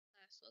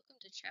Welcome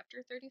to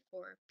Chapter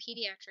 34,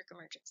 Pediatric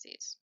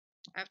Emergencies.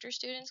 After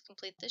students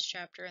complete this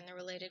chapter and the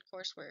related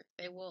coursework,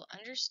 they will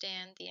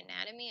understand the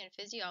anatomy and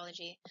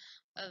physiology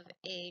of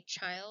a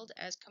child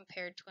as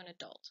compared to an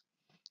adult.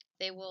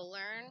 They will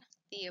learn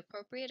the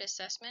appropriate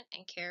assessment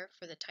and care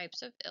for the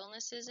types of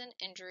illnesses and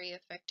injury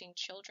affecting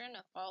children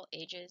of all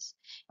ages,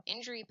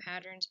 injury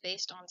patterns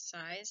based on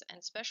size,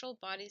 and special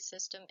body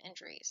system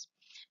injuries.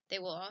 They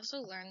will also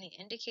learn the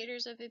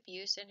indicators of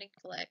abuse and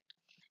neglect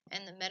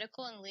and the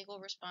medical and legal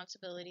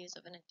responsibilities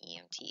of an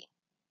EMT.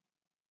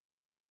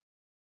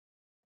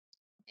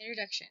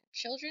 Introduction.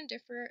 Children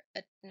differ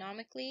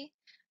anatomically,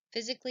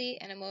 physically,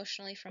 and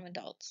emotionally from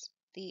adults.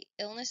 The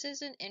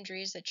illnesses and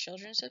injuries that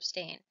children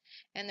sustain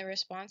and the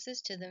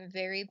responses to them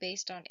vary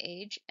based on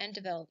age and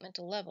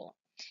developmental level.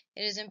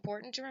 It is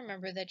important to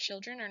remember that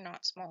children are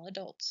not small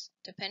adults.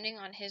 Depending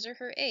on his or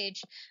her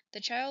age,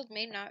 the child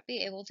may not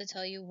be able to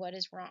tell you what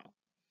is wrong.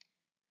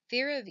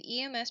 Fear of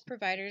EMS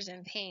providers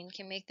and pain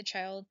can make the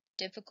child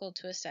difficult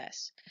to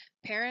assess.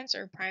 Parents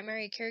or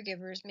primary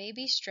caregivers may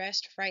be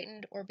stressed,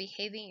 frightened, or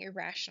behaving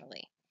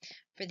irrationally.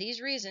 For these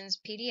reasons,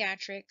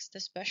 pediatrics, the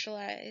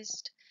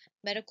specialized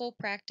medical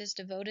practice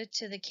devoted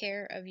to the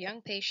care of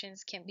young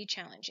patients, can be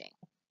challenging.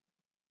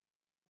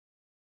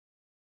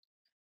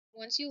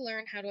 Once you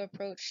learn how to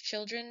approach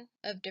children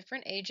of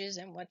different ages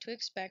and what to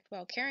expect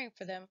while caring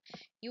for them,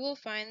 you will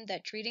find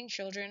that treating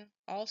children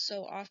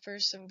also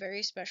offers some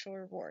very special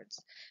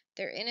rewards.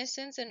 Their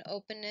innocence and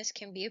openness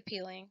can be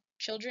appealing.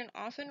 Children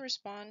often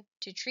respond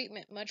to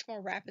treatment much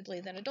more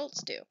rapidly than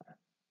adults do.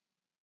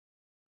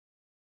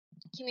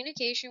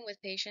 Communication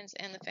with patients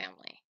and the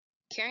family.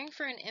 Caring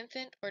for an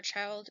infant or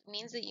child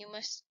means that you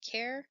must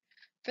care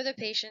for the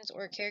patients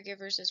or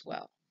caregivers as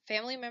well.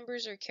 Family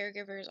members or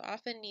caregivers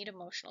often need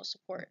emotional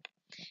support.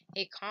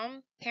 A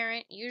calm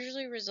parent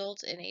usually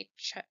results in a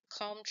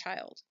calm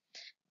child.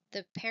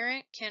 The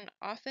parent can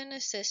often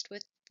assist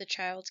with the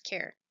child's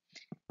care.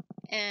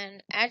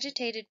 An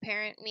agitated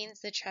parent means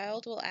the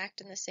child will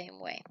act in the same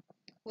way,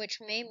 which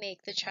may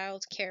make the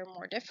child's care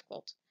more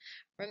difficult.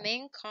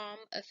 Remain calm,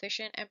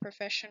 efficient, and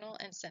professional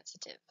and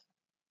sensitive.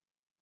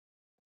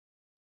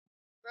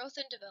 Growth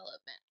and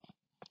development.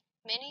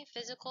 Many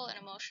physical and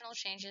emotional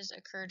changes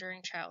occur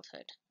during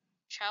childhood.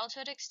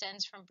 Childhood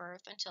extends from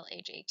birth until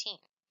age 18.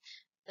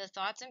 The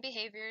thoughts and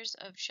behaviors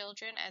of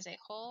children as a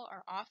whole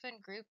are often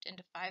grouped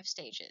into 5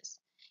 stages.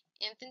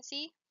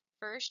 Infancy,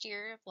 first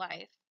year of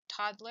life,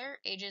 toddler,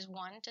 ages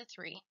 1 to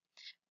 3,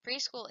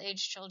 preschool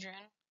age children,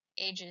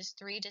 ages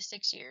 3 to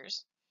 6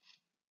 years,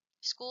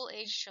 school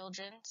age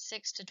children,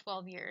 6 to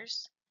 12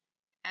 years,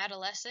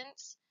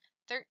 adolescents,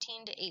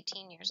 13 to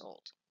 18 years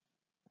old.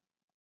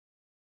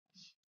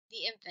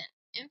 The infant.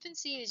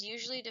 Infancy is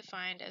usually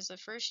defined as the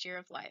first year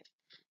of life.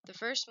 The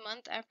first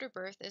month after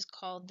birth is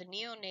called the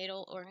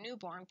neonatal or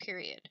newborn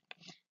period,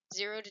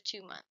 0 to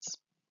 2 months.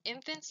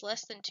 Infants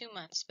less than 2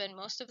 months spend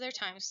most of their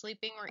time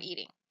sleeping or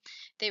eating.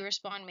 They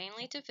respond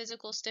mainly to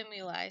physical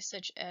stimuli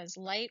such as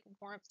light,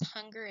 warmth,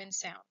 hunger, and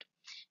sound.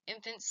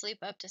 Infants sleep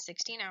up to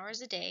 16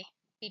 hours a day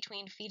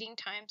between feeding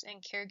times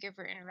and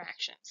caregiver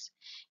interactions.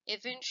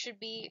 Infants should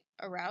be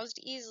aroused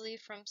easily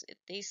from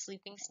a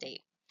sleeping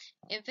state.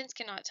 Infants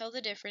cannot tell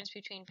the difference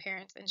between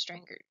parents and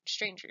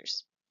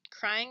strangers.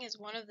 Crying is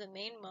one of the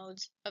main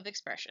modes of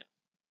expression.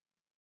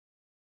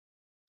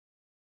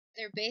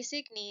 Their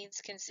basic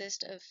needs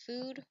consist of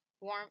food,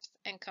 warmth,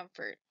 and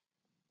comfort.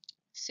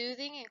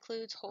 Soothing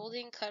includes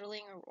holding,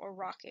 cuddling, or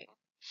rocking.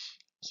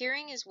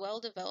 Hearing is well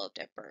developed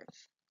at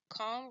birth.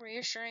 Calm,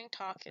 reassuring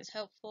talk is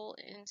helpful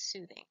in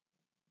soothing.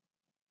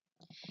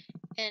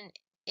 An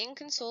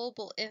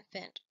inconsolable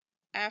infant,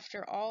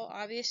 after all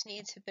obvious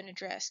needs have been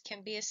addressed,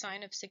 can be a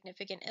sign of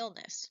significant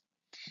illness.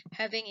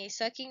 Having a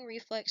sucking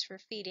reflex for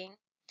feeding,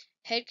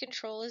 head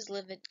control is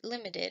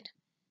limited,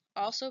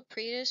 also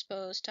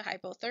predisposed to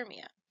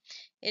hypothermia.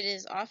 It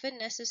is often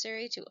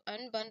necessary to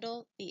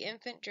unbundle the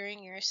infant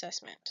during your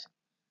assessment.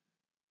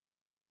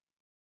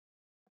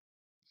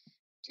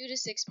 2 to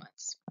 6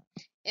 months.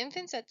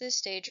 Infants at this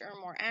stage are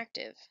more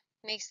active,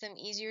 makes them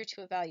easier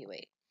to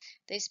evaluate.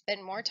 They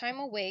spend more time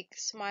awake,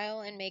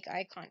 smile and make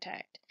eye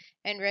contact,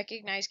 and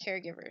recognize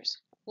caregivers.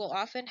 Will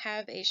often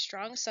have a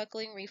strong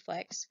suckling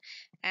reflex,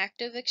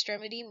 active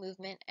extremity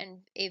movement,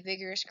 and a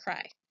vigorous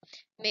cry.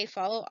 May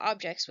follow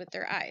objects with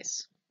their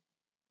eyes.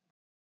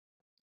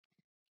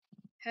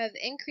 Have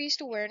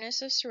increased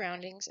awareness of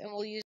surroundings and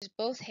will use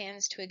both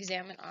hands to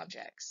examine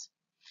objects.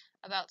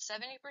 About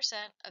 70%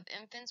 of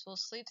infants will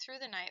sleep through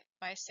the night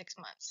by 6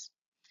 months.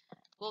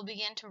 Will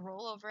begin to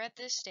roll over at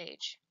this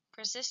stage.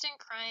 Persistent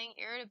crying,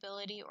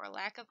 irritability, or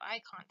lack of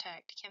eye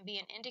contact can be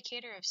an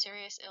indicator of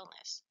serious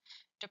illness,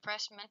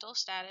 depressed mental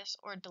status,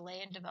 or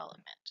delay in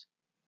development.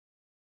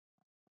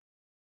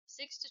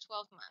 6 to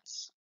 12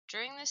 months.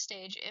 During this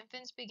stage,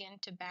 infants begin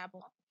to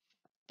babble,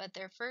 but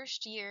their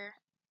first year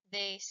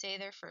they say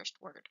their first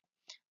word,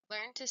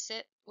 learn to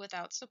sit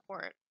without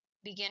support,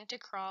 begin to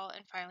crawl,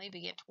 and finally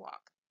begin to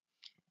walk.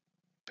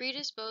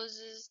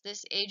 Predisposes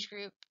this age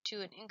group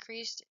to an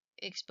increased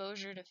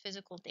exposure to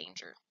physical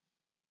danger.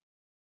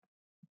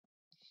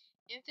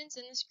 Infants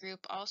in this group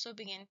also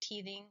begin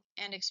teething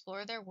and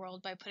explore their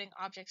world by putting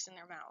objects in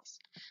their mouths.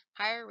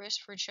 Higher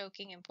risk for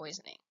choking and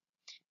poisoning.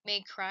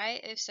 May cry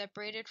if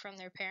separated from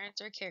their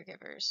parents or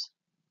caregivers,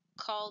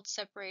 called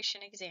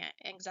separation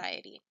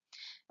anxiety.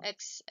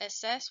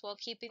 Assess while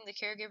keeping the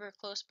caregiver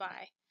close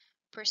by.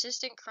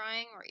 Persistent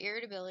crying or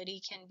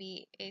irritability can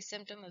be a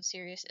symptom of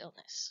serious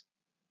illness.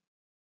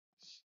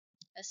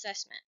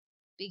 Assessment.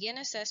 Begin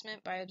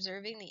assessment by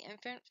observing the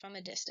infant from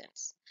a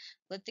distance.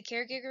 Let the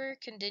caregiver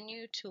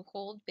continue to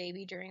hold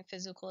baby during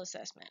physical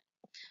assessment.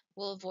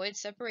 Will avoid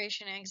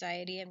separation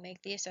anxiety and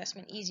make the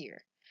assessment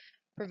easier.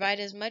 Provide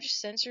as much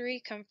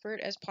sensory comfort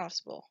as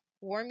possible.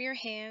 Warm your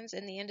hands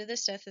and the end of the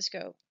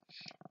stethoscope.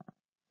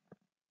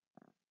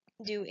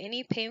 Do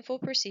any painful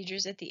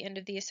procedures at the end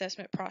of the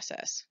assessment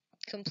process.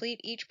 Complete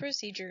each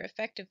procedure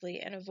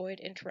effectively and avoid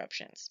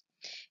interruptions.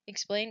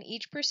 Explain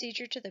each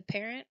procedure to the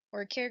parent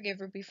or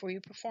caregiver before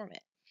you perform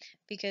it,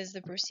 because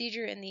the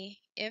procedure and the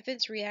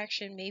infant's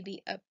reaction may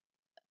be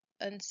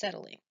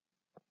unsettling.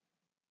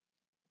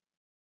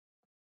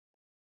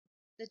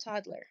 The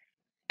toddler.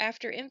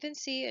 After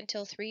infancy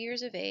until 3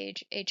 years of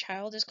age, a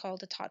child is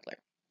called a toddler.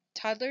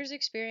 Toddlers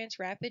experience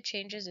rapid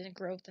changes in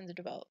growth and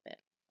development.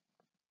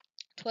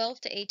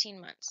 12 to 18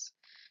 months.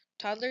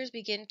 Toddlers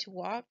begin to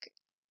walk,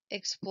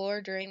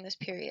 explore during this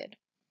period.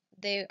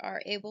 They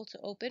are able to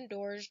open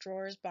doors,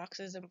 drawers,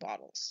 boxes, and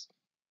bottles.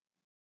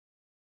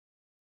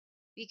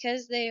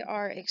 Because they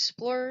are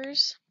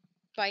explorers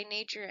by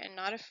nature and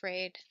not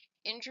afraid,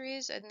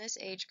 injuries in this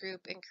age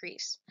group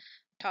increase.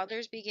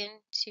 Toddlers begin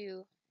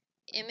to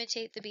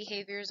imitate the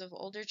behaviors of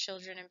older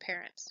children and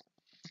parents.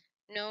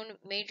 Known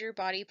major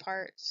body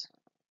parts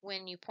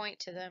when you point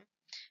to them.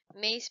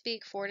 May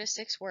speak 4 to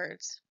 6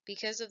 words.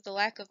 Because of the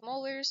lack of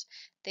molars,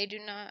 they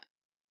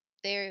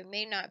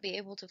may not be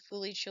able to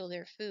fully chew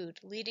their food,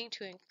 leading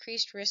to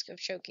increased risk of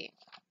choking.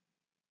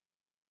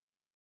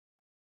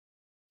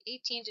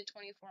 18 to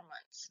 24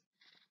 months.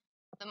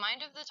 The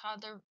mind of the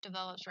toddler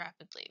develops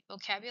rapidly.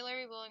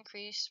 Vocabulary will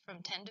increase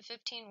from 10 to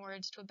 15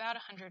 words to about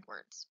 100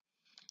 words.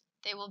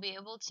 They will be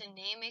able to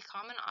name a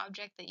common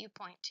object that you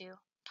point to.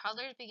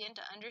 Toddlers begin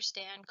to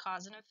understand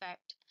cause and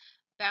effect.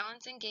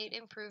 Balance and gait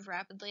improve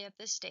rapidly at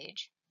this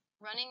stage.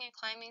 Running and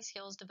climbing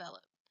skills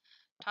develop.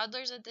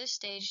 Toddlers at this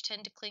stage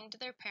tend to cling to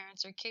their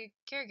parents or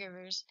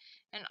caregivers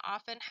and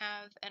often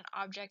have an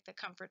object that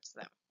comforts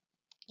them.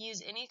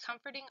 Use any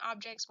comforting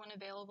objects when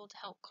available to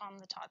help calm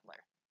the toddler.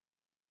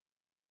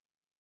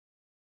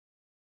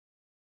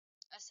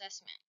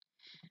 Assessment.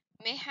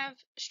 May have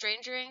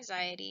stranger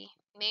anxiety,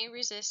 may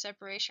resist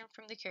separation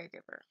from the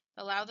caregiver.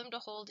 Allow them to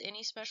hold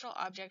any special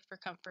object for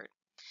comfort.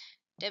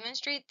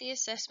 Demonstrate the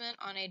assessment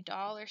on a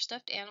doll or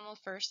stuffed animal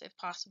first if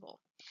possible.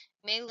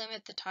 May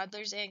limit the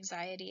toddler's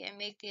anxiety and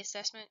make the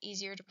assessment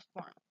easier to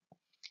perform.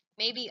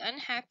 May be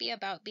unhappy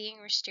about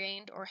being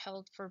restrained or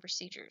held for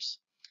procedures.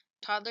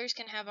 Toddlers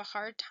can have a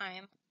hard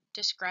time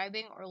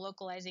describing or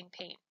localizing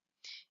pain.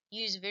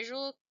 Use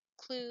visual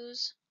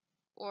clues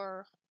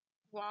or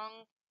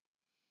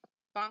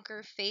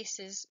Bonker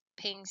Face's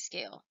pain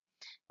scale.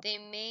 They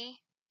may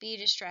be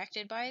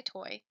distracted by a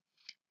toy.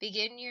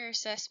 Begin your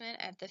assessment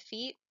at the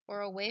feet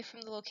or away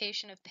from the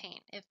location of pain,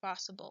 if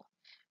possible.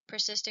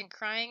 Persistent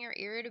crying or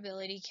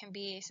irritability can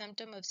be a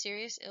symptom of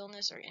serious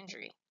illness or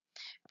injury.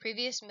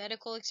 Previous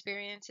medical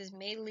experiences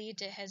may lead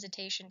to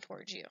hesitation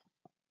towards you.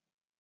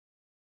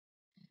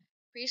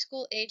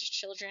 Preschool-aged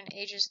children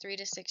ages 3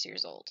 to 6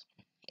 years old.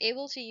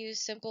 Able to use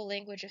simple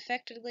language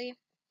effectively,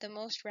 the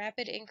most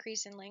rapid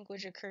increase in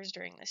language occurs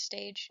during this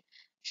stage.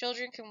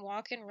 Children can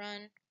walk and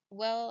run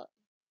well,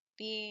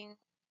 being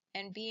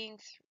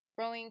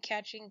throwing,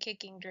 catching,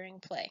 kicking during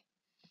play.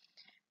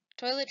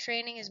 Toilet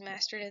training is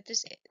mastered at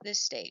this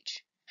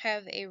stage.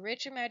 Have a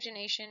rich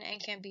imagination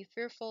and can be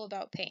fearful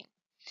about pain.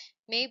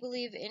 May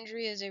believe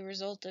injury is a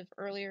result of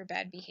earlier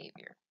bad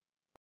behavior.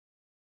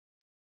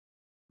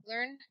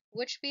 Learn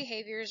which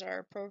behaviors are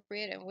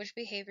appropriate and which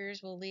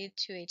behaviors will lead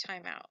to a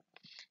timeout.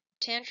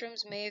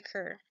 Tantrums may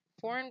occur.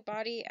 Foreign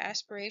body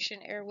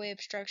aspiration airway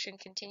obstruction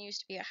continues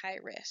to be a high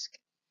risk.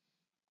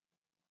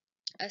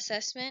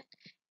 Assessment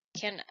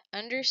can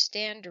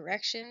understand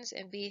directions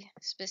and be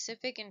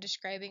specific in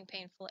describing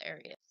painful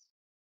areas.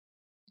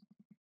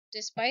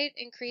 Despite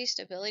increased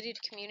ability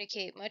to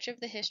communicate, much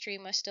of the history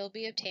must still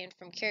be obtained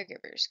from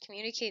caregivers.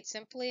 Communicate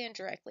simply and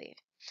directly.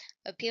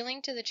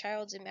 Appealing to the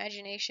child's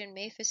imagination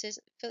may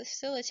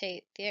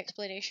facilitate the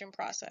explanation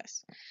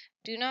process.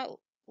 Do not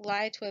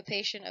lie to a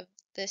patient of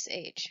this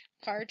age.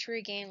 Hard to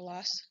regain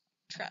lost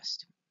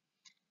trust.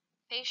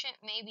 Patient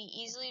may be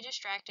easily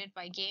distracted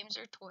by games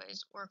or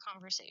toys or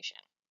conversation.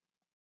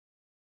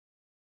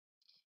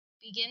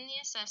 Begin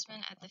the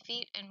assessment at the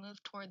feet and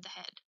move toward the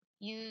head.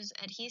 Use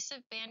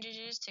adhesive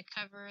bandages to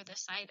cover the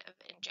site of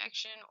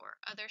injection or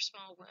other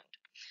small wound.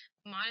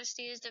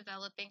 Modesty is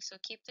developing, so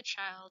keep the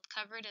child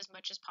covered as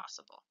much as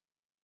possible.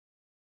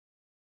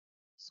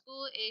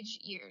 School age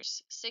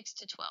years 6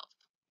 to 12.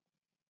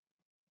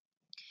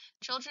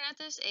 Children at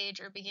this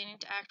age are beginning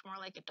to act more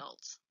like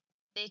adults.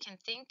 They can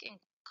think in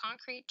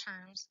concrete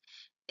terms.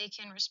 They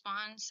can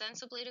respond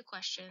sensibly to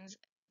questions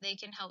they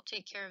can help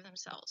take care of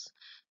themselves.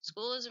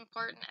 School is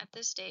important at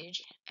this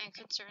stage, and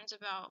concerns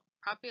about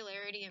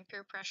popularity and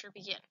peer pressure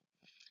begin.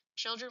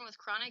 Children with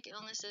chronic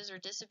illnesses or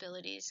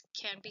disabilities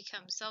can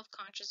become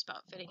self-conscious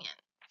about fitting in.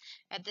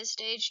 At this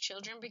stage,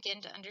 children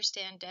begin to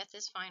understand death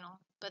is final,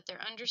 but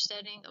their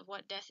understanding of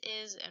what death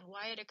is and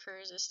why it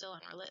occurs is still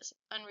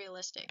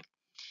unrealistic.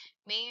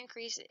 May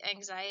increase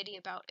anxiety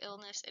about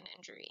illness and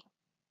injury.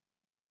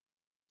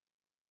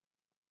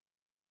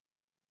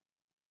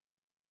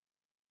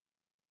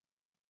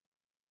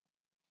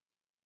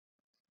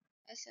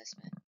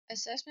 Assessment.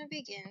 Assessment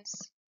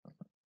begins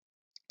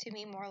to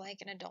be more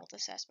like an adult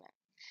assessment.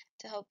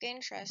 To help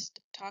gain trust,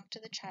 talk to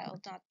the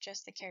child, not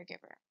just the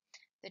caregiver.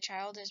 The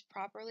child is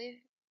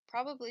probably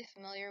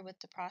familiar with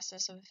the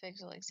process of a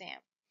physical exam.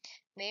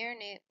 May or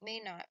may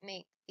not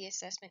make the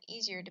assessment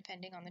easier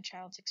depending on the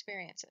child's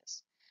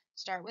experiences.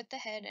 Start with the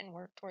head and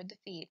work toward the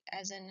feet,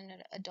 as in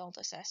an adult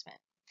assessment.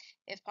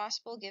 If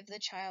possible, give the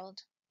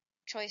child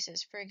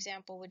choices. For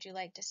example, would you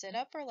like to sit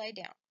up or lie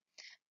down?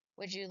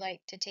 Would you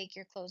like to take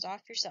your clothes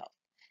off yourself?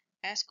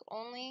 Ask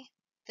only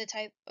the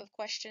type of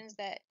questions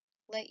that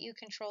let you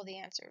control the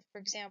answer. For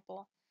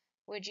example,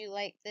 would you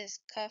like this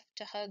cuff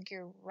to hug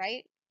your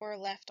right or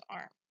left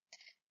arm?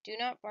 Do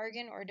not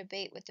bargain or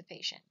debate with the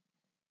patient.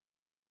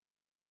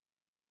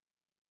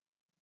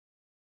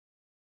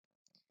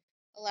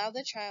 Allow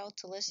the child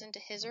to listen to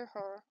his or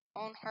her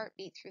own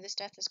heartbeat through the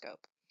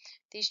stethoscope.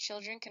 These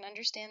children can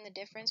understand the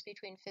difference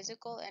between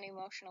physical and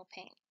emotional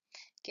pain.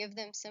 Give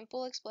them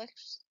simple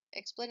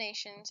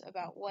explanations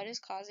about what is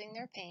causing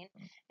their pain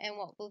and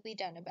what will be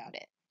done about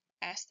it.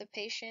 Ask the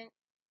patient,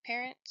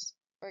 parents,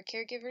 or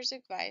caregiver's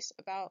advice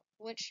about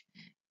which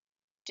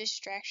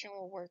distraction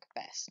will work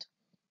best.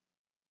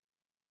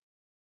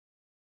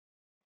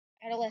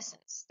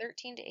 Adolescents,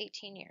 13 to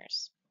 18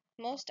 years.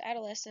 Most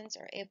adolescents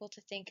are able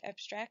to think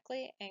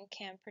abstractly and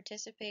can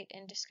participate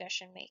in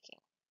discussion making.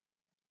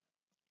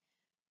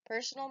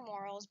 Personal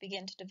morals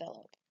begin to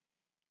develop,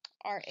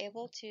 are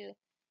able to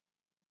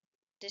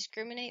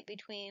discriminate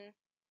between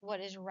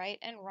what is right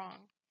and wrong,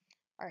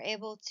 are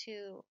able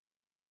to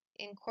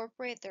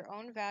incorporate their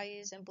own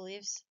values and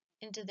beliefs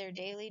into their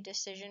daily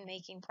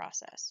decision-making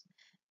process.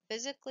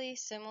 Physically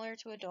similar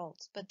to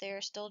adults, but they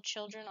are still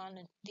children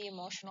on the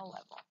emotional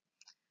level.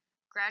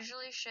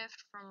 Gradually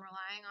shift from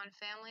relying on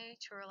family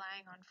to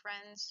relying on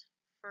friends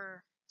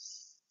for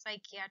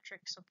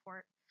psychiatric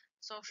support,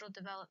 social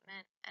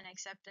development, and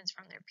acceptance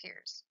from their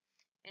peers.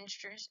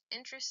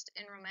 Interest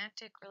in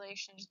romantic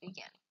relations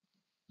begin.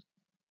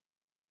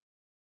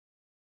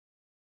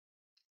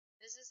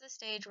 This is the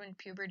stage when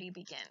puberty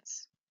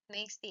begins.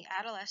 Makes the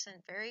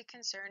adolescent very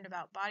concerned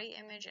about body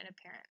image and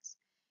appearance.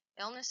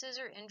 Illnesses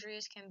or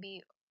injuries can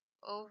be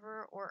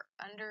over or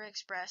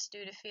underexpressed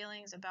due to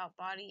feelings about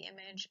body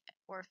image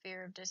or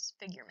fear of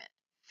disfigurement.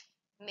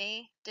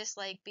 May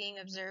dislike being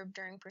observed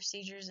during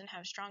procedures and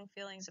have strong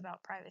feelings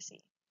about privacy.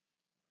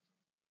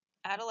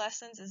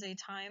 Adolescence is a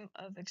time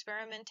of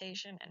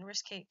experimentation and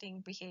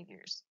risk-taking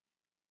behaviors.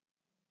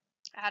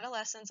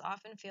 Adolescents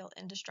often feel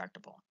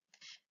indestructible.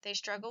 They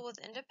struggle with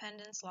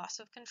independence, loss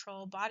of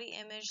control, body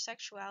image,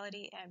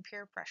 sexuality, and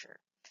peer pressure.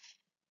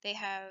 They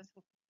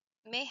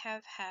may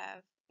have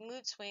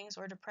mood swings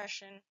or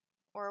depression,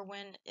 or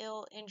when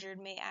injured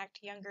may act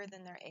younger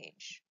than their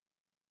age.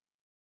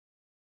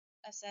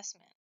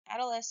 Assessment.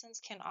 Adolescents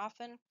can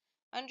often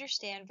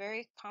understand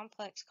very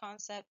complex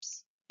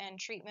concepts and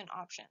treatment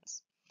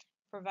options,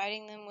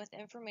 providing them with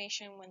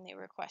information when they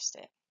request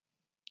it.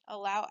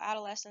 Allow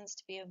adolescents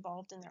to be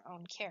involved in their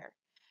own care.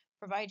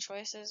 Provide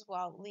choices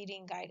while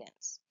leading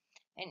guidance.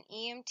 An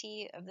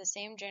EMT of the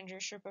same gender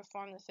should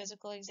perform the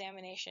physical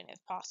examination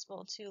if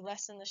possible to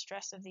lessen the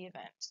stress of the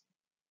event.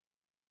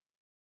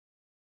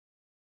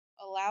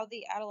 Allow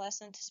the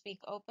adolescent to speak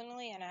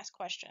openly and ask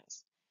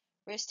questions.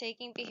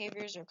 Risk-taking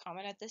behaviors are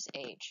common at this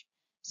age.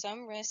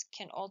 Some risks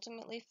can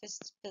ultimately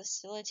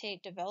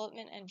facilitate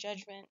development and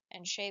judgment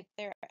and shape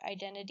their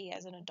identity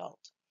as an adult.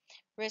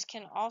 Risk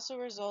can also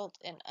result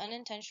in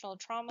unintentional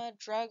trauma,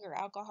 drug or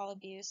alcohol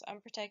abuse,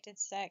 unprotected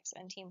sex,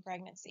 and teen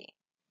pregnancy.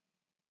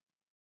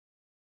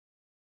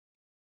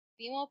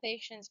 Female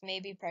patients may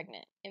be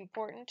pregnant.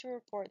 Important to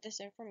report this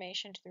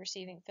information to the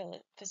receiving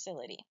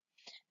facility.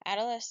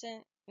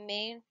 Adolescent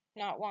may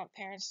not want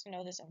parents to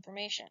know this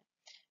information.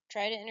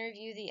 Try to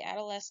interview the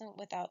adolescent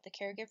without the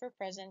caregiver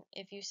present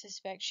if you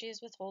suspect she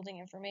is withholding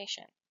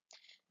information.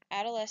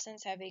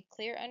 Adolescents have a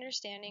clear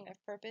understanding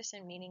of purpose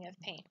and meaning of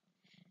pain.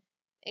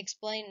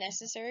 Explain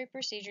necessary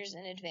procedures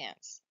in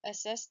advance.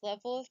 Assess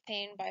level of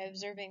pain by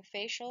observing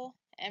facial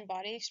and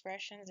body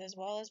expressions as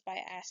well as by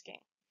asking.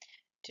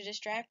 To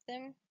distract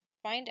them,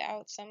 find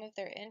out some of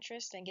their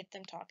interests and get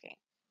them talking.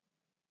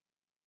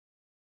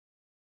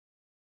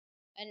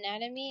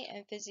 Anatomy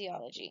and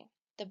physiology.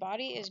 The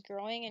body is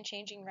growing and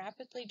changing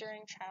rapidly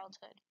during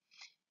childhood.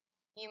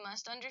 You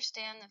must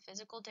understand the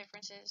physical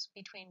differences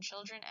between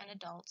children and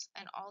adults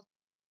and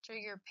alter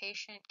your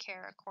patient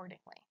care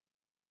accordingly.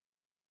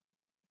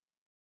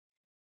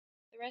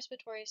 The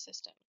respiratory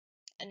system.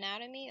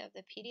 Anatomy of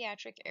the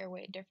pediatric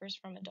airway differs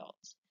from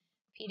adults.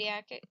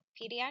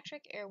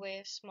 Pediatric airway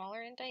is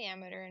smaller in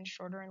diameter and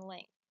shorter in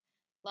length.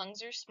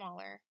 Lungs are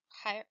smaller.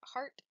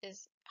 Heart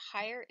is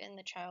higher in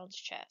the child's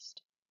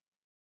chest.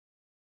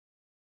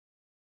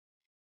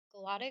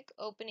 Glottic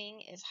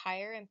opening is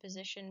higher and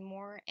positioned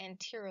more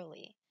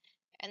anteriorly,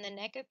 and the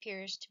neck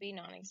appears to be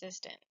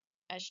non-existent.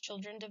 As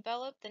children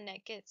develop, the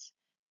neck gets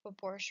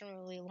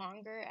proportionally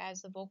longer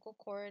as the vocal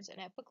cords and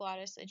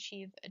epiglottis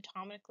achieve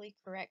anatomically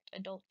correct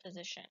adult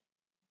position.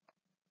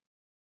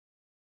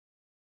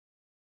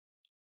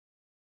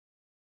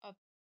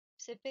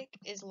 Occiput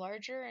is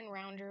larger and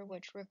rounder,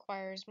 which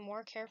requires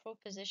more careful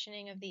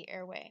positioning of the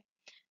airway.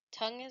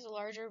 Tongue is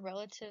larger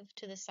relative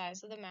to the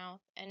size of the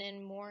mouth and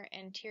in more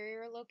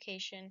anterior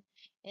location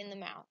in the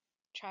mouth.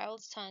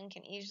 Child's tongue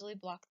can easily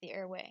block the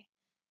airway.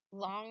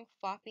 Long,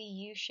 floppy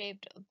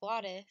U-shaped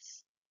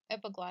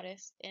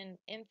epiglottis in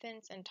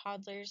infants and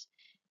toddlers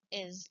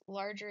is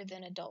larger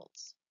than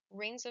adults.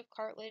 Rings of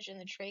cartilage in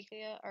the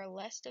trachea are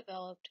less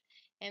developed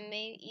and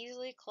may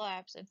easily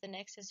collapse if the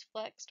neck is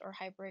flexed or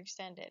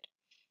hyperextended.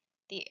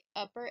 The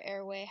upper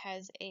airway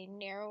has a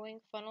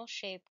narrowing funnel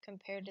shape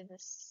compared to the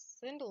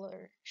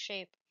cylinder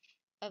shape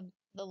of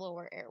the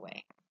lower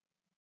airway.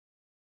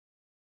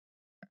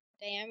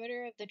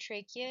 Diameter of the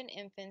trachea in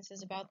infants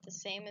is about the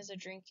same as a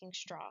drinking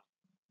straw.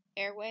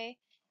 Airway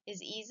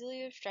is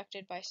easily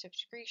obstructed by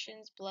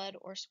secretions, blood,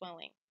 or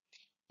swelling.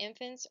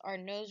 Infants are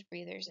nose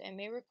breathers and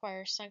may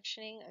require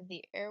suctioning of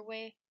the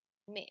airway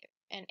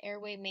and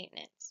airway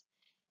maintenance.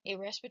 A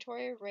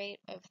respiratory rate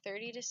of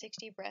 30 to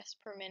 60 breaths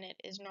per minute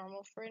is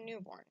normal for a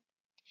newborn.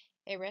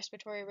 A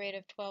respiratory rate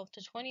of 12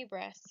 to 20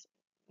 breaths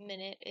per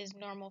minute is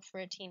normal for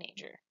a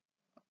teenager.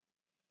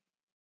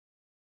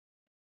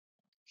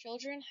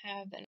 Children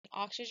have an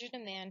oxygen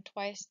demand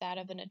twice that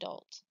of an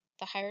adult.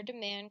 The higher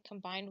demand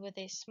combined with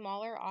a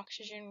smaller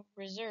oxygen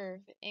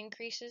reserve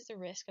increases the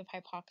risk of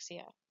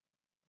hypoxia.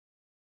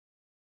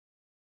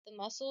 The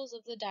muscles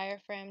of the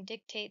diaphragm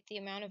dictate the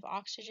amount of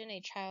oxygen a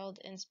child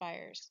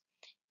inspires.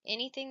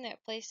 Anything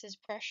that places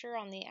pressure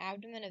on the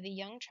abdomen of a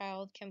young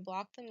child can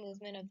block the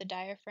movement of the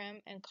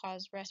diaphragm and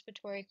cause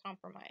respiratory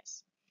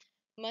compromise.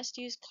 Must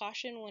use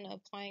caution when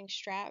applying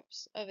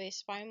straps of a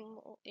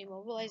spinal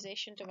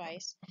immobilization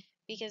device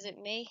because it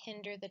may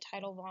hinder the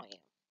tidal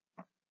volume.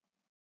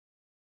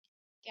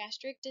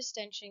 Gastric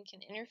distension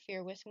can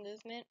interfere with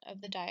movement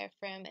of the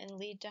diaphragm and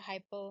lead to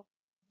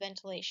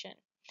hypoventilation.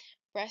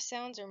 Breath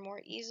sounds are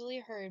more easily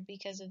heard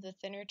because of the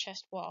thinner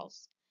chest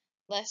walls.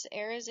 Less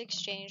air is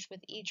exchanged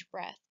with each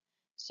breath,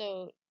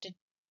 so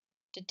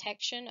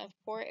detection of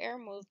poor air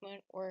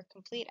movement or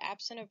complete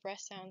absence of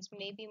breath sounds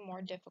may be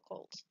more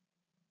difficult.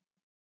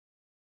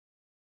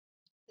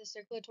 The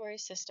circulatory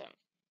system.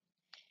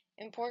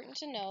 Important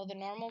to know the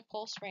normal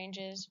pulse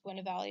ranges when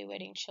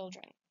evaluating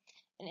children.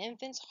 An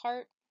infant's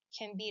heart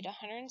can beat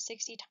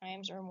 160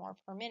 times or more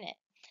per minute.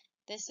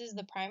 This is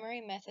the primary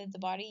method the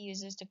body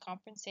uses to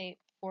compensate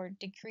for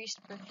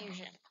decreased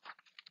perfusion.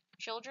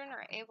 Children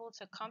are able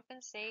to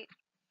compensate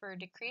for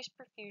decreased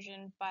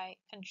perfusion by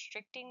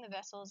constricting the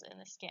vessels in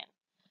the skin.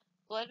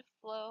 Blood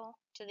flow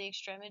to the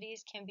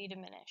extremities can be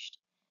diminished.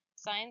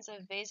 Signs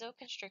of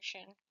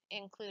vasoconstriction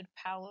include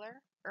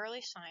pallor,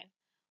 early sign,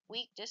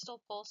 weak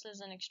distal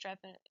pulses in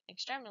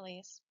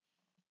extremities,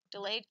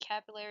 delayed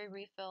capillary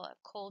refill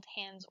of cold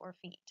hands or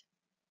feet.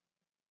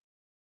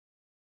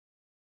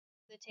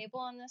 The table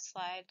on this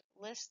slide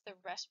lists the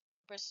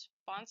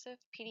responsive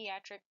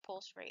pediatric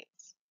pulse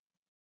rates.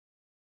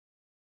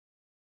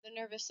 The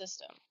nervous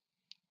system.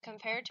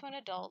 Compared to an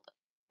adult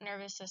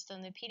nervous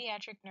system, the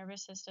pediatric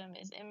nervous system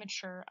is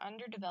immature,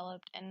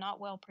 underdeveloped, and not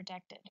well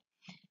protected.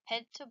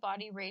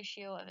 Head-to-body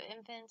ratio of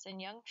infants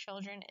and young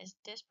children is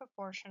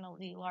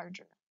disproportionately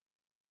larger,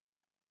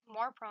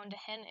 more prone to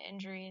head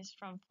injuries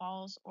from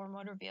falls or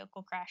motor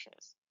vehicle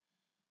crashes.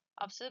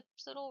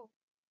 Occipital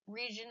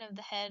region of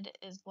the head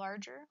is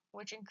larger,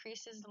 which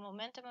increases the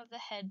momentum of the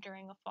head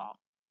during a fall.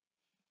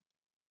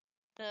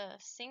 The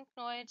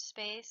syncnoid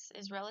space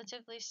is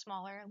relatively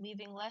smaller,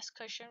 leaving less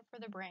cushion for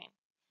the brain.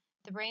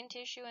 The brain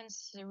tissue and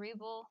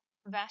cerebral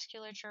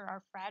vasculature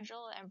are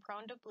fragile and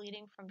prone to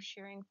bleeding from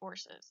shearing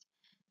forces,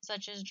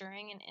 such as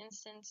during an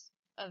instance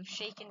of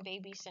shaken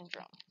baby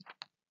syndrome.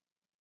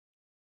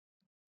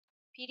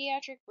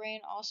 Pediatric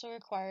brain also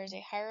requires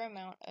a higher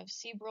amount of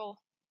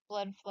cerebral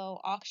blood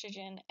flow,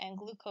 oxygen, and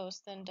glucose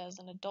than does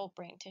an adult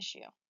brain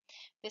tissue.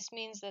 This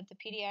means that the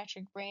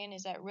pediatric brain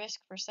is at risk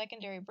for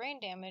secondary brain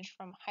damage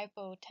from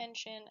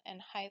hypotension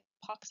and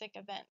hypoxic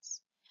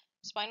events.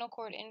 Spinal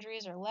cord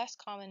injuries are less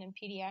common in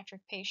pediatric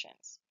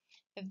patients.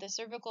 If the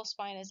cervical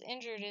spine is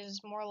injured, it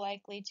is more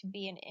likely to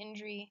be an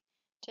injury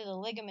to the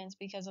ligaments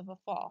because of a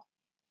fall.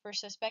 For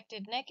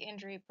suspected neck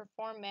injury,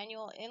 perform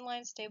manual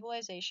inline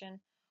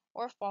stabilization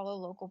or follow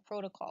local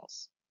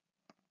protocols.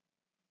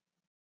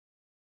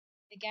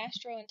 The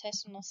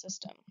gastrointestinal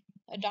system.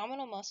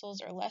 Abdominal muscles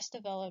are less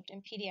developed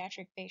in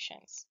pediatric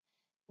patients.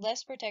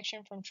 Less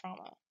protection from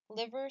trauma.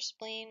 Liver,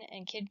 spleen,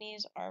 and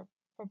kidneys are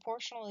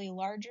proportionally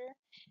larger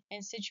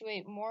and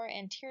situate more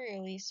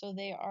anteriorly, so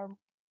they are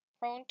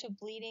prone to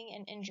bleeding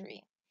and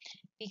injury.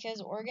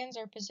 Because organs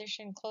are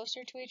positioned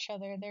closer to each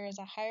other, there is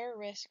a higher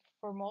risk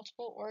for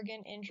multiple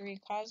organ injury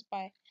caused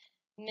by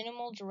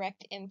minimal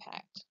direct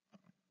impact.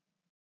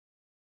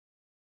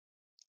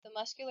 The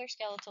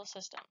musculoskeletal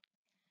system.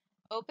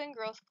 Open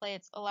growth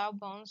plates allow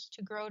bones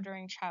to grow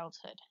during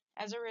childhood.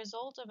 As a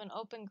result of an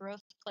open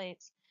growth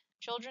plates,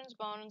 children's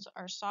bones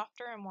are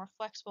softer and more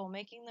flexible,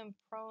 making them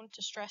prone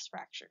to stress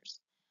fractures.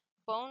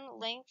 Bone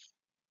length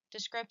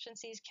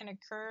discrepancies can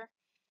occur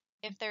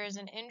if there is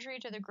an injury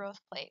to the growth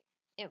plate.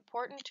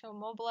 Important to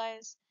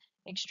immobilize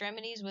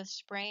extremities with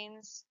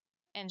sprains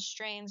and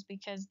strains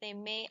because they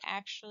may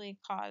actually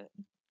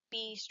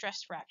be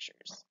stress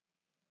fractures.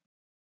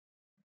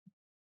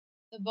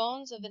 The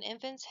bones of an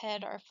infant's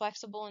head are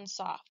flexible and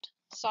soft.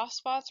 Soft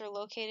spots are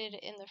located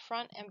in the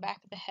front and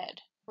back of the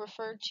head,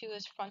 referred to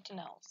as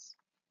fontanelles.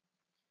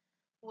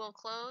 Will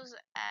close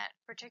at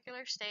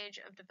particular stage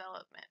of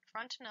development.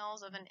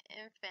 Fontanelles of an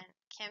infant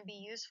can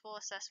be useful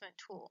assessment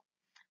tool.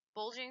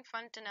 Bulging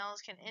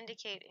fontanelles can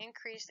indicate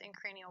increase in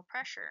cranial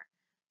pressure.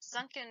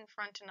 Sunken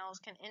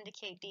fontanelles can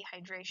indicate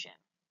dehydration.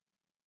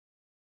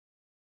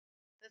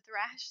 The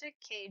thoracic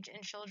cage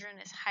in children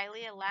is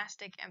highly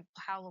elastic and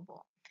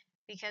pliable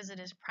because it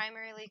is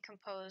primarily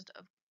composed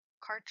of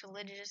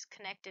cartilaginous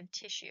connective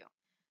tissue.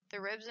 The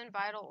ribs and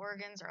vital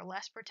organs are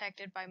less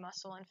protected by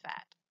muscle and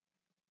fat.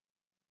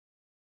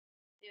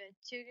 The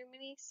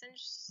integumentary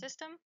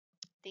system.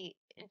 The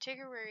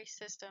integumentary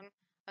system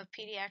of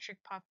pediatric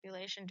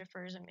population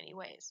differs in many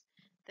ways.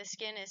 The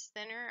skin is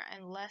thinner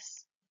and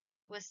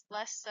with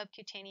less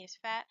subcutaneous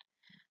fat.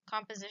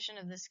 Composition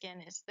of the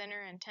skin is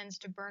thinner and tends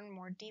to burn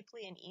more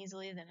deeply and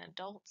easily than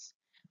adults.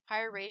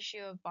 Higher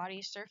ratio of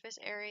body surface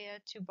area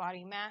to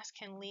body mass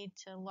can lead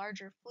to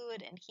larger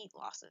fluid and heat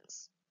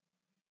losses.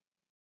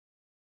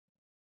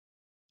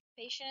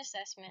 Patient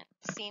assessment,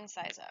 scene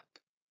size up.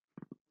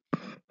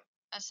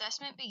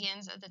 Assessment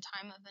begins at the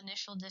time of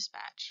initial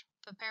dispatch.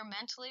 Prepare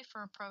mentally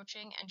for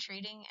approaching and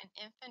treating an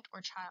infant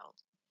or child.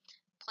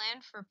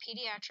 Plan for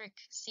pediatric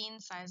scene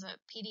size up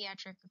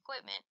pediatric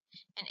equipment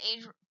and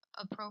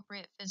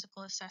age-appropriate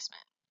physical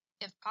assessment.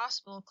 If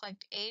possible,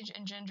 collect age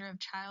and gender of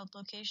child,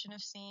 location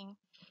of seeing,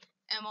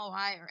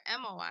 MOI or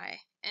MOI,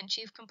 and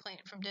chief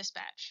complaint from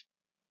dispatch.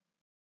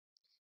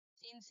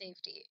 Scene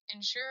safety.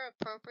 Ensure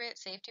appropriate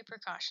safety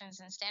precautions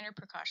and standard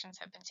precautions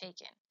have been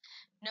taken.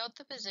 Note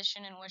the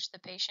position in which the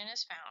patient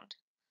is found.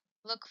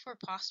 Look for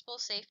possible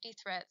safety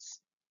threats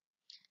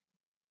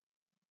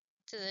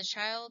to the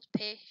child,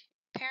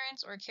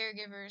 parents or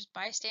caregivers,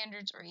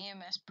 bystanders, or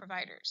EMS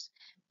providers.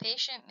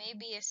 Patient may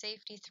be a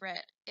safety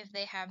threat if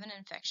they have an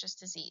infectious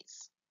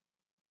disease.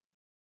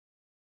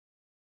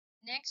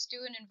 Next, do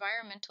an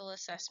environmental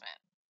assessment.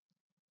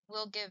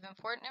 We'll give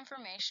important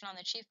information on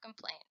the chief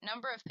complaint,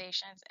 number of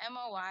patients,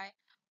 MOI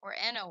or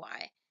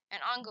NOI,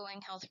 and ongoing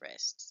health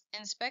risks.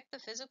 Inspect the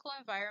physical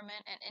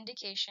environment and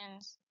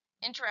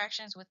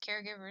interactions with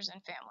caregivers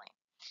and family.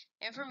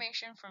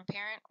 Information from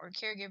parent or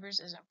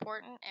caregivers is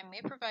important and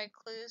may provide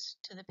clues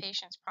to the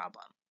patient's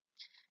problem.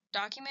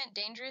 Document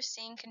dangerous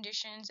scene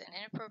conditions and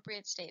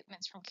inappropriate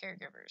statements from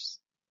caregivers.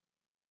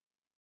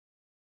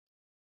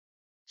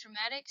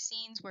 Traumatic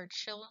scenes where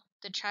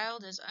the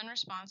child is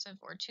unresponsive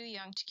or too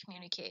young to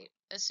communicate.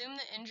 Assume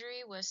the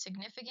injury was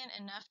significant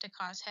enough to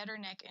cause head or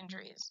neck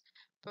injuries.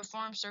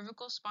 Perform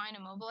cervical spine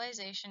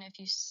immobilization if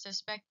you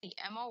suspect the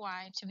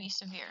MOI to be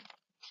severe.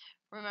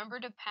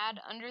 Remember to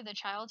pad under the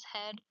child's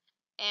head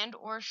and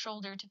or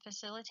shoulder to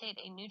facilitate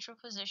a neutral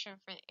position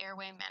for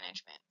airway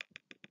management.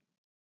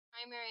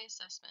 Primary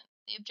assessment.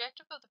 The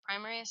objective of the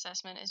primary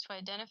assessment is to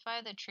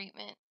identify the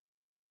treatment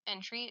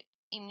and treat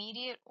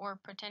immediate or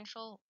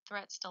potential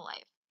threats to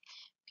life.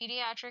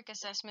 Pediatric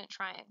Assessment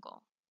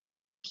Triangle,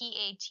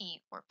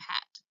 PAT or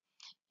PAT.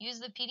 Use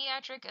the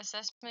Pediatric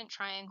Assessment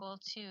Triangle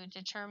to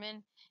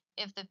determine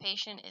if the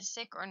patient is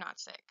sick or not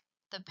sick.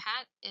 The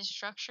PAT is a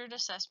structured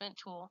assessment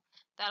tool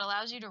that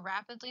allows you to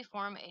rapidly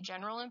form a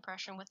general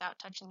impression without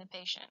touching the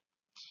patient.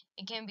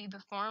 It can be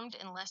performed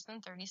in less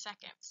than 30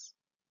 seconds.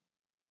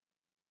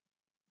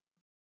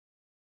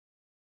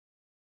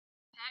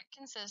 PAT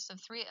consists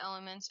of 3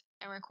 elements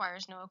and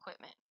requires no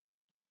equipment.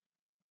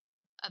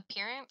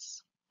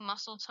 Appearance,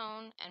 muscle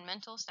tone and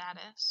mental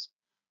status,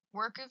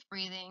 work of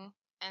breathing,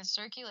 and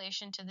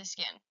circulation to the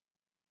skin.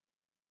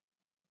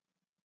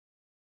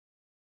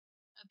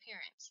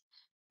 Appearance.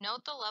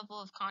 Note the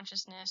level of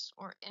consciousness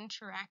or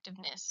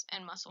interactiveness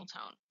and muscle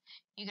tone.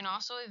 You can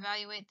also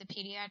evaluate the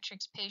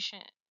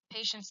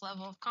patient's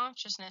level of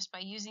consciousness by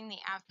using the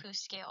AVPU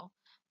scale,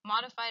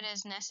 modified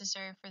as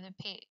necessary for the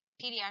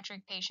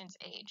pediatric patient's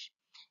age.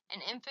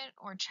 An infant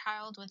or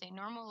child with a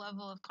normal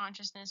level of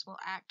consciousness will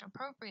act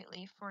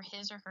appropriately for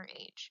his or her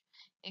age,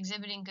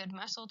 exhibiting good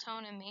muscle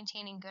tone and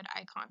maintaining good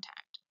eye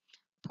contact.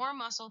 Poor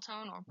muscle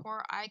tone or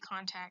poor eye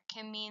contact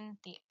can mean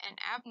an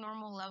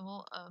abnormal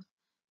level of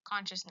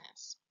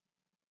consciousness.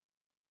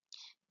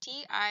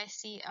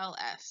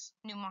 TICLS,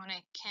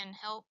 mnemonic, can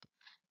help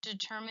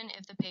determine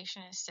if the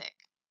patient is sick.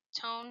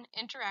 Tone,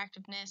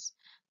 interactiveness,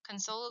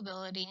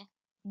 consolability,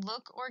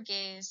 look or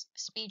gaze,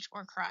 speech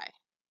or cry.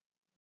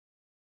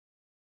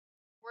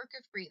 Work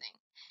of breathing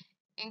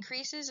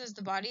increases as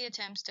the body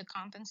attempts to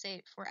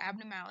compensate for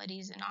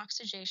abnormalities in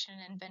oxygenation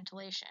and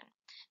ventilation.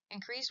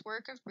 Increased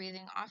work of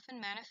breathing often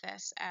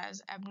manifests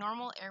as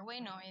abnormal airway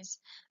noise,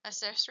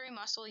 accessory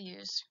muscle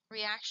use,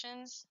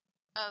 reactions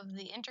of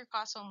the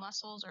intercostal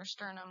muscles or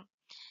sternum,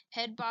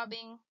 head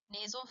bobbing,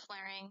 nasal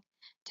flaring,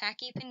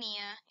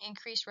 tachypnea,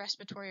 increased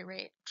respiratory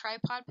rate,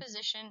 tripod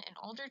position. In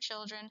older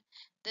children,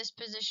 this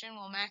position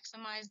will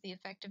maximize the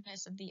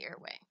effectiveness of the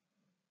airway.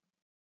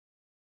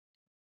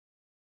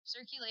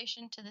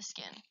 Circulation to the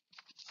skin.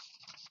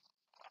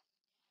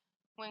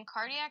 When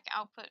cardiac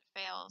output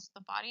fails,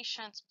 the body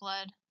shunts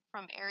blood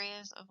from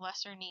areas of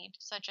lesser need,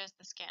 such as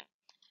the skin,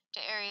 to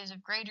areas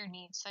of greater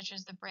need, such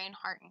as the brain,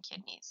 heart, and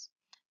kidneys.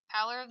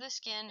 Pallor of the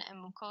skin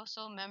and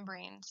mucosal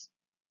membranes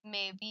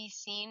may be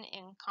seen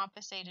in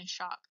compensated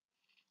shock,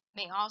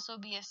 may also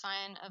be a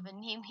sign of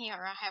anemia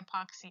or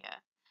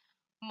hypoxia.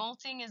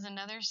 Molting is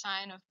another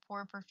sign of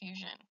poor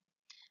perfusion.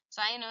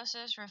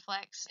 Cyanosis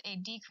reflects a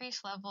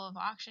decreased level of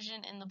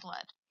oxygen in the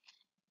blood,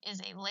 is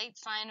a late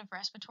sign of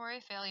respiratory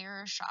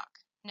failure or shock.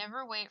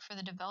 Never wait for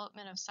the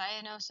development of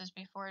cyanosis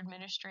before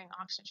administering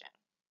oxygen.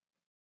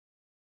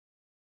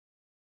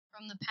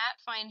 From the PAT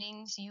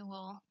findings, you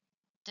will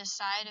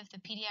decide if the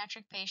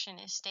pediatric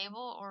patient is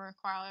stable or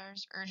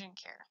requires urgent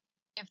care.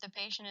 If the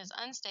patient is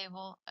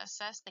unstable,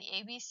 assess the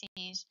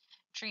ABCs,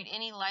 treat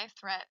any life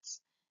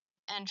threats,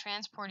 and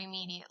transport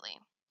immediately.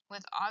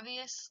 With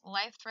obvious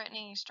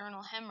life-threatening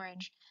external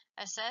hemorrhage,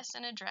 assess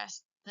and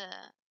address the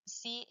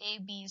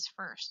CABs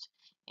first,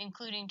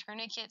 including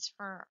tourniquets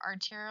for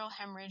arterial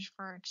hemorrhage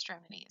for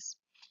extremities.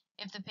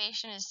 If the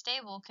patient is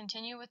stable,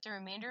 continue with the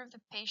remainder of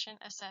the patient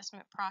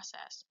assessment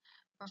process.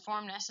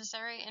 Perform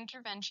necessary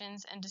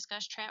interventions and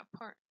discuss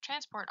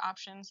transport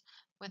options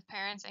with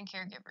parents and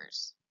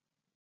caregivers.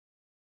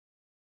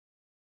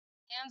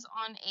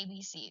 Hands-on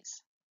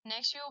ABCs.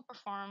 Next, you will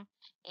perform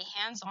a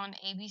hands-on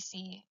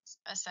ABC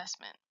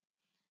assessment.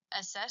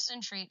 Assess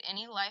and treat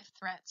any life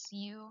threats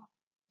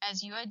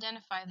as you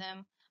identify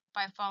them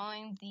by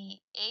following the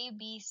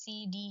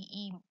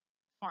ABCDE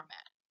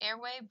format: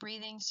 airway,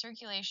 breathing,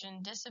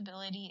 circulation,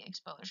 disability,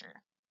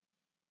 exposure.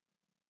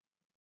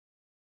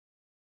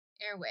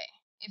 Airway.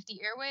 If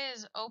the airway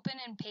is open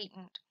and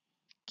patent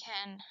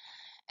can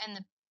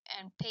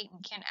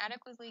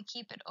adequately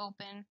keep it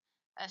open,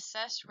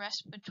 assess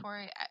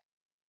respiratory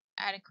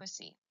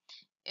adequacy.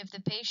 If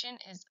the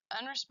patient is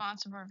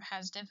unresponsive or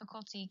has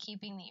difficulty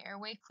keeping the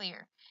airway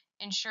clear,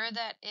 ensure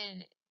that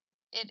it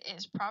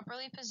is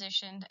properly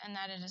positioned and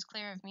that it is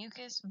clear of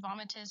mucus,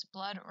 vomitus,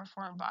 blood, or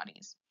foreign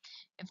bodies.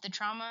 If the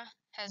trauma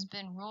has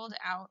been ruled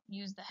out,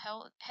 use the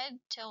head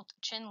tilt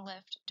chin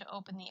lift to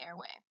open the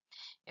airway.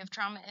 If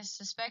trauma is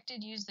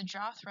suspected, use the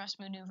jaw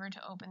thrust maneuver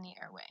to open the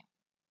airway.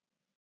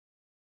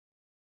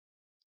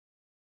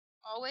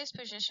 Always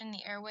position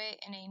the airway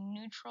in a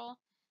neutral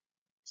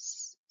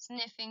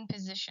sniffing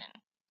position.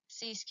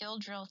 See Skill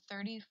Drill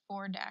 34-1.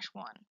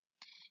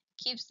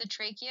 Keeps the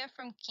trachea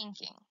from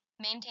kinking.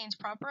 Maintains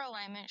proper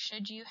alignment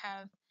should you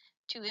have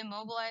to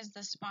immobilize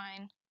the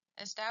spine.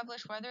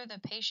 Establish whether the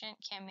patient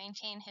can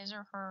maintain his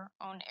or her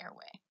own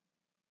airway.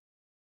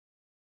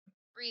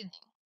 Breathing.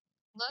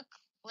 Look,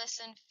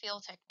 listen, feel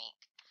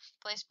technique.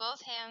 Place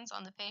both hands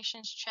on the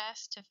patient's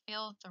chest to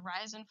feel the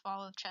rise and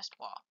fall of chest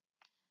wall.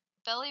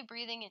 Belly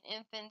breathing in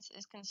infants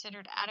is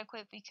considered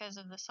adequate because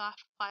of the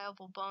soft,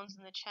 pliable bones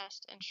in the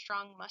chest and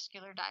strong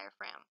muscular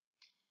diaphragm.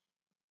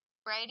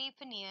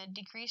 Bradypnea,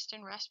 decreased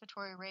in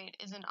respiratory rate,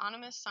 is an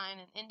ominous sign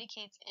and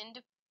indicates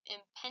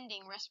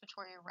impending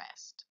respiratory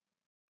arrest.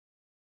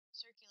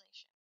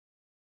 Circulation.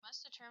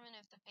 Must determine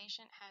if the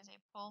patient has a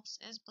pulse,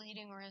 is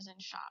bleeding, or is in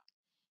shock.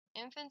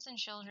 Infants and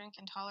children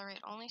can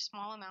tolerate only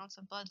small amounts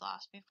of blood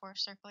loss before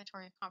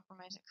circulatory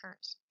compromise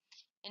occurs.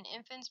 In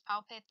infants,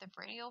 palpate the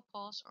brachial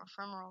pulse or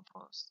femoral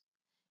pulse.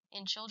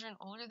 In children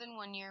older than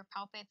 1 year,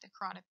 palpate the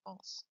carotid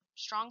pulse.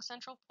 Strong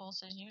central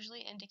pulses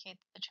usually indicate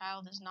that the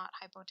child is not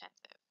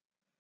hypotensive.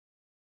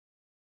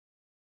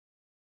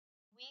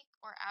 Weak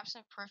or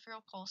absent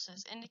peripheral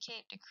pulses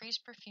indicate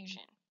decreased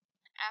perfusion.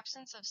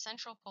 Absence of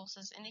central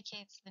pulses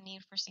indicates the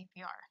need for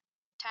CPR.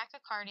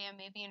 Tachycardia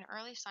may be an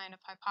early sign of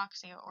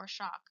hypoxia or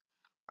shock,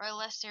 or a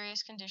less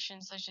serious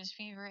condition such as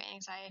fever,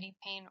 anxiety,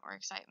 pain, or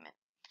excitement.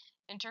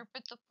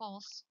 Interpret the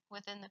pulse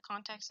within the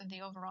context of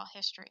the overall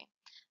history.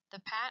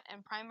 The PAT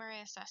and primary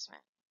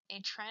assessment.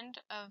 A trend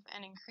of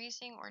an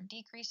increasing or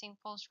decreasing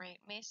pulse rate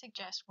may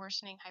suggest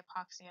worsening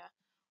hypoxia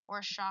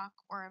or shock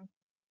or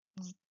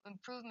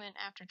improvement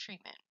after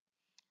treatment.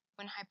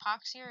 When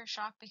hypoxia or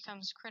shock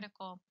becomes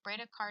critical,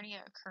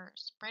 bradycardia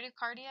occurs.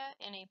 Bradycardia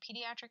in a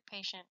pediatric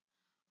patient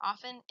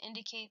often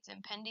indicates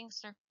impending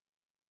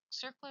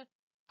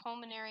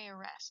circulopulmonary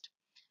arrest.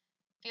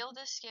 Feel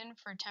the skin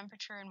for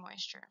temperature and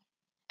moisture.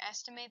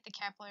 Estimate the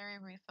capillary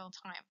refill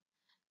time.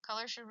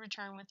 Color should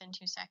return within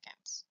 2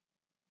 seconds.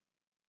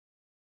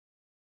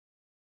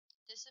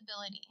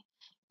 Disability.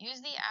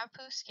 Use the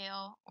APU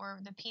scale or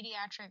the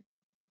pediatric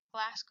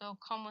Glasgow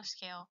Coma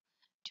scale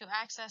to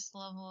access the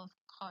level of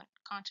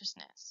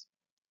consciousness.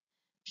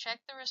 Check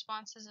the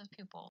responses of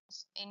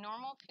pupils. A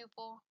normal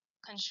pupil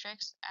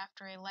constricts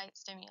after a light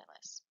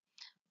stimulus.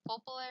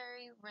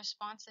 Pupillary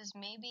responses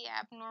may be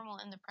abnormal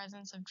in the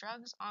presence of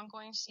drugs,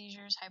 ongoing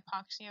seizures,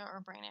 hypoxia, or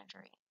brain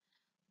injury.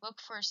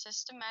 Look for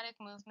systematic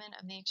movement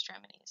of the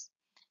extremities.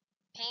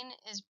 Pain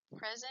is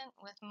present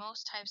with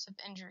most types of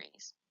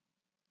injuries.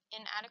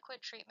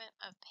 Inadequate treatment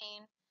of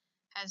pain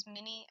has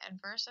many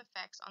adverse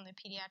effects on the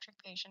pediatric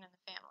patient and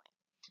the family.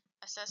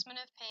 Assessment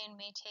of pain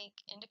may take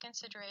into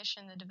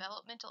consideration the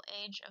developmental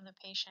age of the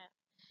patient.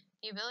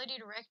 The ability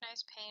to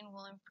recognize pain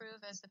will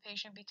improve as the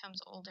patient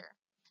becomes older.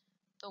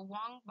 The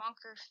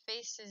Wong-Bonker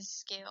Faces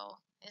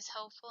Scale is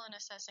helpful in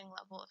assessing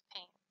level of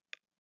pain.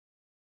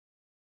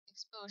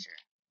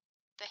 Exposure.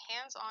 The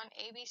hands-on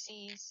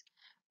ABCs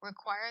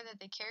require that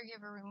the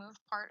caregiver remove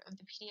part of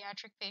the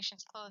pediatric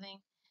patient's clothing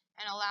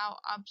and allow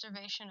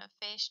observation of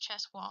face,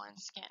 chest wall, and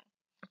skin.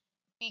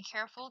 Be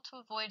careful to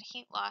avoid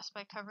heat loss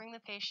by covering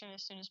the patient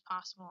as soon as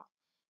possible.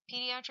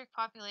 Pediatric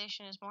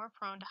population is more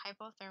prone to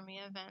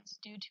hypothermia events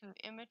due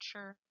to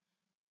immature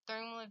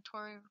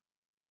thermoregulatory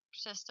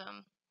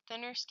system,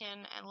 thinner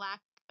skin, and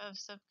lack of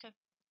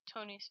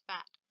subcutaneous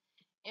fat.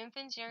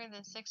 Infants younger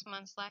than 6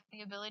 months lack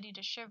the ability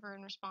to shiver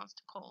in response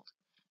to cold.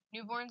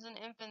 Newborns and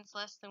infants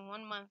less than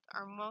 1 month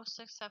are most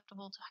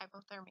susceptible to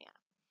hypothermia.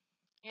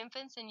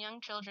 Infants and young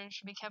children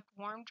should be kept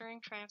warm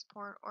during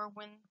transport or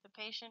when the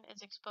patient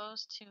is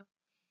exposed to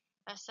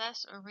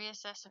assess or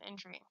reassess an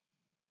injury.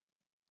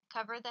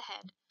 Cover the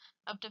head.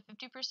 Up to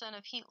 50%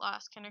 of heat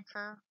loss can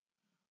occur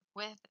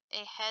with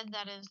a head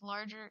that is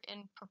larger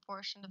in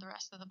proportion to the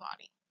rest of the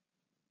body.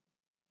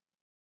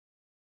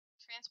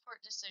 Transport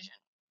decision.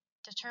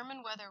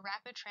 Determine whether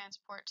rapid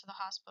transport to the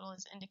hospital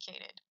is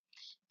indicated.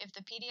 If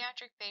the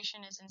pediatric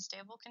patient is in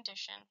stable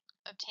condition,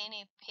 obtain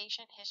a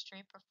patient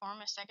history, perform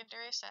a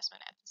secondary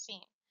assessment at the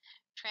scene,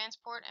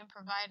 transport and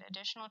provide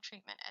additional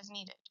treatment as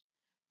needed.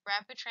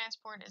 Rapid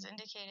transport is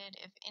indicated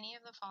if any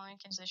of the following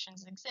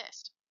conditions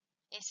exist: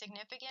 a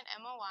significant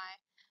MOI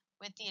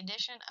with the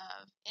addition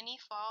of any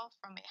fall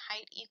from a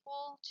height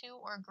equal to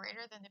or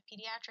greater than the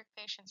pediatric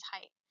patient's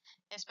height,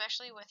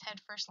 especially with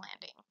head-first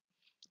landing,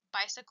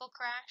 bicycle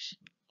crash,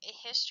 a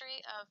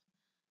history of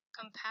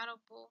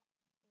compatible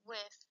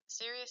with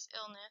serious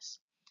illness,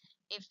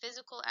 a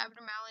physical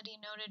abnormality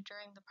noted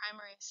during the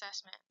primary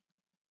assessment,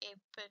 a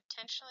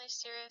potentially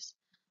serious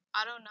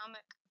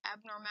autonomic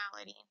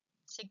abnormality,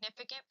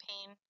 significant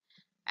pain,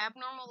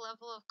 abnormal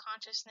level of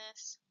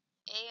consciousness,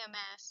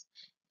 AMS,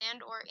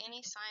 and/or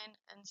any sign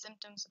and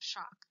symptoms of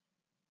shock.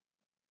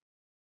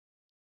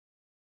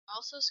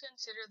 Also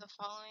consider the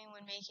following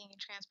when making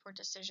a transport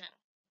decision: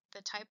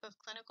 the type of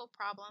clinical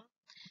problem,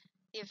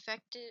 the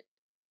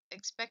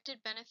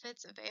expected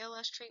benefits of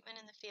ALS treatment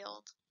in the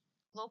field,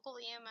 local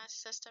EMS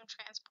system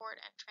transport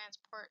and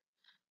transport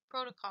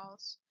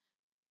protocols,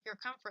 your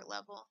comfort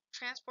level,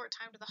 transport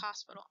time to the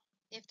hospital.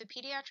 If the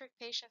pediatric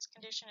patient's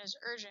condition is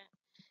urgent,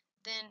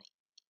 then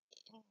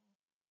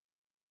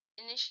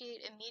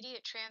initiate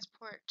immediate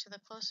transport to the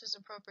closest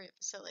appropriate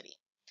facility.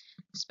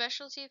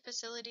 Specialty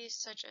facilities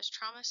such as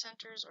trauma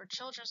centers or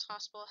children's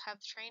hospital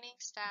have training,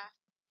 staff,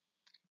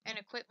 and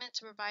equipment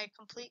to provide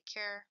complete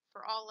care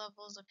for all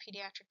levels of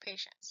pediatric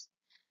patients.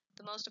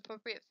 The most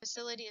appropriate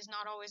facility is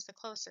not always the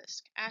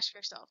closest. Ask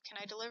yourself, can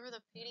I deliver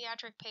the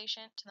pediatric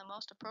patient to the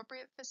most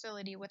appropriate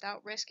facility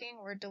without risking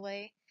or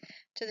delay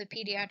to the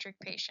pediatric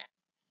patient?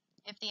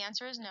 If the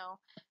answer is no,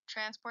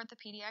 transport the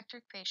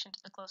pediatric patient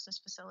to the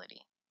closest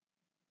facility.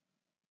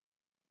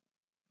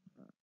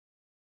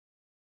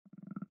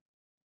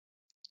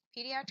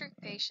 Pediatric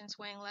patients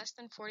weighing less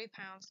than 40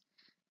 pounds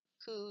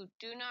who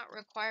do not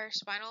require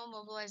spinal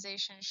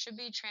immobilization should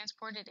be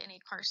transported in a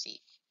car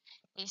seat.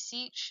 A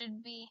seat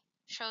should be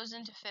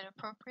chosen to fit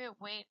appropriate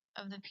weight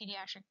of the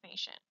pediatric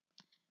patient.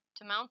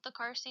 To mount the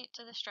car seat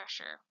to the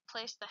stretcher,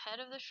 place the head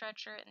of the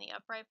stretcher in the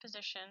upright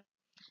position.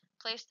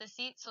 Place the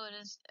seat so it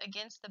is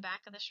against the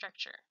back of the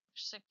stretcher.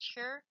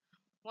 Secure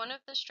one of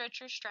the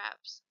stretcher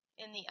straps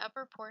in the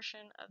upper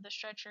portion of the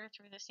stretcher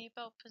through the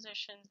seatbelt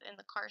positions in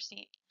the car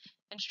seat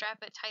and strap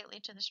it tightly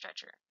to the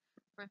stretcher.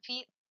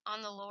 Repeat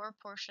on the lower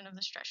portion of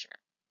the stretcher.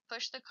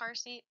 Push the car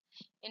seat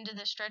into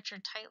the stretcher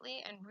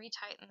tightly and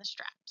retighten the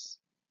straps.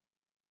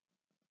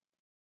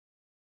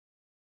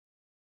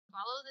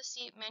 Follow the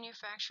seat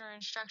manufacturer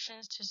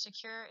instructions to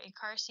secure a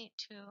car seat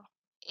to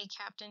a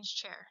captain's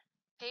chair.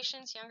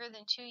 Patients younger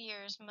than 2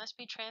 years must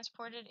be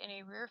transported in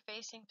a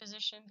rear-facing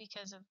position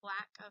because of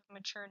lack of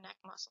mature neck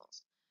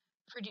muscles.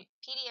 For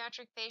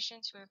pediatric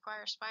patients who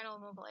require spinal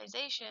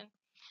immobilization,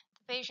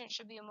 the patient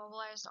should be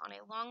immobilized on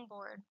a long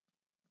board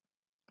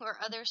or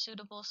other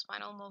suitable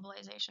spinal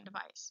immobilization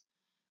device.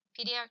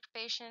 Pediatric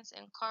patients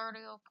in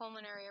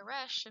cardiopulmonary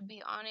arrest should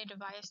be on a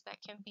device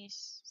that can be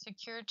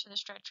secured to the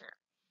stretcher.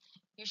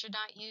 You should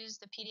not use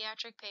the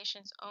pediatric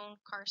patient's own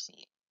car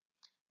seat.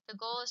 The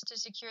goal is to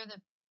secure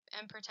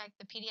and protect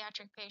the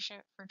pediatric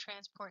patient for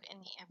transport in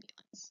the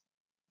ambulance.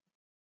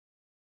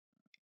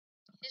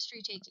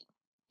 History taking.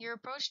 Your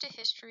approach to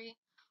history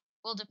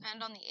will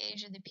depend on the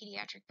age of the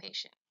pediatric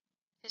patient.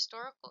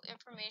 Historical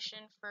information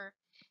for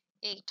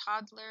a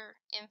toddler,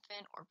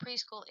 infant, or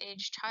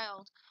preschool-age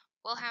child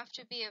will have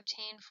to be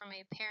obtained from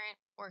a parent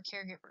or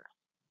caregiver.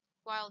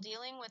 While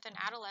dealing with an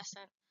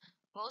adolescent,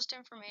 most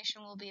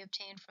information will be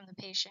obtained from the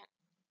patient.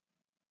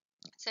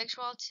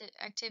 Sexual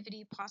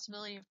activity,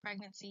 possibility of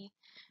pregnancy,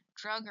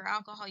 drug or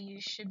alcohol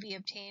use should be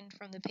obtained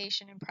from the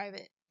patient in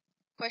private.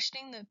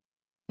 Questioning the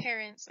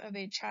parents of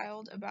a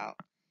child about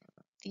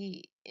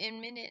the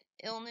imminent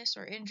illness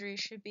or injury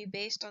should be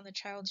based on the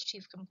child's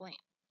chief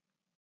complaint.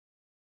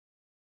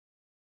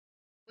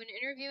 When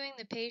interviewing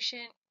the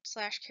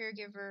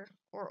patient/caregiver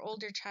or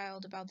older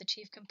child about the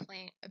chief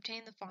complaint,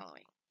 obtain the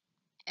following: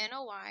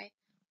 NOI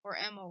or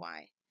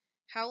MOI,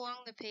 how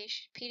long the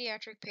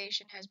pediatric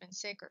patient has been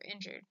sick or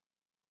injured,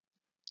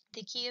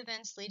 the key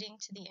events leading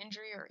to the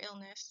injury or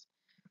illness,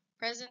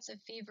 presence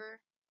of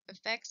fever,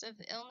 effects of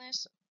the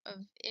illness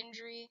of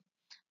injury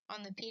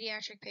on the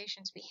pediatric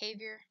patient's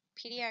behavior,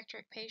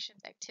 pediatric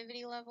patient's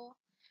activity level,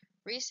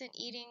 recent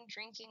eating,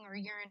 drinking, or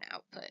urine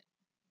output.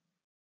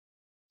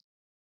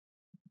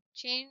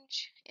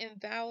 Change in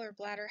bowel or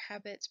bladder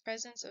habits,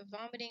 presence of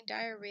vomiting,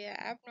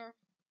 diarrhea,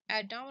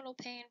 abdominal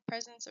pain,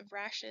 presence of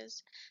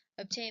rashes.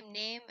 Obtain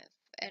name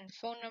and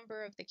phone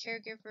number of the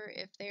caregiver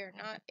if they are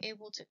not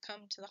able to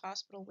come to the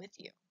hospital with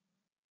you.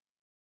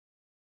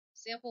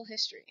 Sample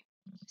history.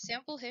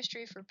 Sample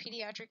history for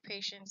pediatric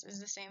patients is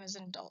the same as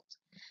an adult.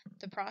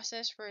 The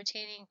process for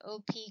attaining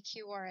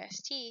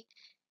OPQRST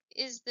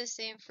is the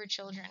same for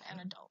children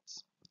and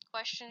adults.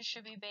 Questions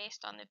should be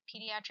based on the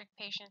pediatric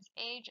patient's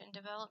age and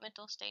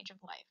developmental stage of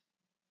life.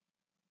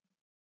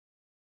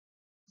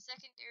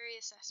 Secondary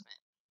assessment.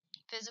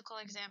 Physical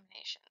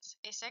examinations.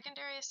 A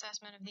secondary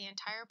assessment of the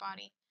entire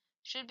body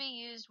should be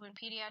used when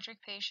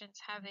pediatric patients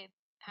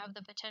have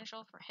the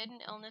potential for hidden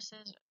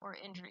illnesses or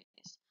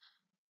injuries,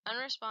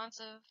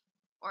 unresponsive,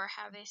 or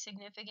have a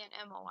significant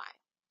MOI.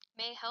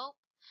 May help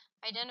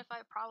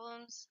identify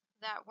problems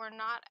that were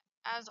not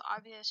as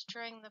obvious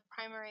during the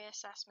primary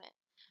assessment,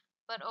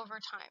 but over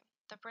time,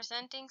 the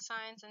presenting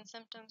signs and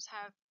symptoms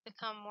have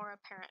become more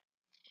apparent.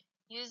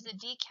 Use the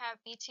DCAP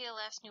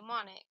BTLS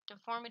mnemonic: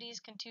 deformities,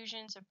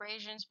 contusions,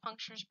 abrasions,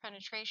 punctures,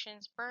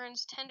 penetrations,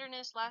 burns,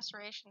 tenderness,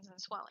 lacerations, and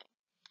swelling.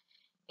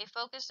 A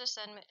focused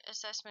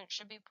assessment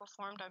should be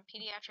performed on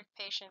pediatric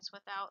patients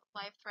without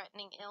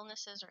life-threatening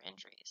illnesses or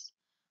injuries.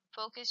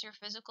 Focus your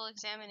physical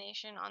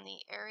examination on the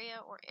area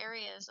or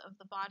areas of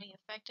the body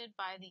affected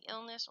by the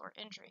illness or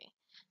injury,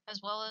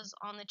 as well as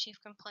on the chief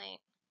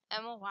complaint,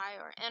 MOI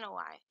or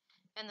NOI,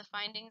 and the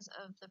findings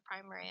of the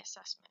primary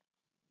assessment.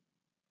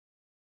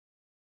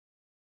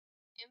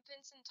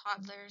 Infants and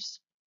toddlers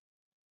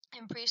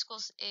and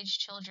preschool-age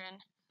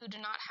children who do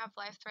not have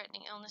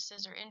life-threatening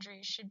illnesses or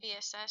injuries should be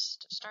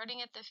assessed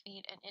starting at the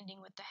feet and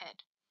ending with the head.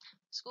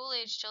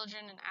 School-age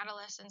children and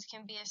adolescents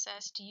can be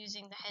assessed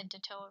using the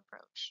head-to-toe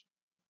approach.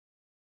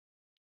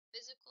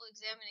 Physical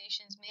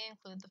examinations may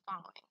include the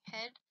following: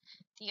 head.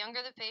 The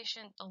younger the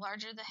patient, the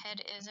larger the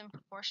head is in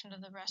proportion to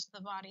the rest of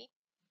the body.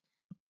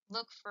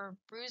 Look for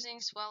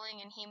bruising,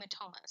 swelling, and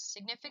hematomas.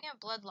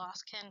 Significant blood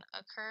loss can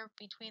occur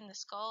between the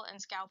skull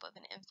and scalp of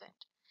an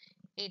infant.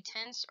 A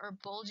tense or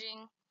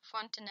bulging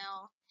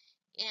fontanelle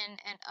in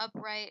an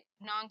upright,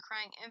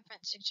 non-crying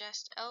infant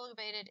suggests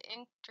elevated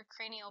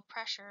intracranial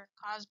pressure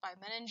caused by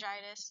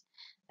meningitis,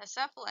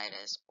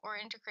 encephalitis, or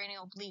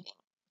intracranial bleeding.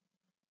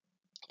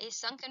 A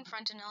sunken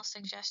fontanelle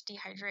suggests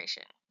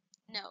dehydration.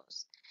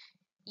 Nose.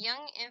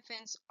 Young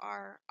infants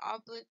are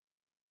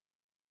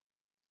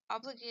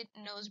obligate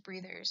nose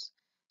breathers,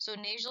 so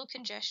nasal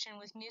congestion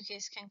with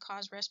mucus can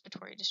cause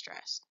respiratory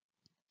distress.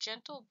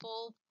 Gentle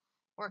bulb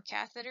or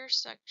catheter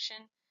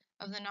suction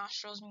of the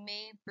nostrils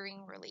may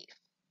bring relief.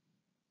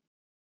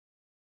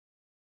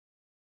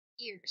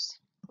 Ears.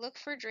 Look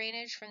for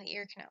drainage from the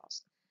ear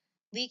canals.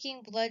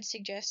 Leaking blood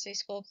suggests a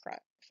skull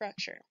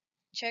fracture.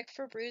 Check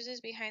for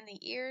bruises behind the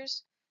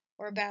ears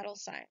or battle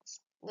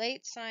signs.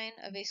 Late sign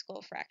of a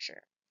skull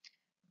fracture.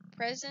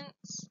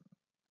 Presence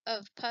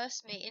of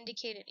pus may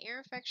indicate an ear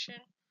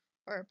infection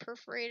or a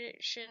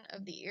perforation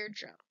of the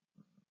eardrum.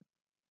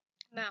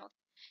 Mouth.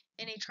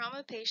 In a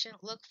trauma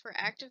patient, look for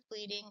active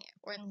bleeding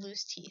or in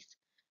loose teeth.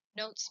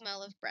 Note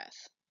smell of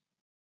breath.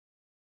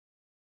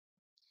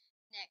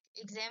 Neck.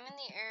 Examine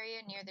the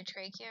area near the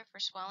trachea for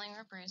swelling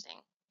or bruising.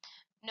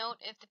 Note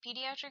if the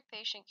pediatric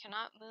patient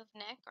cannot move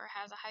neck or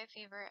has a high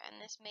fever,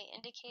 and this may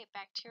indicate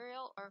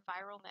bacterial or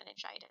viral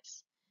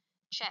meningitis.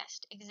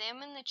 Chest.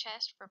 Examine the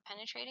chest for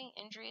penetrating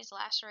injuries,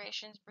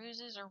 lacerations,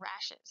 bruises, or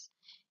rashes.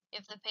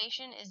 If the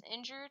patient is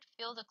injured,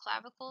 feel the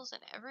clavicles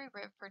and every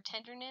rib for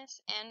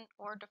tenderness and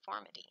or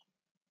deformity.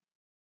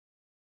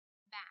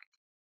 Back.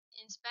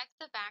 Inspect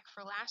the back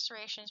for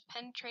lacerations,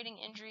 penetrating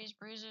injuries,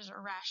 bruises,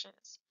 or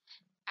rashes.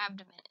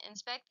 Abdomen.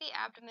 Inspect the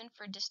abdomen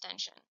for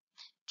distension.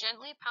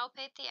 Gently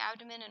palpate the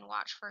abdomen and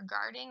watch for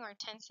guarding or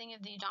tensing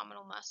of the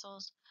abdominal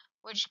muscles,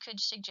 which could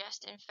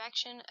suggest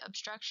infection,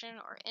 obstruction,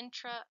 or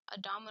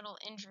intra-abdominal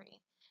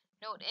injury.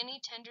 Note any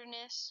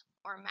tenderness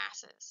or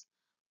masses.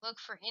 Look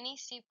for any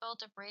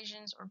seatbelt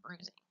abrasions or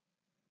bruising.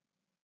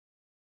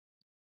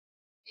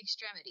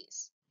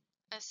 Extremities.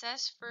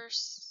 Assess for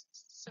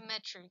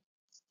symmetry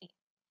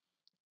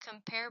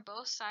Compare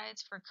both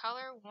sides for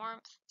color,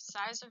 warmth,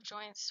 size of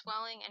joints,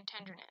 swelling, and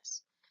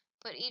tenderness.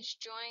 Put each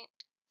joint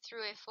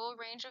through a full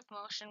range of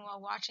motion while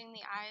watching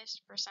the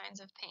eyes for signs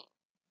of pain.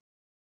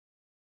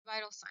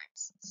 Vital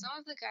signs. Some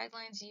of the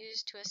guidelines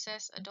used to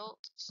assess adult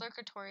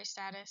circulatory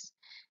status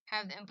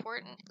have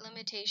important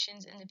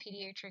limitations in the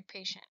pediatric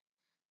patient.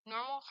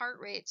 Normal heart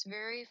rates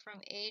vary from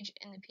age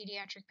in the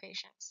pediatric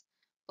patients.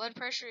 Blood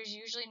pressure is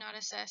usually not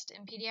assessed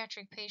in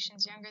pediatric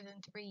patients younger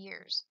than 3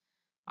 years.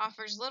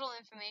 Offers little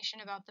information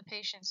about the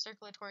patient's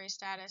circulatory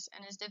status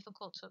and is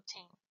difficult to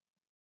obtain.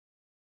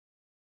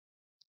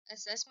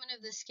 Assessment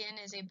of the skin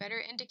is a better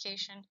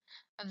indication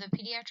of the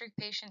pediatric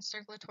patient's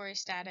circulatory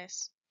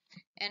status,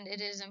 and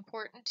it is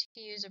important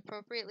to use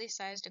appropriately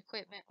sized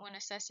equipment when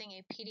assessing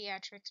a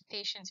pediatric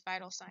patient's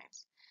vital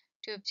signs.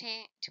 To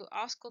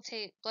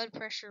auscultate blood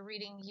pressure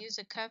reading, use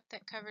a cuff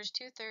that covers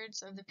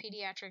 2/3 of the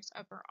pediatric's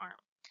upper arm.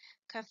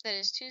 Cuff that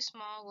is too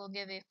small will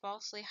give a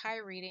falsely high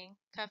reading.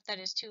 Cuff that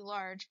is too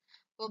large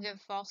will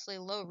give falsely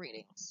low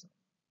readings.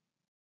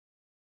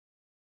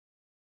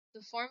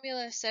 The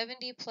formula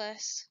 70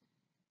 plus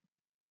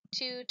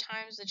 2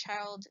 times the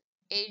child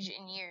age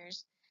in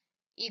years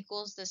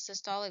equals the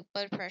systolic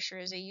blood pressure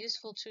is a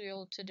useful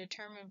tool to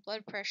determine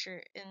blood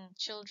pressure in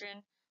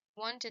children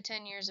 1 to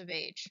 10 years of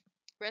age.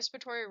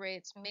 Respiratory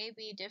rates may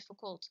be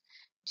difficult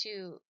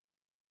to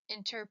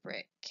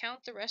interpret.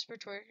 Count the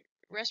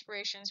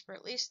respirations for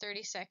at least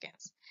 30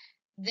 seconds,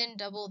 then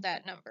double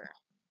that number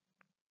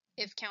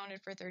if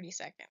counted for 30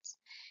 seconds.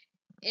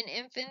 In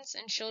infants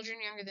and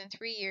children younger than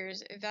 3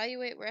 years,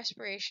 evaluate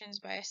respirations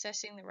by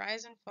assessing the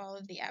rise and fall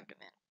of the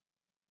abdomen.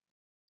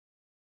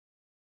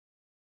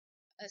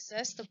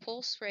 Assess the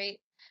pulse rate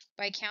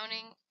by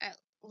counting at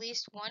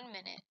least 1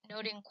 minute,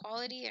 noting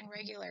quality and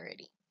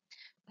regularity.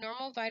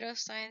 Normal vital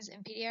signs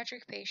in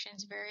pediatric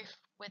patients vary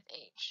with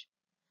age.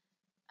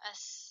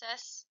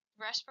 Assess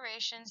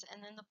respirations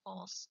and then the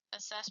pulse.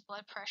 Assess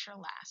blood pressure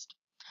last.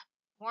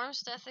 Warm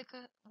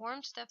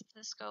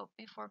stethoscope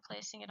before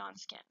placing it on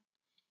skin.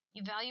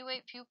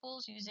 Evaluate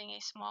pupils using a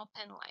small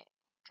pen light.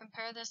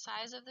 Compare the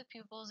size of the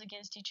pupils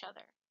against each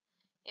other.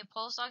 A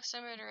pulse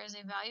oximeter is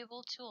a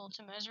valuable tool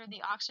to measure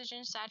the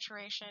oxygen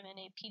saturation in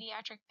a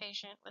pediatric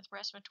patient with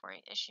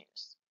respiratory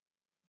issues.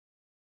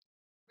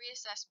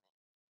 Reassessment.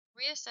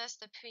 Reassess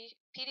the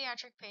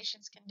pediatric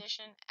patient's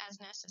condition as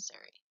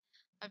necessary.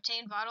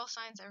 Obtain vital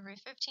signs every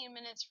 15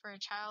 minutes for a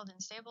child in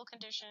stable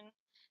condition.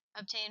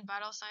 Obtain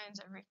vital signs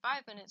every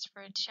 5 minutes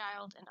for a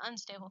child in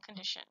unstable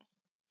condition.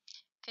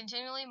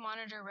 Continually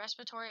monitor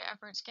respiratory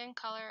effort, skin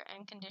color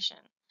and condition,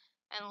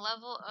 and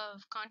level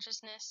of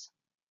consciousness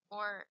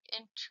or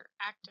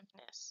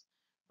interactiveness.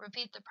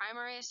 Repeat the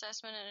primary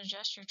assessment and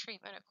adjust your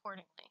treatment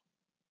accordingly.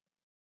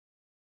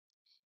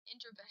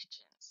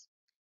 Interventions.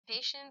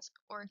 Patients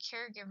or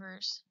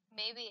caregivers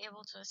may be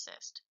able to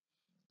assist.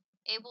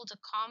 Able to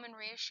calm and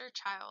reassure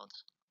child,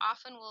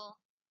 often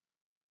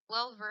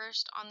well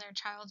versed on their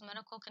child's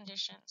medical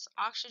conditions,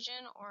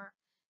 oxygen or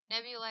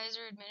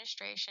nebulizer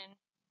administration,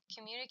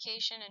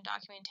 communication and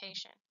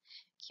documentation.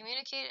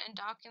 Communicate and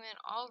document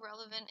all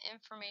relevant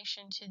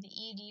information to the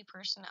ED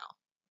personnel.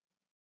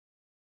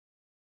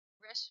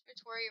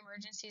 Respiratory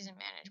emergencies and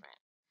management.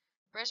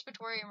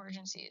 Respiratory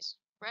emergencies.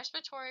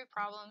 Respiratory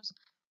problems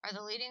are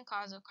the leading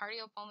cause of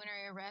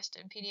cardiopulmonary arrest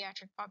in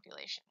pediatric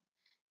population.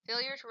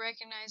 Failure to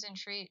recognize and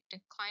treat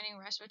declining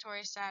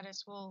respiratory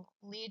status will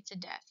lead to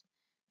death.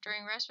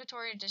 During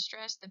respiratory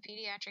distress, the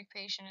pediatric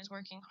patient is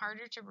working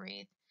harder to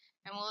breathe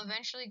and will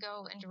eventually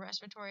go into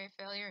respiratory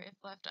failure if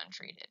left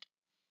untreated.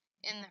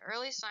 In the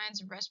early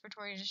signs of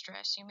respiratory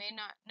distress, you may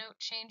not note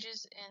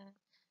changes in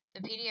the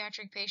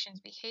pediatric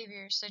patient's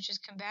behavior, such as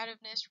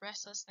combativeness,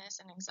 restlessness,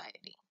 and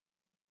anxiety.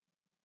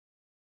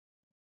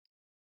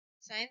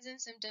 Signs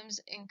and symptoms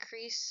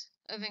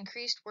of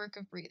increased work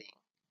of breathing.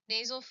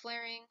 Nasal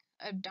flaring,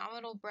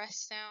 abdominal breath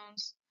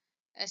sounds,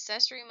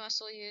 accessory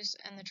muscle use,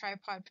 and the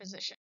tripod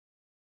position.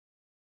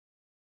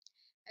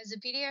 As the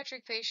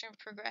pediatric patient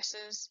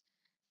progresses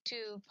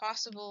to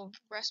possible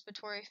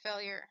respiratory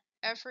failure,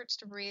 efforts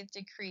to breathe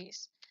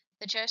decrease.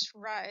 The chest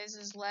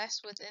rises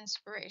less with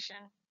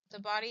inspiration. The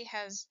body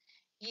has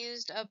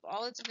used up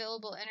all its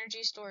available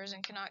energy stores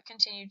and cannot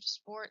continue to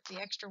support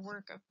the extra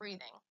work of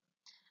breathing.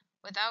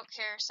 Without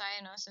care,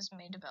 cyanosis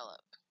may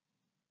develop.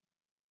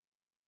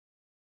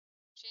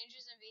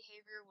 Changes in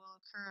behavior will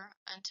occur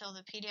until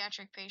the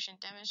pediatric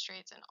patient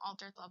demonstrates an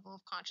altered level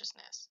of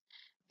consciousness.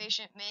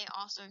 Patient may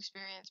also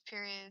experience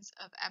periods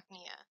of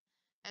apnea.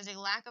 As a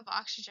lack of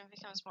oxygen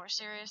becomes more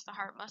serious, the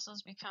heart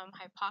muscles become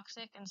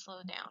hypoxic and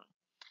slow down.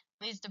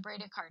 Leads to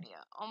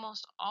bradycardia,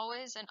 almost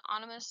always an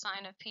ominous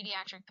sign of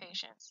pediatric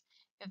patients.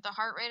 If the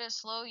heart rate is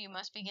slow, you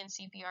must begin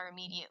CPR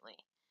immediately.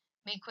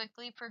 May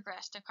quickly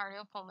progress to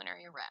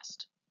cardiopulmonary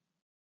arrest.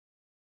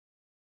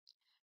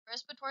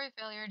 Respiratory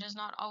failure does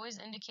not always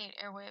indicate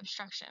airway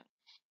obstruction.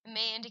 It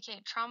may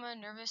indicate trauma,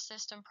 nervous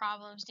system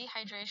problems,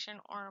 dehydration,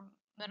 or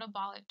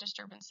metabolic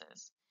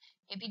disturbances.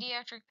 A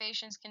pediatric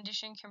patient's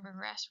condition can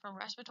progress from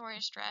respiratory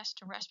stress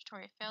to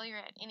respiratory failure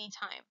at any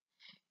time.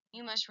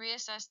 You must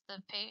reassess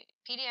the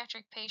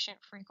pediatric patient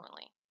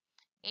frequently.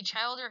 A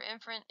child or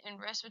infant in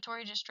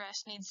respiratory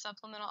distress needs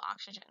supplemental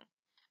oxygen.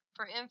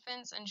 For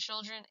infants and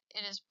children,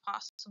 it is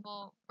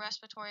possible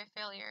respiratory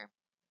failure.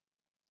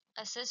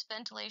 Assist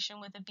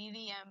ventilation with a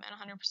BVM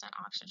and 100%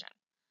 oxygen.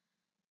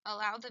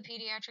 Allow the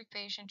pediatric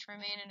patient to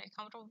remain in a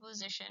comfortable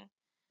position,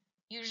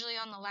 usually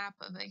on the lap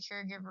of a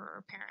caregiver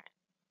or parent.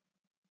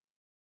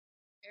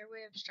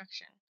 Airway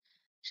obstruction.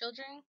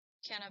 Children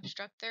can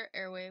obstruct their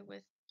airway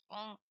with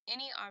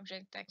any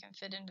object that can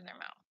fit into their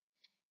mouth.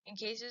 In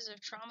cases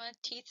of trauma,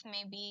 teeth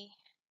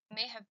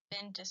may have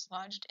been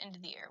dislodged into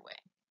the airway.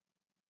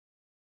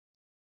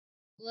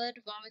 Blood,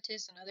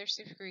 vomitus, and other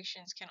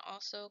secretions can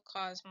also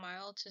cause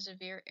mild to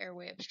severe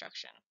airway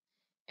obstruction.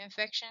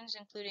 Infections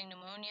including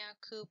pneumonia,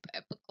 croup,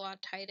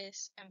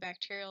 epiglottitis, and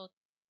bacterial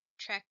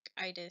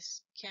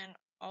tracheitis can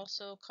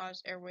also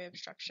cause airway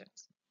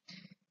obstructions.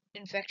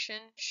 Infection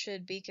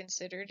should be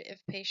considered if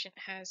patient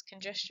has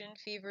congestion,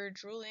 fever,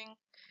 drooling,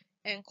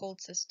 and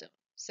cold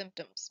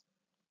symptoms.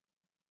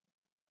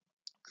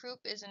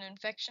 Croup is an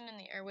infection in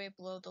the airway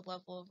below the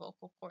level of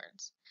vocal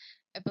cords.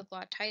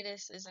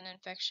 Epiglottitis is an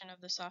infection of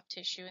the soft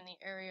tissue in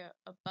the area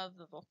above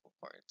the vocal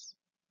cords.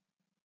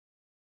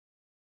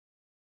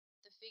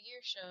 The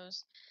figure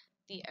shows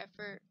the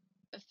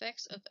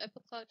effects of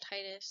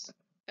epiglottitis.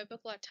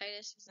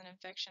 Epiglottitis is an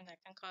infection that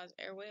can cause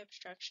airway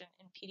obstruction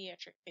in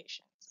pediatric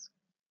patients.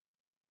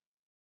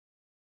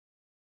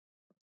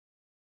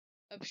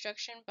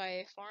 Obstruction by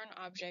a foreign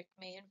object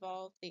may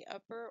involve the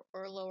upper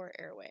or lower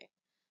airway.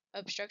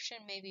 Obstruction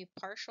may be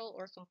partial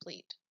or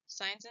complete.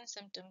 Signs and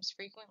symptoms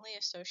frequently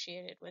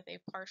associated with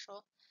a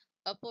partial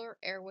upper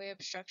airway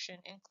obstruction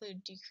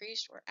include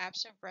decreased or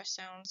absent breath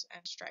sounds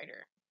and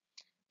stridor.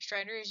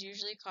 Stridor is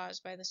usually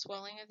caused by the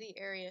swelling of the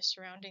area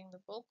surrounding the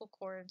vocal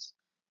cords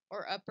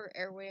or upper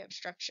airway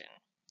obstruction.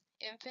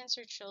 Infants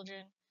or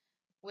children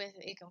with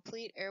a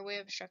complete airway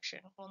obstruction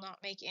will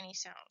not make any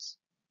sounds,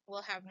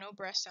 will have no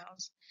breath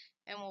sounds,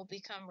 and will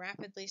become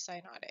rapidly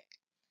cyanotic.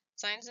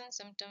 Signs and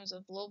symptoms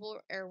of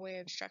lobar airway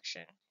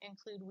obstruction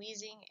include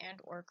wheezing and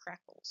or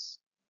crackles.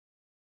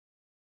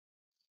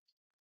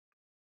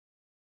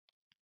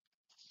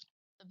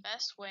 The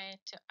best way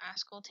to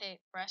auscultate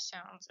breath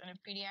sounds in a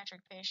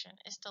pediatric patient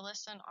is to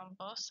listen on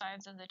both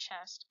sides of the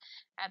chest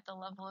at the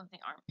level of the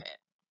armpit.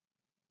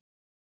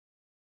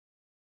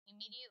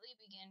 Immediately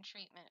begin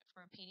treatment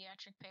for a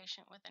pediatric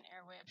patient with an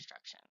airway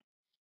obstruction.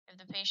 If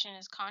the patient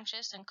is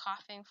conscious and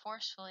coughing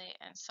forcefully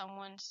and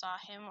someone saw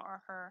him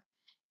or her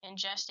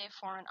ingest a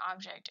foreign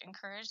object,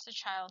 encourage the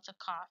child to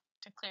cough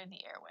to clear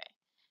the airway.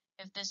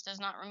 If this does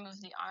not remove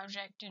the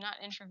object, do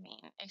not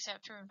intervene,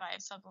 except to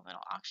provide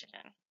supplemental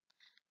oxygen.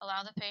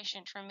 Allow the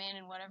patient to remain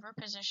in whatever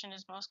position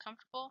is most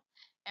comfortable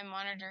and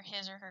monitor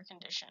his or her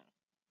condition.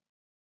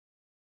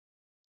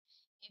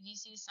 If you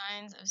see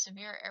signs of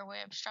severe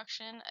airway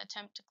obstruction,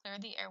 attempt to clear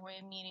the airway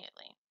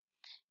immediately.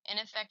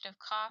 Ineffective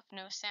cough,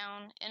 no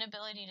sound,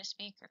 inability to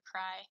speak or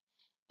cry,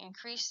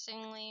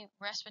 increasingly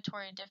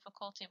respiratory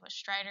difficulty with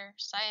stridor,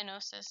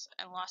 cyanosis,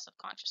 and loss of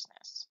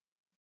consciousness.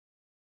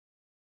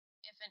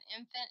 If an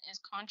infant is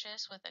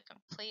conscious with a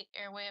complete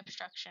airway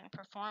obstruction,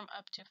 perform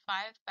up to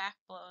 5 back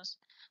blows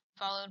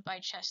followed by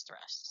chest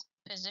thrusts.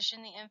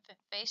 Position the infant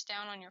face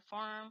down on your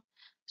forearm,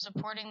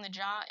 supporting the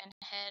jaw and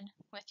head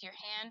with your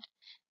hand,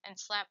 and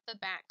slap the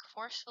back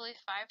forcefully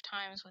 5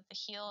 times with the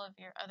heel of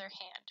your other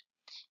hand.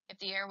 If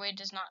the airway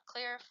does not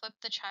clear, flip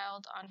the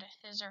child onto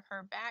his or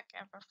her back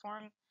and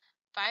perform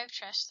 5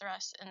 chest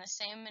thrusts in the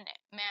same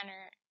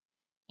manner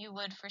you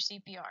would for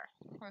CPR.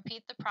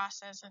 Repeat the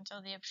process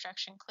until the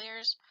obstruction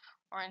clears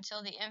or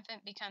until the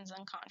infant becomes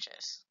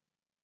unconscious.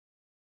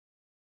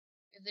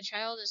 If the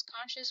child is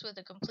conscious with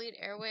a complete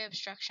airway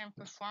obstruction,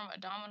 perform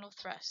abdominal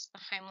thrusts, the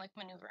Heimlich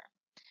maneuver.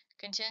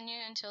 Continue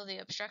until the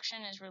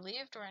obstruction is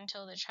relieved or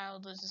until the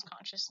child loses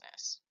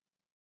consciousness.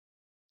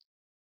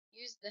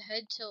 Use the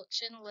head tilt,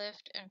 chin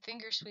lift, and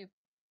finger sweep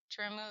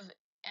to remove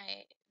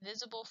a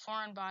visible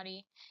foreign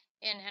body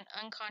in an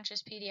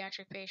unconscious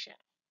pediatric patient.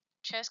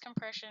 Chest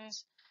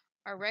compressions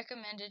are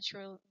recommended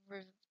to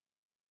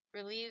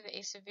relieve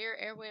a severe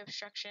airway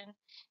obstruction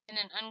in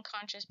an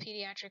unconscious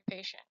pediatric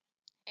patient.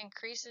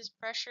 Increases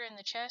pressure in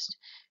the chest,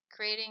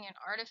 creating an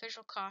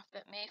artificial cough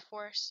that may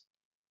force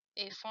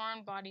a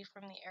foreign body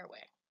from the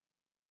airway.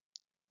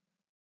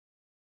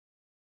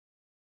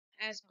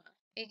 Asthma,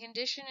 a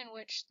condition in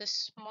which the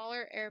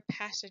smaller air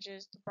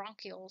passages, the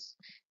bronchioles,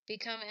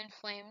 become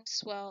inflamed,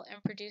 swell,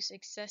 and produce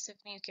excessive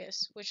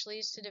mucus, which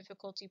leads to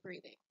difficulty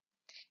breathing.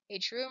 A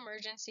true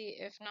emergency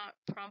if not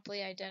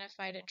promptly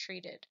identified and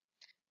treated.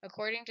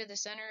 According to the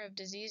Center of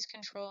Disease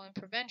Control and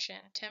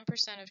Prevention,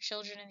 10% of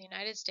children in the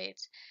United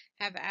States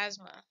have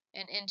asthma,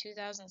 and in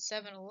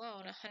 2007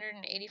 alone,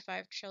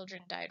 185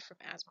 children died from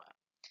asthma.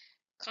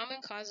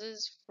 Common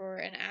causes for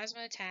an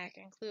asthma attack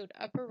include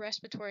upper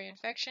respiratory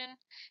infection,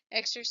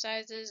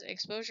 exercises,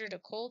 exposure to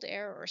cold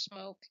air or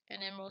smoke,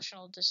 and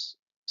emotional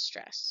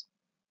distress.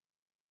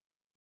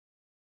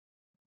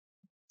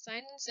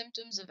 Signs and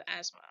symptoms of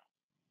asthma.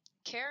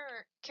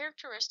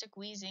 Characteristic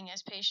wheezing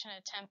as patient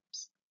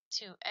attempts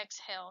to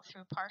exhale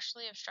through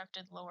partially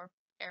obstructed lower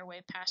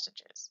airway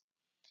passages.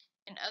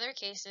 In other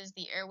cases,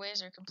 the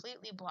airways are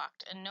completely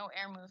blocked and no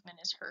air movement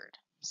is heard.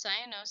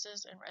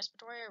 Cyanosis and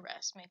respiratory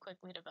arrest may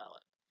quickly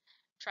develop.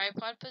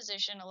 Tripod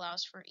position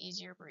allows for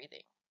easier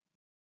breathing.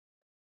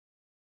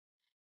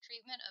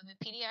 Treatment of a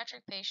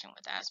pediatric patient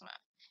with asthma.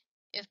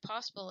 If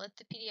possible, let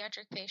the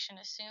pediatric patient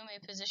assume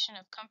a position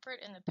of comfort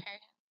in the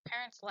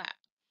parent's lap.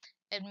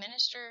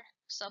 Administer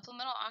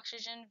supplemental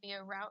oxygen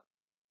via route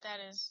that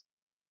is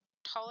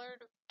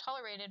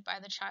tolerated by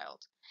the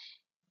child.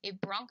 A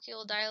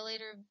bronchial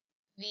dilator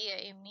via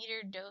a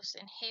metered dose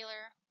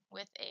inhaler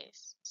with a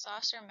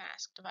saucer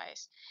mask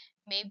device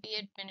may be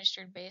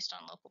administered based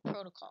on local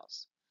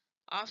protocols.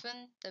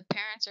 Often, the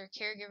parents or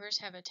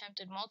caregivers have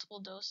attempted multiple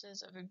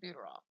doses of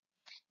albuterol.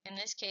 In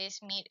this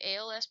case, meet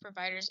ALS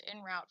providers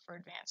en route for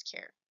advanced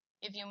care.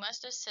 If you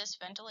must assist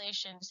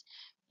ventilations,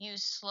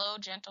 use slow,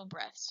 gentle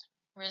breaths.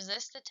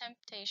 Resist the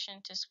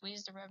temptation to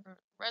squeeze the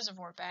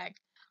reservoir bag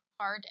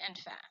hard and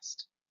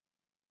fast.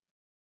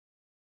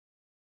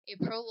 A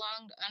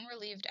prolonged,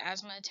 unrelieved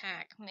asthma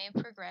attack may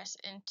progress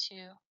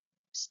into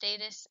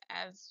status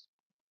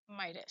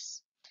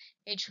asthmatis,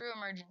 a true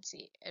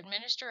emergency.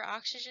 Administer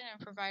oxygen and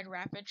provide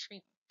rapid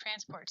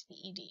transport to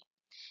the ED.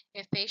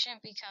 If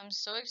patient becomes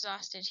so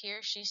exhausted he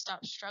or she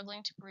stops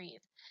struggling to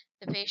breathe,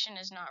 the patient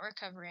is not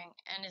recovering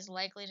and is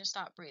likely to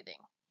stop breathing.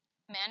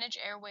 Manage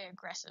airway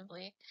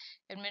aggressively,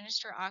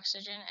 administer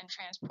oxygen, and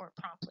transport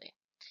promptly.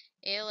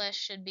 ALS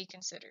should be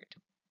considered.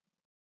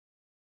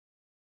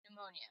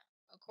 Pneumonia.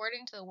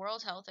 According to the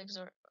World Health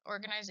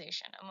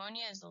Organization,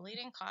 pneumonia is the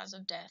leading cause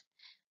of death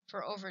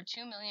for over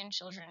 2 million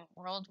children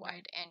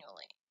worldwide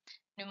annually.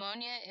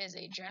 Pneumonia is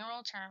a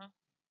general term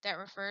that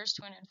refers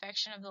to an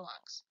infection of the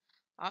lungs.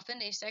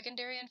 Often a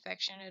secondary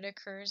infection, it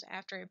occurs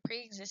after a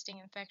pre-existing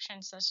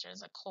infection such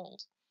as a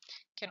cold.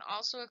 Can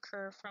also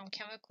occur from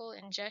chemical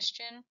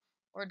ingestion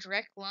or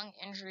direct lung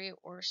injury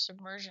or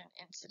submersion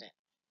incident.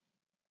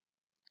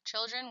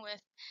 Children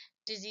with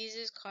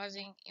diseases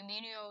causing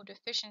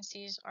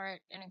immunodeficiencies are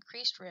at an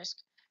increased risk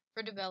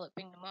for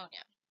developing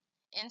pneumonia.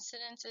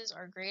 Incidences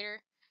are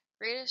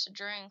greatest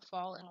during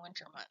fall and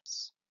winter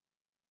months.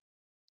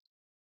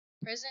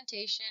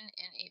 Presentation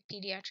in a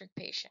pediatric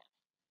patient.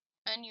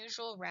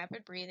 Unusual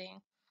rapid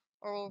breathing,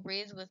 or will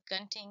breathe with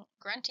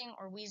grunting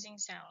or wheezing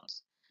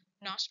sounds,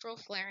 nostril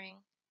flaring,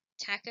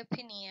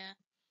 tachypnea,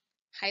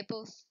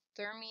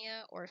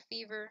 hypothermia or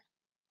fever,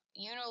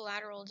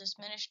 unilateral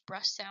diminished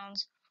breath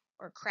sounds,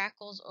 or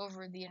crackles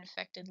over the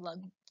infected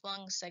lung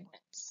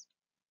segments.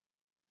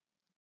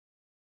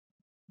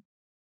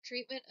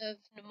 Treatment of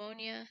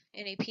pneumonia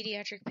in a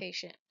pediatric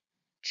patient.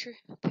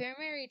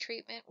 Primary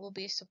treatment will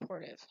be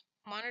supportive.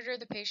 Monitor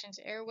the patient's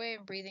airway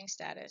and breathing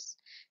status.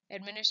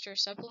 Administer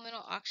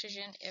supplemental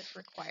oxygen if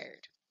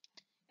required.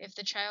 If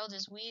the child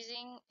is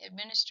wheezing,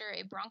 administer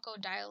a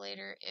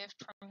bronchodilator if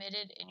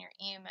permitted in your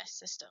EMS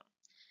system.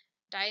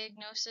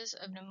 Diagnosis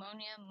of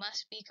pneumonia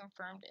must be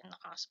confirmed in the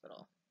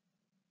hospital.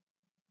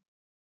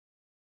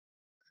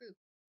 Croup.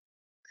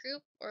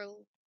 Croup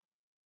or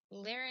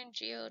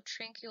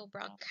laryngeotracheal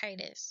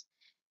bronchitis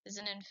is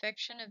an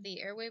infection of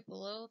the airway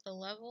below the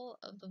level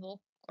of the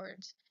vocal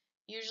cords,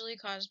 usually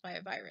caused by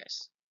a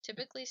virus,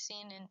 typically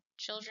seen in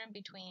children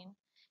between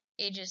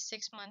ages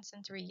 6 months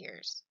and 3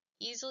 years,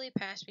 easily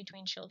passed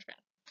between children.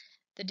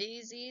 The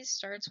disease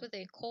starts with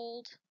a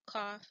cold,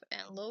 cough,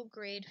 and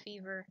low-grade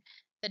fever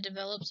that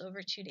develops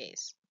over 2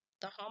 days.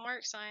 The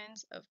hallmark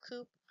signs of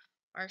croup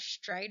are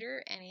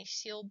stridor and a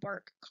seal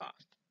bark cough.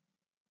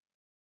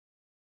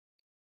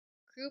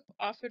 Croup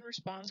often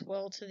responds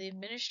well to the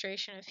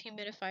administration of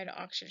humidified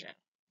oxygen.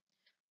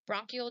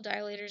 Bronchial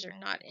dilators are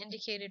not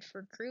indicated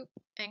for croup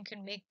and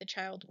can make the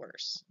child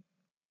worse.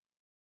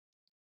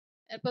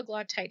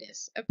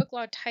 Epiglottitis.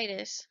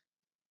 Epiglottitis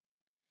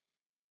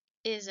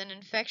is an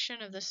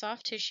infection of the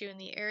soft tissue in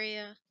the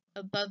area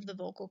above the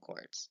vocal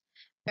cords.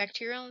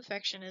 Bacterial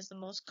infection is the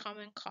most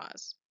common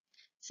cause.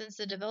 Since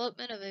the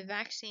development of a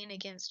vaccine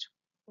against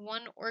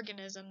one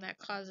organism that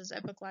causes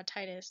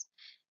epiglottitis,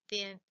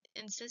 the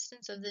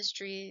incidence of this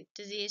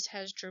disease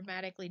has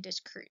dramatically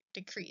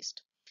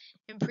decreased.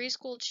 In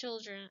preschool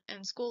children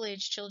and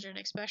school-age children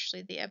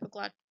especially, the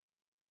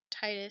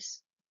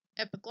epiglottis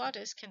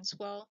can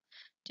swell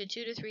to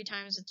 2 to 3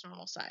 times its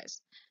normal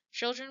size.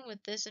 Children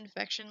with this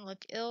infection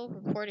look ill,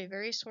 report a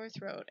very sore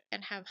throat,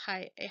 and have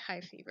a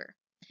high fever.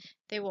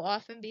 They will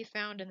often be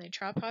found in the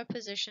tripod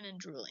position and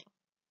drooling.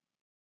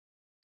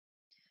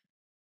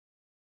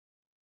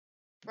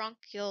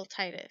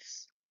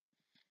 Bronchiolitis.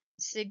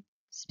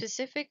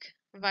 Specific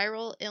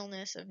viral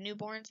illness of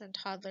newborns and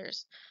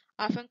toddlers,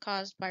 often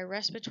caused by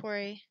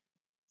respiratory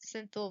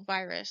syncytial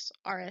virus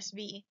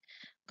 (RSV),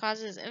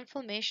 causes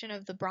inflammation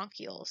of the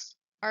bronchioles.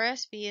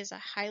 RSV is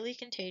highly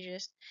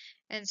contagious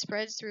and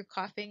spreads through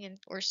coughing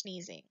or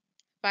sneezing.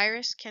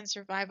 Virus can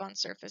survive on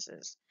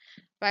surfaces.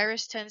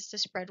 Virus tends to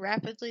spread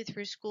rapidly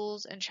through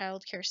schools and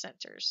child care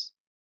centers.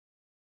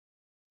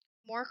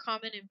 More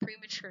common in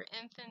premature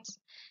infants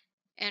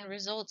and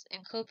results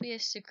in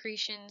copious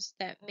secretions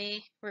that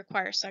may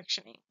require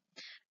suctioning.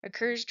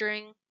 Occurs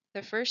during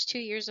the first 2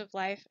 years of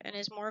life and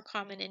is more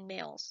common in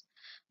males,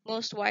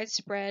 most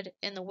widespread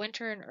in the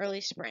winter and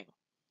early spring.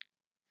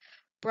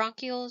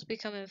 Bronchioles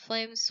become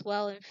inflamed,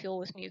 swell, and fill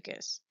with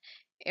mucus.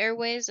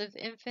 Airways of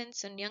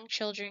infants and young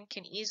children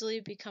can easily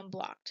become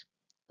blocked.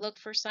 Look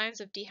for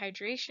signs of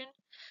dehydration,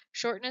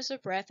 shortness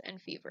of breath,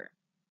 and fever.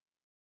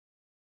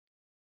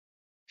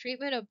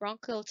 Treatment of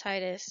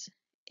bronchiolitis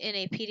in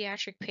a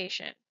pediatric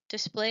patient.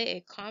 Display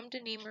a calm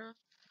demeanor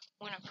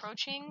when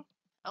approaching.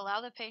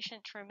 Allow the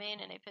patient to remain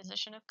in a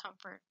position of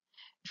comfort.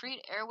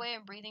 Treat airway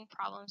and breathing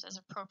problems as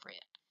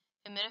appropriate.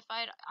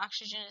 Humidified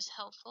oxygen is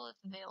helpful if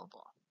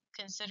available.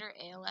 Consider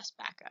ALS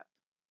backup.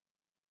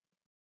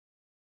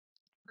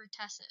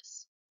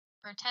 Pertussis.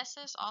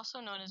 Pertussis, also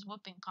known as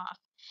whooping cough,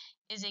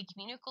 is a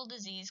communicable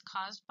disease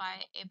caused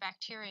by a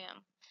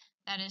bacterium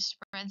that is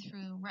spread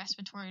through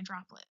respiratory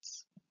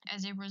droplets.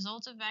 As a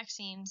result of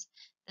vaccines,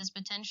 this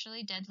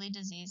potentially deadly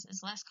disease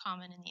is less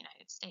common in the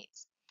United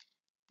States.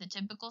 The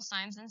typical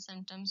signs and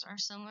symptoms are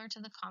similar to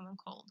the common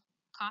cold: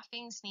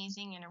 coughing,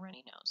 sneezing, and a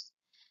runny nose.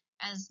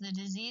 As the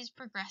disease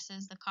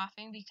progresses, the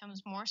coughing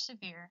becomes more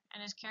severe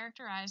and is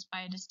characterized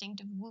by a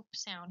distinctive whoop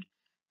sound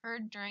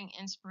heard during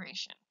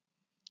inspiration.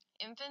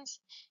 Infants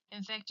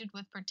infected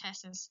with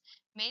pertussis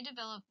may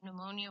develop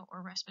pneumonia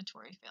or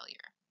respiratory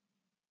failure.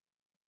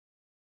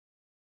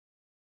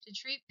 To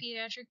treat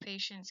pediatric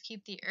patients,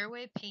 keep the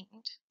airway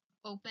patent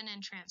open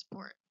and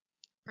transport.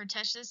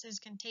 Pertussis is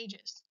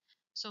contagious,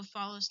 so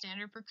follow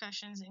standard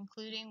precautions,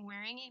 including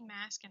wearing a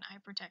mask and eye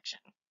protection.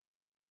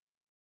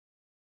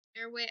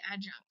 Airway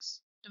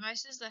adjuncts.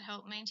 Devices that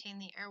help maintain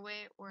the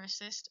airway or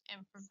assist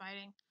in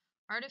providing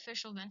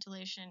artificial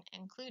ventilation,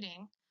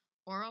 including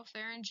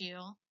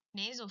oropharyngeal,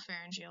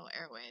 nasopharyngeal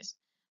airways,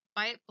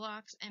 bite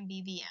blocks, and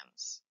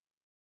BVMs.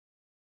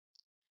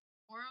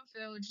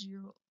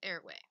 Oropharyngeal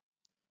airway.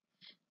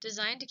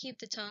 Designed to keep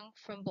the tongue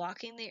from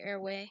blocking the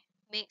airway,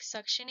 makes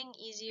suctioning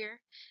easier,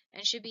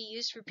 and should be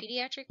used for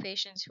pediatric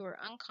patients who are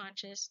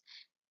unconscious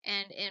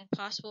and in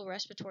possible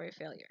respiratory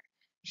failure.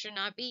 Should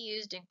not be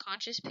used in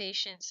conscious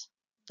patients,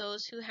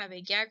 those who have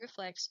a gag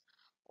reflex,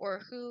 or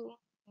who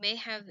may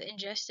have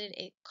ingested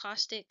a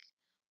caustic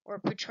or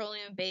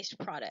petroleum-based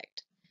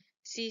product.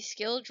 See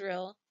Skill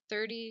Drill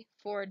 34-2.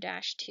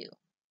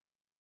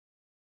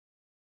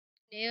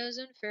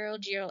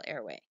 Nasopharyngeal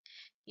airway.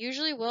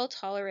 Usually well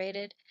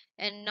tolerated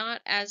and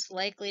not as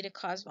likely to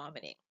cause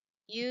vomiting.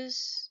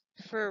 Used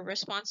for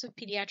responsive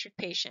pediatric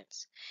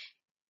patients.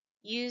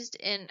 Used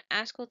in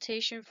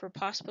auscultation for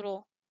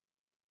possible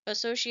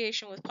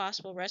association with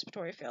possible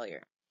respiratory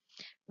failure.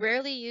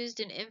 Rarely used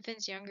in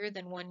infants younger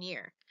than 1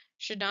 year.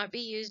 Should not be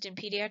used in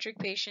pediatric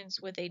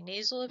patients with a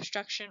nasal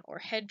obstruction or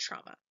head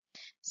trauma.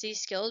 See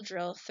Skill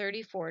Drill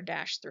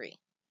 34-3.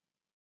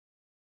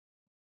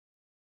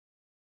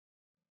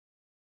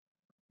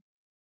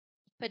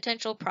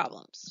 Potential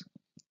problems.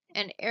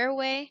 An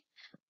airway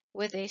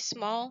with a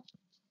small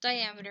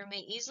diameter may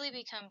easily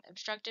become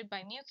obstructed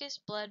by mucus,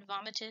 blood,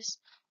 vomitus,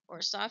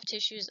 or soft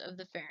tissues of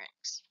the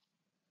pharynx.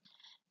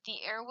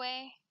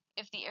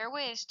 If the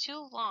airway is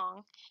too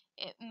long,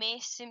 it may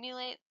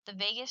stimulate the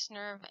vagus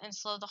nerve and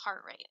slow the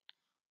heart rate,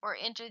 or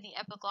enter the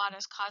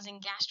epiglottis, causing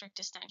gastric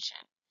distension.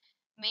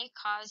 May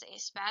cause a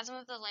spasm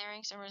of the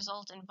larynx and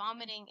result in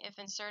vomiting if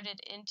inserted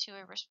into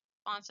a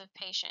responsive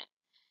patient.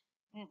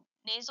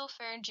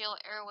 Nasopharyngeal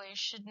airways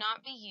should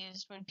not be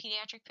used when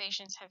pediatric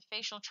patients have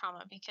facial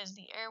trauma because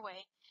the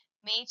airway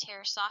may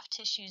tear soft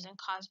tissues and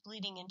cause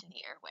bleeding into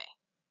the airway.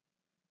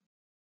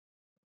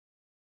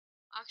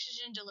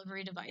 Oxygen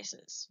delivery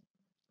devices.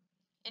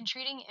 In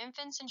treating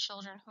infants and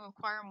children who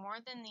require more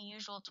than the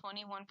usual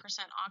 21%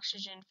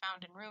 oxygen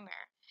found in room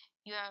air,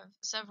 you have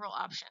several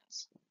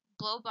options.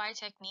 Blow-by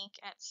technique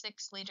at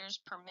 6 liters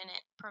per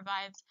minute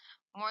provides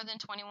more than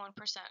 21%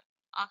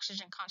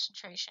 oxygen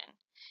concentration.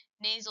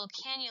 Nasal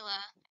cannula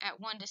at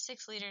 1 to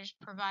 6 liters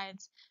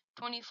provides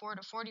 24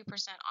 to 40%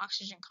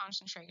 oxygen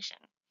concentration.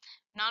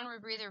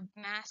 Non-rebreather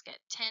mask at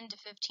 10 to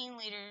 15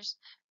 liters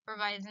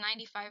provides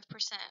 95%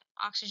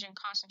 oxygen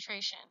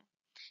concentration.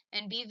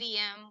 And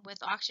BVM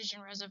with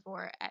oxygen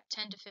reservoir at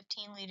 10 to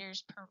 15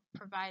 liters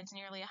provides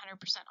nearly 100%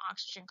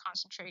 oxygen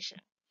concentration.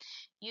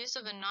 Use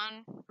of a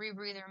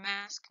non-rebreather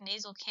mask,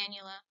 nasal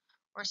cannula,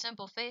 or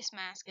simple face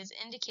mask is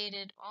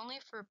indicated only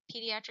for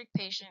pediatric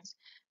patients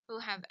who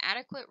have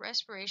adequate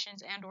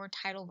respirations and or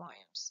tidal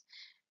volumes.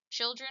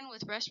 Children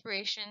with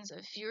respirations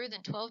of fewer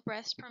than 12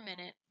 breaths per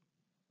minute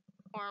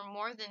or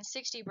more than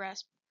 60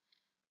 breaths,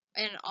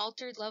 an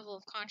altered level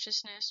of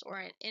consciousness, or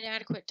an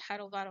inadequate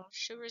tidal volume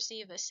should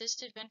receive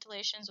assisted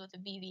ventilations with a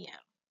BVM.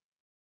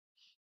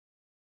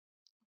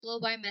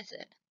 Blow-by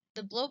method.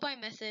 The blow-by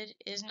method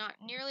is not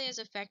nearly as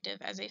effective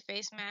as a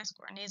face mask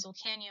or nasal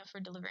cannula for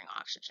delivering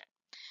oxygen.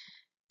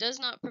 Does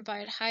not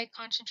provide high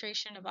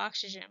concentration of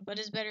oxygen, but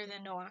is better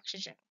than no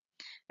oxygen.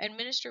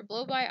 Administer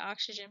blow-by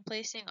oxygen,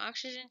 placing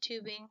oxygen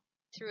tubing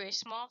through a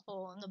small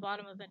hole in the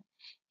bottom of an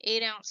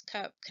 8-ounce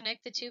cup.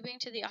 Connect the tubing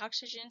to the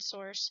oxygen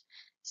source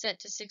set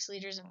to 6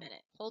 liters a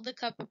minute. Hold the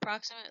cup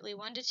approximately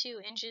 1 to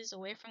 2 inches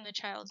away from the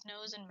child's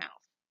nose and mouth.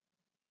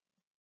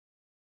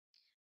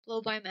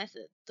 Blow-by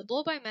method. The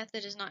blow-by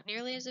method is not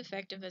nearly as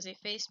effective as a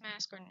face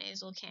mask or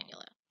nasal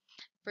cannula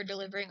for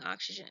delivering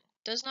oxygen.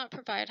 Does not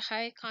provide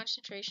high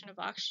concentration of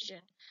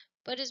oxygen,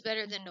 but is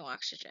better than no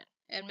oxygen.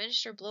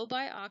 Administer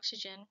blow-by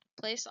oxygen.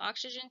 Place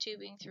oxygen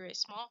tubing through a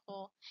small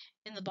hole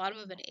in the bottom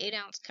of an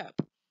 8-ounce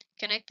cup.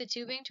 Connect the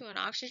tubing to an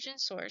oxygen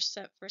source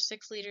set for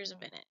 6 liters a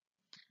minute.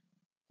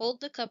 Hold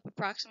the cup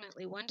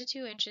approximately 1 to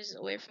 2 inches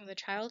away from the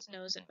child's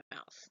nose and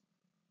mouth.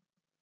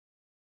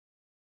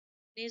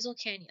 Nasal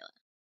cannula.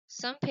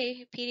 Some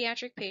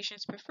pediatric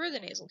patients prefer the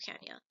nasal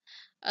cannula.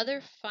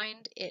 Others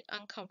find it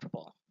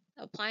uncomfortable.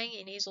 Applying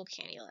a nasal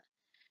cannula.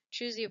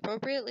 Choose the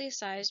appropriately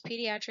sized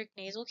pediatric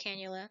nasal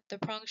cannula. The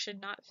prong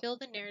should not fill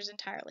the nares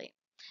entirely.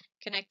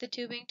 Connect the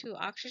tubing to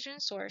oxygen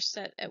source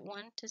set at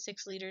 1 to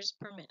 6 liters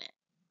per minute.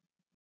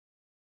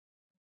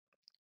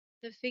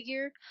 The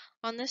figure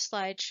on this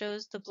slide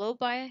shows the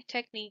blow-by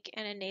technique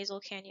and a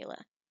nasal cannula.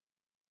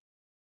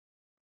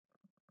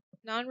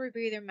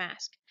 Non-rebreather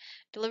mask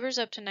delivers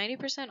up to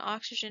 90%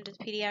 oxygen to the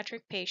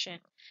pediatric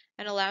patient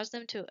and allows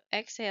them to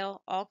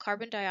exhale all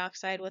carbon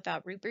dioxide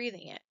without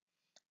rebreathing it.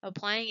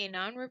 Applying a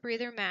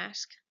non-rebreather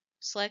mask,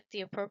 select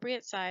the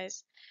appropriate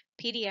size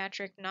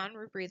pediatric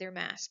non-rebreather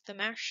mask. The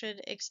mask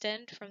should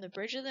extend from the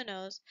bridge of the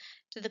nose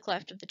to the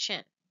cleft of the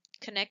chin.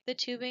 Connect the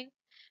tubing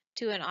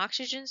to an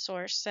oxygen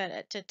source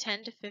set to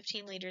 10 to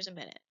 15 liters a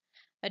minute.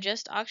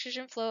 Adjust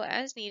oxygen flow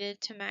as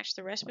needed to match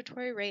the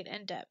respiratory rate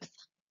and depth.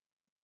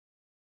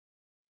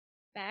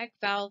 Bag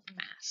valve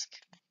mask.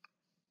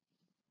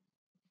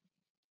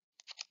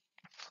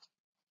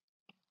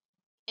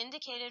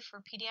 Indicated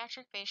for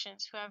pediatric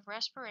patients who have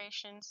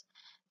respirations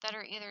that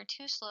are either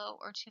too slow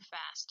or too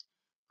fast,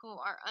 who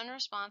are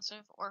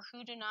unresponsive or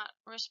who do not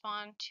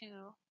respond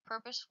to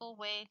purposeful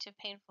way to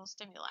painful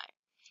stimuli.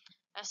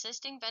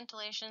 Assisting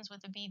ventilations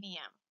with a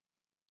BVM.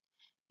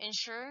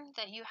 Ensure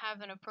that you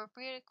have an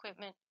appropriate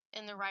equipment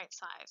in the right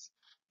size.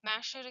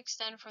 Mask should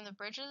extend from the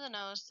bridge of the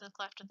nose to the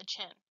cleft of the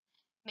chin.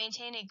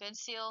 Maintain a good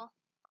seal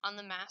on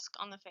the mask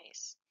on the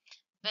face.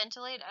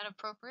 Ventilate at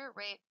appropriate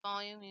rate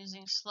volume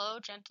using slow,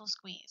 gentle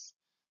squeeze.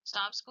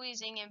 Stop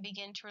squeezing and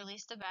begin to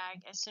release the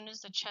bag as soon as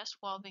the chest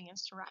wall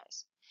begins to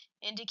rise,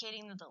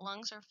 indicating that the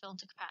lungs are filled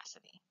to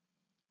capacity.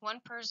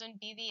 One-person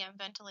BVM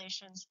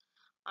ventilations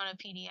on a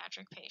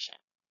pediatric patient.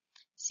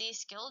 See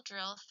Skill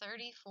Drill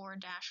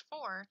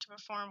 34-4 to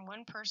perform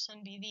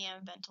one-person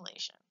BVM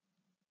ventilation.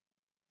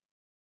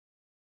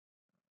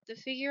 The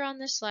figure on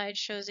this slide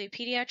shows a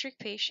pediatric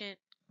patient,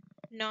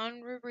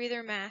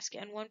 non-rebreather mask,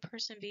 and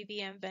one-person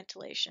BVM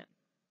ventilation.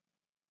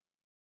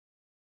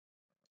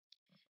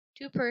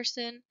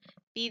 Two-person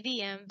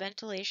BVM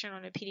ventilation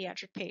on a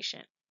pediatric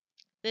patient.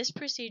 This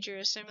procedure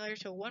is similar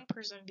to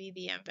one-person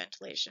BVM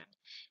ventilation,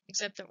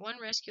 except that one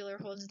rescuer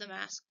holds the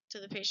mask to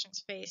the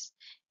patient's face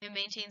and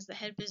maintains the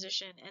head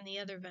position and the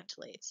other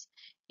ventilates,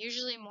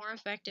 usually more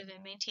effective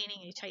in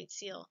maintaining a tight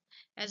seal,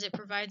 as it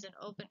provides an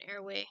open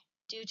airway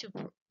due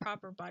to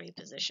proper body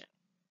position.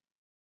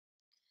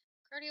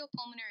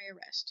 Cardiopulmonary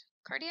arrest.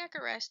 Cardiac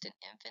arrest in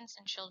infants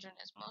and children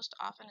is most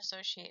often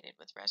associated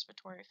with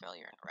respiratory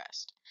failure and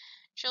arrest.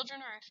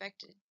 Children are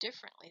affected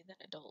differently than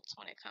adults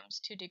when it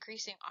comes to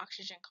decreasing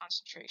oxygen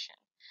concentration.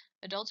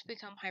 Adults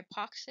become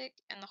hypoxic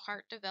and the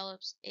heart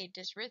develops a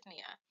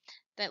dysrhythmia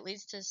that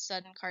leads to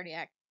sudden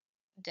cardiac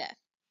death.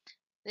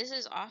 This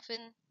is often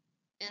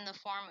in the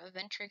form of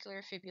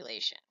ventricular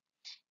fibrillation.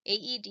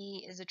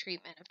 AED is a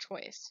treatment of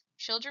choice.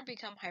 Children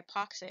become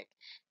hypoxic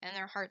and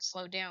their hearts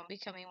slow down,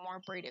 becoming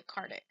more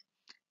bradycardic.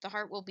 The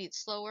heart will beat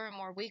slower and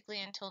more weakly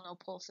until no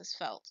pulse is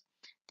felt.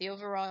 The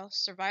overall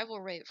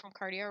survival rate from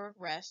cardiac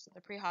arrest in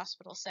the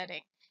pre-hospital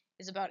setting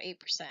is about 8%.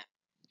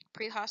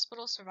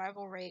 Pre-hospital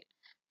survival rate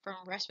from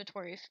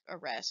respiratory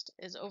arrest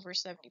is over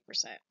 70%.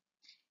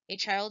 A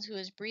child who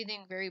is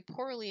breathing very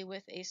poorly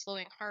with a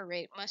slowing heart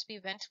rate must be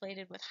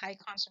ventilated with high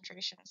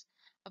concentrations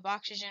of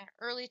oxygen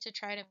early to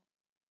try to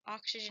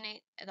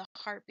oxygenate the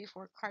heart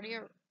before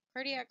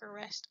cardiac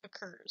arrest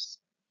occurs.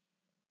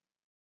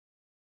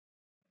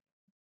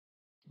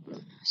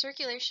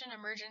 Circulation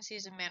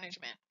emergencies and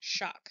management.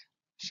 Shock.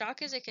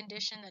 Shock is a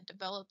condition that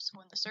develops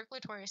when the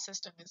circulatory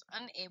system is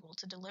unable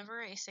to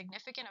deliver a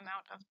significant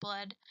amount of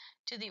blood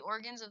to the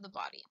organs of the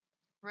body.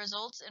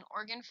 Results in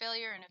organ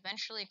failure and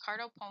eventually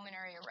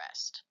cardiopulmonary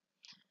arrest.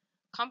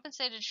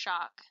 Compensated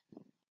shock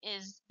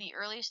is the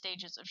early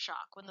stages of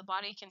shock, when the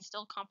body can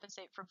still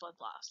compensate for blood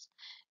loss.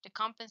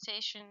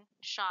 Decompensation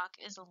shock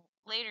is a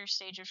later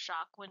stage of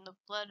shock when the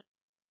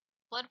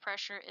blood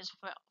pressure is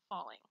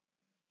falling.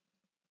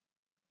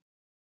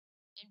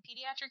 In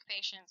pediatric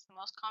patients, the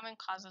most common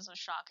causes of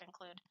shock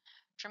include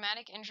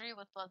traumatic injury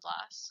with blood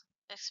loss,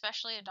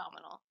 especially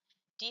abdominal,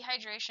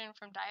 dehydration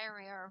from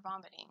diarrhea or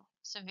vomiting,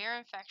 severe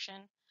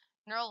infection,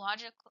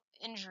 neurological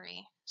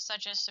injury,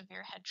 such as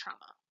severe head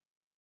trauma.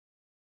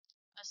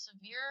 A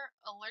severe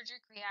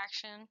allergic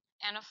reaction,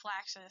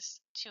 anaphylaxis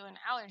to an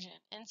allergen,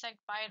 insect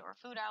bite or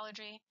food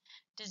allergy,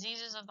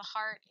 diseases of the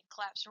heart,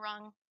 collapsed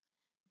lung,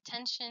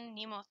 tension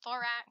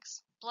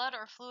pneumothorax, blood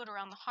or fluid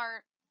around the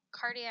heart,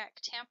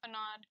 cardiac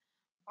tamponade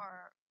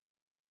or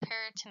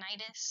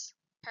peritonitis,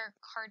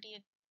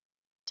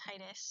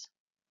 pericarditis.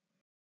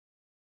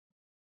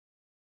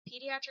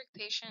 Pediatric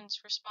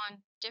patients respond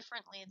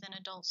differently than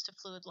adults to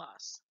fluid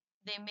loss.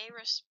 They may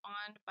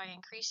respond by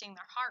increasing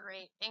their heart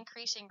rate,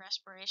 increasing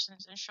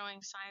respirations, and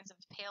showing signs of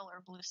pale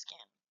or blue skin.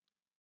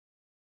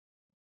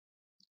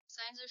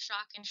 Signs of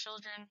shock in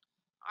children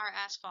are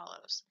as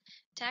follows: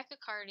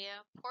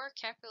 tachycardia, poor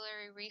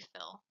capillary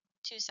refill,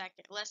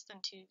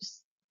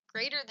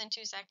 greater than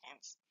 2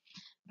 seconds.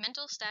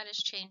 Mental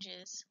status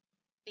changes.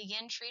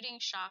 Begin treating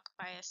shock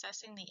by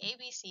assessing the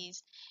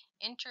ABCs,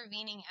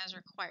 intervening as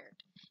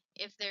required.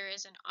 If there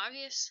is an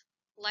obvious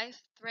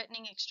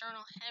life-threatening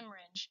external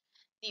hemorrhage,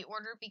 the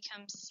order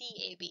becomes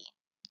CAB,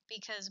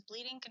 because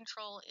bleeding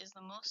control is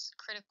the most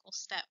critical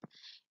step.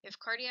 If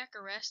cardiac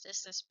arrest is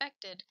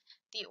suspected,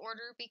 the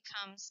order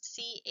becomes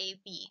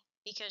CAB,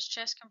 because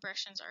chest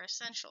compressions are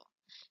essential.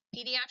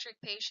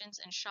 Pediatric patients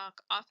in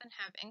shock often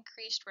have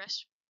increased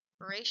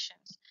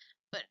respirations,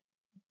 but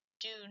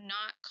do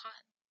not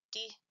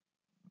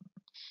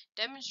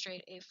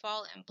demonstrate a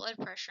fall in blood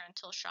pressure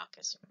until shock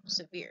is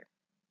severe.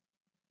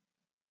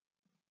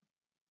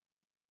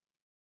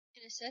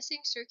 In assessing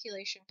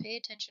circulation, pay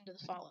attention to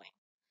the following.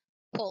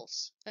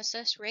 Pulse.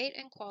 Assess rate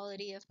and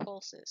quality of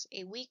pulses.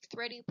 A weak,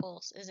 thready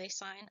pulse is a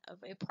sign of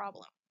a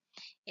problem.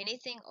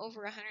 Anything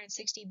over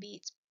 160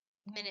 beats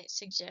minute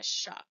suggests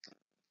shock.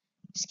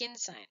 Skin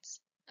signs.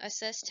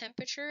 Assess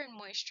temperature and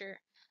moisture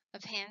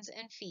of hands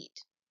and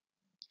feet.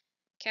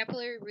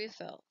 Capillary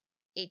refill.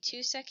 A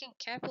 2-second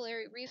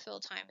capillary refill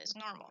time is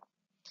normal.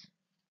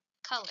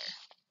 Color.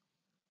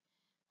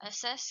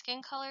 Assess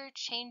skin color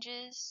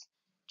changes.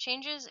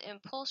 Changes in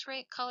pulse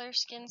rate, color,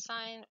 skin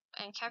sign,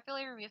 and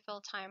capillary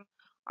refill time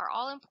are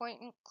all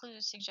important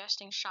clues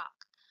suggesting shock.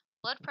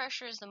 Blood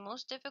pressure is the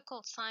most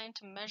difficult sign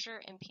to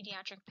measure in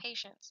pediatric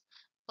patients.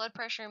 Blood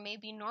pressure may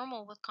be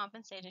normal with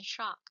compensated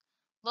shock.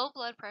 Low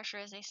blood pressure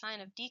is a sign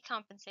of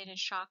decompensated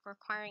shock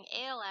requiring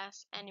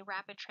ALS and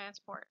rapid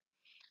transport.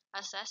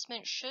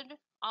 Assessment should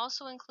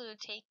also include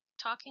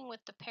talking with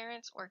the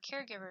parents or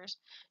caregivers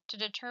to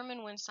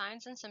determine when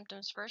signs and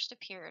symptoms first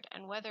appeared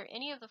and whether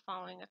any of the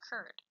following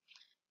occurred: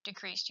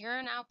 decreased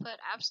urine output,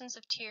 absence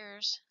of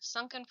tears,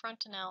 sunken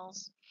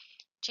fontanelles,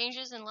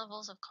 changes in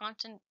levels of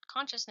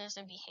consciousness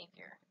and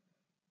behavior.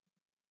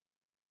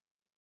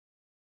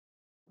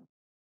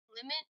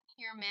 Limit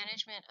your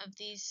management of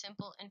these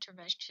simple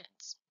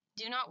interventions.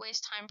 Do not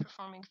waste time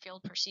performing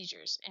field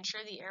procedures.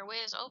 Ensure the airway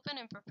is open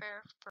and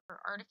prepare for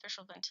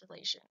artificial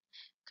ventilation.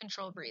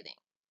 Control breathing.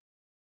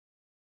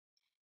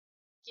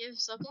 Give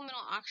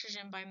supplemental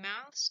oxygen by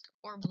mask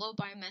or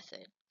blow-by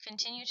method.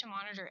 Continue to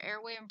monitor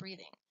airway and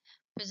breathing.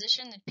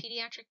 Position the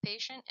pediatric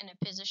patient in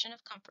a position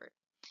of comfort.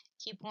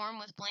 Keep warm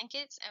with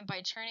blankets and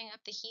by turning up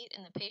the heat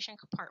in the patient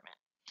compartment.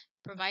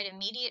 Provide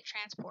immediate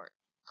transport.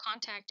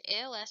 Contact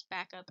ALS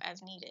backup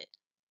as needed.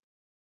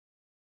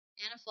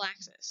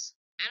 Anaphylaxis.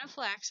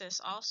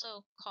 Anaphylaxis,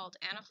 also called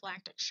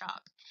anaphylactic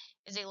shock,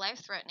 is a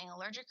life-threatening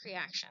allergic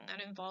reaction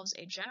that involves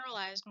a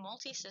generalized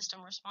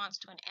multi-system response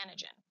to an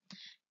antigen,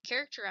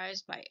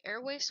 characterized by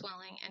airway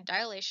swelling and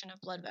dilation of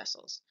blood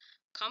vessels.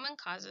 Common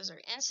causes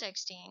are insect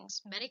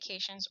stings,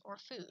 medications, or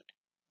food.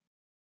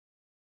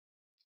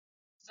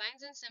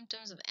 Signs and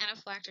symptoms of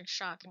anaphylactic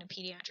shock in a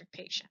pediatric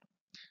patient: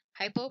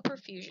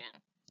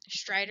 hypoperfusion,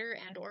 stridor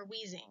and or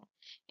wheezing,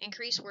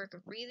 increased work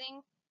of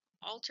breathing,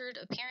 altered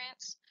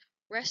appearance,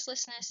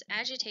 restlessness,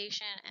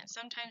 agitation, and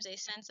sometimes a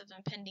sense of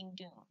impending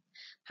doom.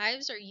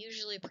 Hives are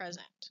usually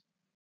present.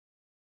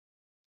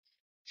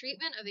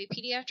 Treatment of a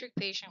pediatric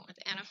patient with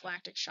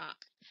anaphylactic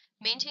shock.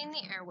 Maintain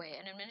the airway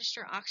and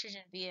administer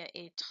oxygen via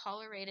a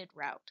tolerated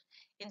route.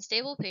 In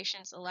stable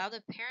patients, allow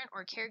the parent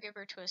or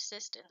caregiver to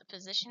assist in the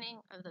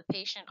positioning of the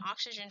patient,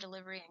 oxygen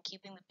delivery, and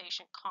keeping the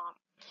patient calm.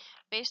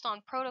 Based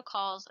on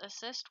protocols,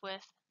 assist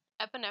with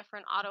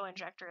epinephrine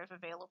autoinjector if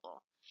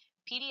available.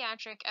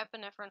 Pediatric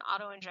epinephrine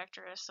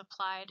autoinjector is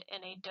supplied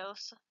in a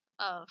dose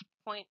of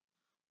 0.15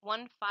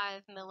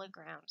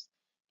 milligrams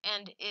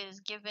and is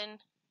given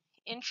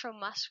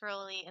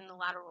intramuscularly in the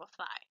lateral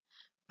thigh.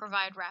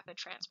 Provide rapid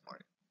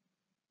transport.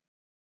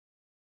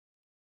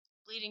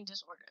 Bleeding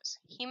disorders.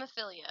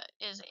 Hemophilia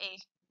is a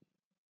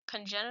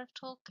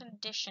congenital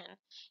condition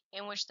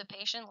in which the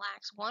patient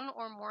lacks one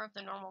or more of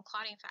the normal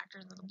clotting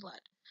factors of the blood.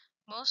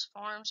 Most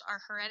forms are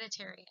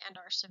hereditary and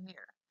are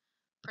severe.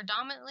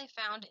 Predominantly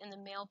found in the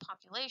male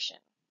population.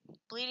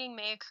 Bleeding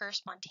may occur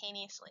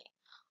spontaneously.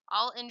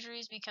 All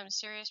injuries become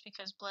serious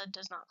because blood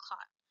does not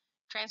clot.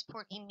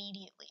 Transport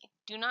immediately.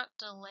 Do not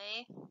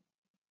delay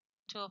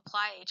to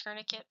apply a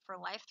tourniquet for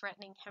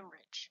life-threatening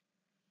hemorrhage.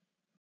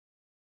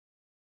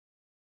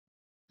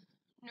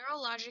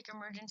 Neurologic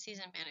emergencies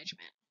and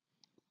management.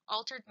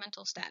 Altered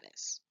mental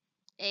status.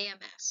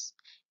 AMS.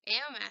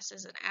 AMS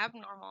is an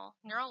abnormal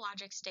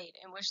neurologic state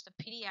in which the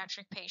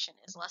pediatric patient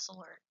is less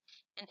alert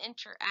and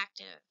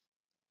interactive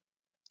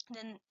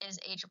than is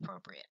age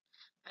appropriate.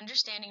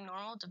 Understanding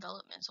normal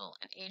developmental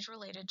and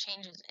age-related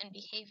changes in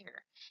behavior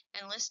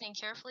and listening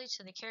carefully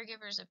to the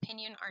caregiver's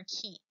opinion are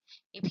key.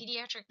 A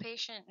pediatric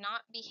patient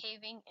not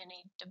behaving in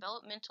a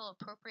developmental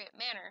appropriate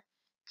manner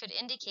could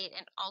indicate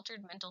an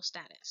altered mental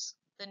status.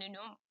 The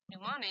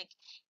mnemonic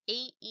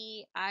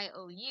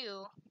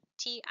AEIOU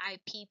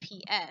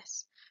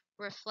TIPPS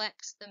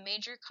reflects the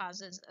major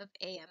causes of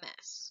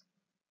AMS.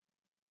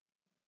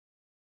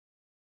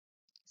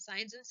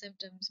 Signs and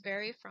symptoms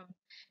vary from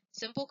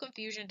simple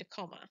confusion to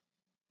coma.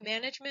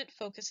 Management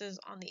focuses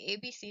on the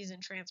ABCs in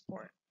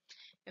transport.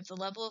 If the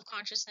level of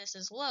consciousness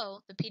is low,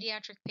 the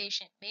pediatric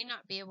patient may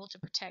not be able to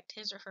protect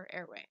his or her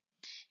airway.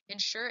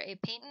 Ensure a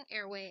patent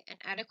airway and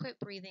adequate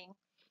breathing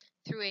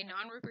through a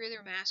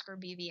non-rebreather mask or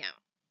BVM.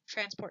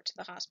 Transport to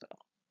the hospital.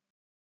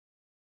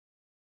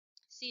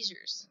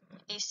 Seizures.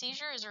 A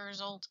seizure is a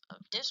result of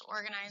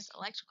disorganized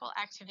electrical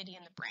activity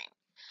in the brain.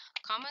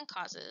 Common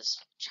causes: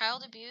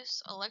 child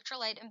abuse,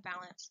 electrolyte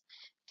imbalance,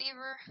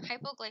 fever,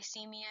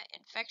 hypoglycemia,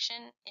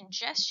 infection,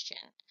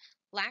 ingestion,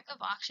 lack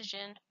of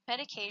oxygen,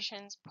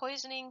 medications,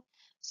 poisoning,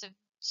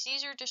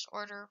 seizure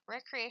disorder,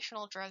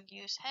 recreational drug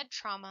use, head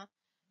trauma.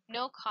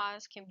 No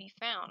cause can be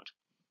found.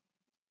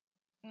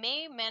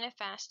 May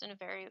manifest in a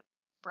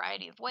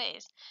variety of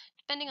ways,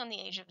 depending on the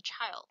age of the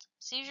child.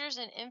 Seizures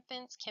in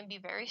infants can be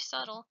very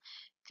subtle,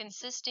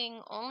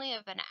 consisting only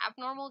of an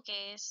abnormal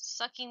gaze,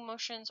 sucking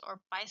motions, or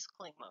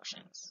bicycling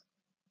motions.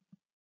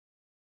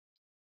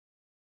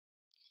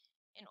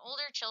 In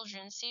older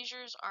children,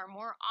 seizures are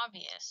more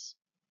obvious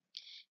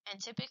and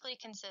typically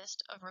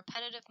consist of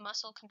repetitive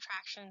muscle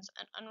contractions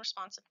and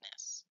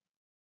unresponsiveness.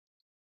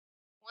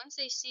 Once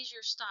a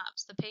seizure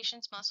stops, the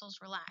patient's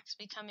muscles relax,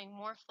 becoming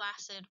more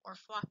flaccid or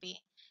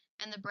floppy,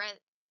 and the breath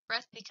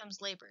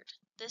becomes labored.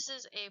 This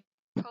is a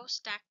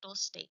postdactyl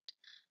state.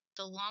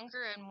 The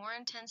longer and more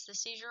intense the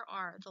seizure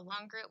are, the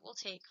longer it will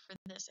take for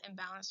this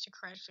imbalance to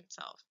correct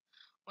itself.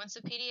 Once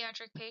a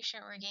pediatric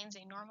patient regains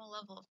a normal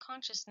level of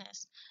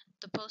consciousness,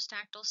 the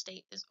postdactyl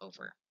state is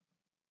over.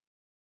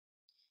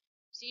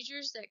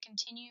 Seizures that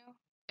continue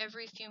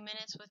every few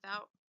minutes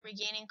without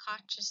regaining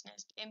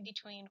consciousness in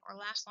between or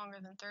last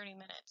longer than 30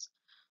 minutes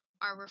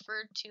are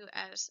referred to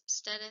as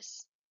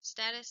status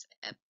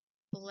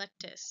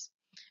epilepticus.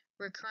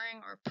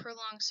 Recurring or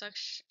prolonged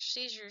such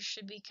seizures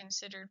should be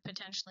considered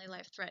potentially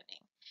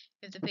life-threatening.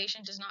 If the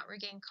patient does not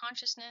regain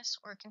consciousness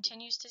or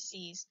continues to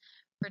seize,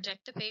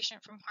 protect the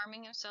patient from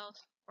harming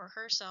himself or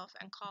herself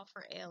and call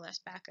for ALS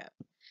backup.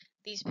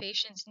 These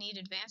patients need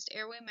advanced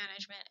airway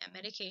management and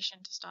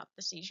medication to stop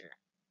the seizure.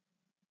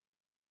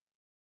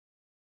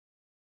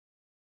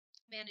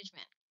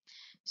 Management.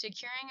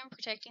 Securing and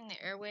protecting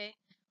the airway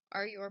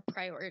are your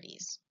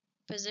priorities.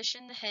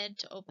 Position the head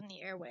to open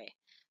the airway.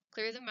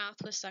 Clear the mouth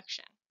with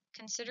suction.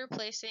 Consider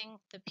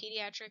placing the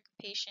pediatric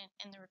patient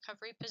in the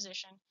recovery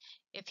position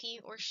if he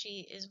or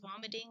she is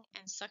vomiting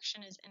and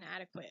suction is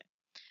inadequate.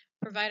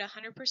 Provide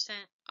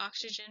 100%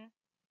 oxygen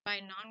by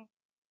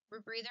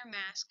non-rebreather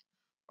mask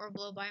or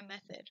blow-by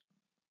method.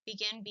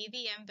 Begin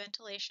BVM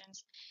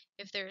ventilations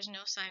if there is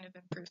no sign of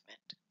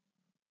improvement.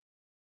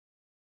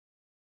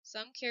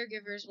 Some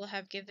caregivers will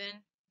have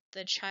given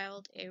the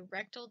child a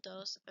rectal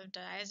dose of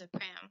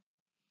diazepam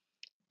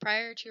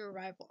prior to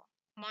arrival.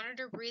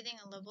 Monitor breathing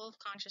and level of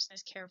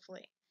consciousness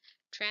carefully.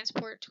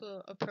 Transport to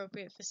an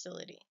appropriate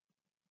facility.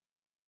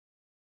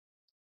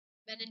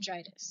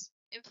 Meningitis.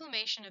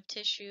 Inflammation of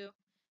tissue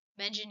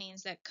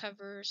meninges that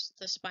covers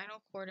the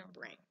spinal cord and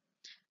brain.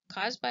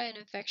 Caused by an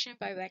infection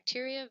by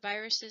bacteria,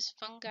 viruses,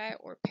 fungi,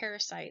 or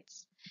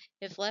parasites.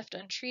 If left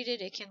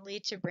untreated, it can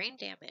lead to brain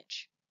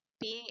damage.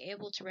 Being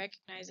able to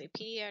recognize a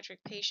pediatric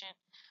patient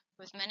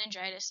with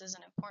meningitis is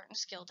an important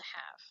skill to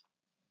have.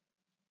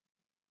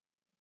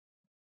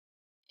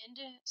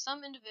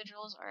 Some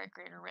individuals are at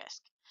greater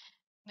risk.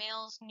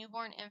 Males,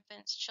 newborn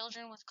infants,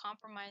 children with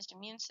compromised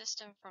immune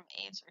system from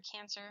AIDS or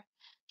cancer,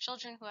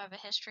 children who have a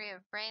history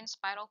of brain,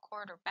 spinal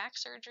cord, or back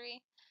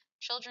surgery,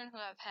 children who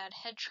have had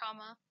head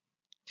trauma,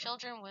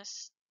 children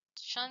with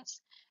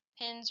shunts,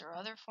 pins, or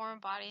other foreign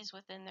bodies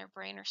within their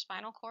brain or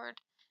spinal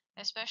cord,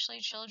 especially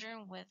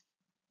children with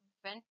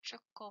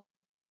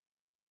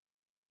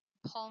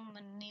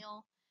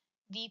ventricopulmonale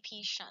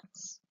VP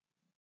shunts.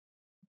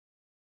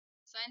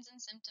 Signs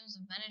and symptoms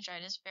of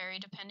meningitis vary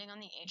depending on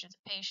the age of the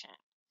patient.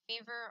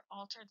 Fever,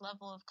 altered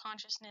level of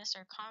consciousness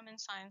are common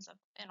signs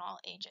in all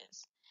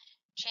ages.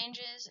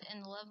 Changes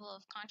in the level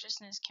of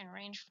consciousness can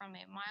range from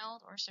a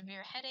mild or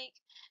severe headache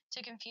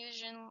to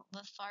confusion,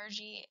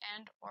 lethargy,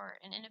 and/or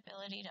an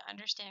inability to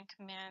understand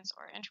commands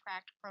or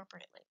interact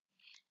appropriately.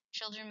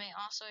 Children may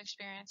also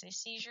experience a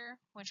seizure,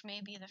 which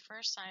may be the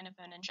first sign of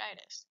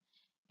meningitis.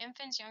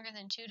 Infants younger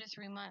than 2 to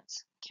 3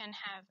 months can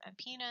have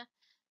apnea,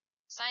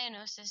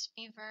 cyanosis,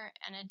 fever,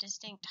 and a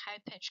distinct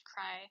high-pitched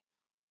cry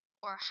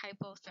or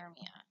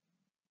hypothermia.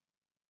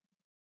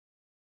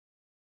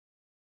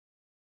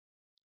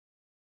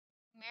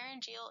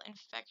 Laryngeal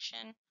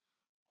infection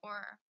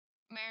or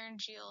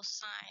laryngeal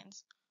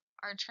signs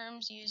are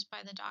terms used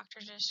by the doctor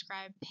to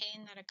describe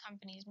pain that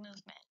accompanies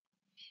movement.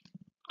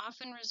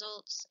 Often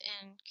results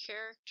in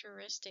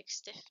characteristic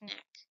stiff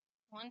neck.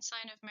 One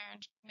sign of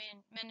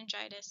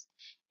meningitis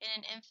in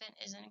an infant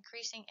is an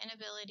increasing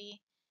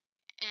inability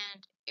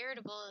and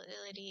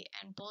irritability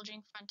and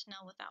bulging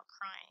fontanelle without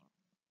crying.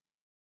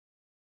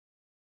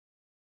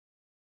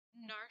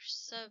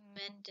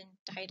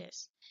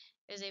 Narcomeningtitis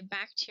is a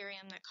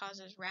bacterium that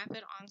causes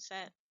rapid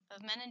onset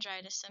of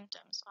meningitis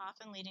symptoms,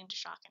 often leading to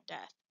shock and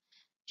death.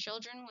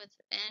 Children with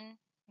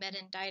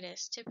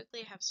meningitis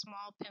typically have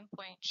small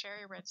pinpoint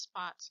cherry red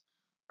spots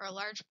or a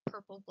large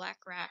purple-black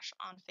rash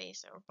on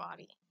face or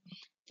body.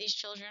 These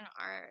children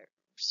are at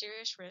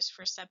serious risk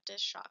for sepsis,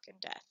 shock, and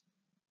death.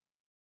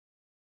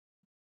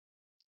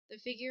 The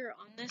figure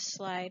on this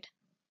slide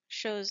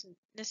shows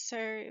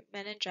Neisseria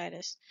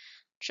meningitis.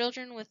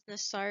 Children with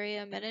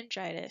Neisseria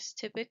meningitis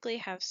typically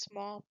have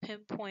small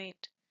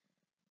pinpoint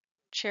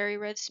cherry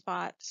red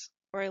spots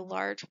or a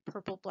large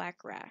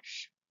purple-black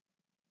rash.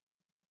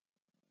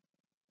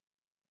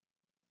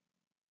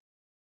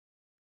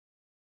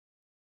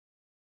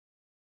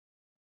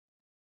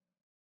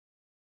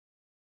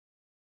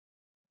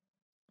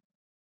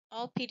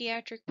 All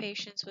pediatric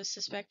patients with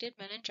suspected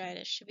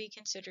meningitis should be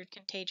considered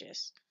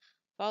contagious.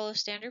 Follow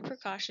standard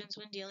precautions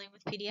when dealing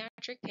with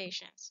pediatric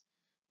patients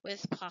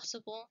with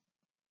possible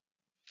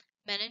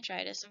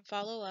meningitis and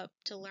follow up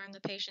to learn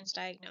the patient's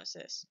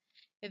diagnosis.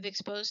 If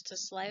exposed to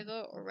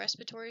saliva or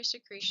respiratory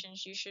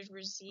secretions, you should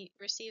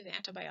receive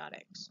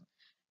antibiotics.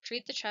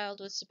 Treat the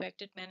child with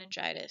suspected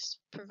meningitis.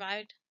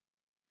 Provide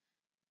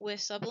with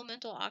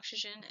supplemental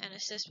oxygen and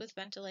assist with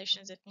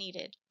ventilations if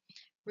needed.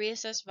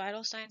 Reassess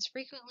vital signs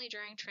frequently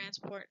during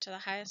transport to the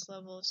highest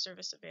level of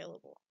service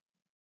available.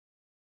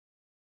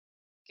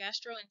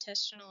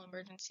 Gastrointestinal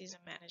emergencies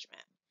and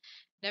management.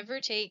 Never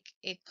take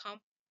a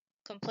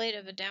complaint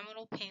of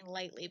abdominal pain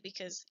lightly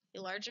because a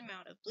large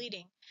amount of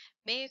bleeding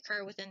may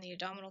occur within the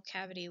abdominal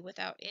cavity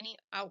without any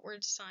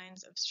outward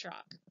signs of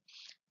shock.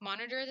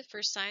 Monitor the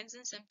first signs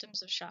and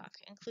symptoms of shock,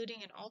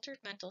 including an altered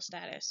mental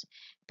status,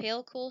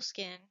 pale cool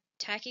skin,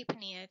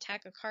 tachypnea,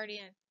 tachycardia,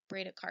 and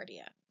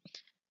bradycardia.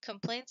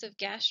 Complaints of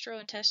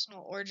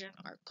gastrointestinal origin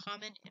are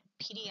common in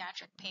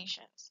pediatric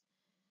patients.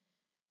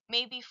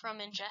 May be from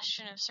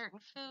ingestion of certain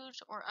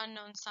foods or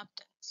unknown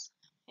substance.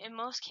 In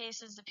most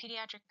cases, the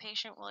pediatric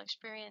patient will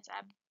experience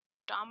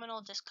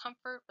abdominal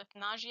discomfort with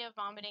nausea,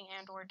 vomiting,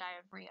 and/or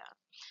diarrhea.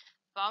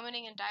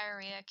 Vomiting and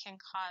diarrhea can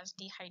cause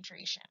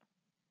dehydration.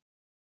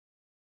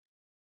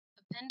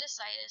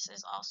 Appendicitis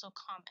is also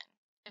common.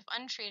 If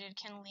untreated,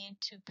 can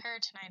lead to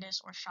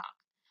peritonitis or shock.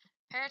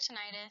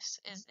 Peritonitis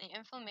is the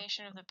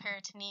inflammation of the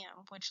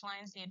peritoneum, which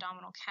lines the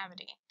abdominal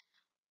cavity,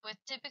 with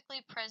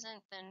typically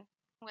present then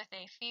with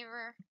a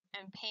fever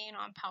and pain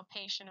on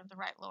palpation of the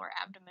right lower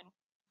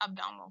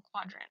abdominal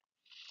quadrant.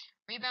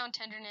 Rebound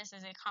tenderness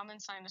is a common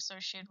sign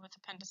associated with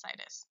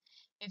appendicitis.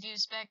 If you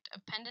suspect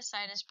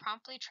appendicitis,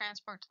 promptly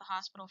transport to the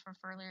hospital for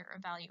further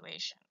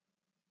evaluation.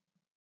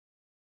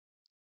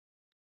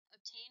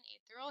 Obtain a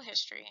thorough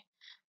history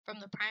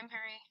from the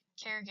primary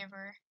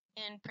caregiver.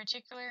 In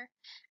particular,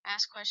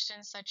 ask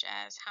questions such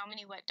as how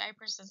many wet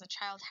diapers has the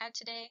child had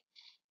today?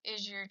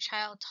 Is your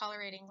child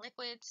tolerating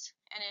liquids?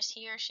 And is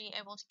he or she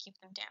able to keep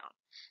them down?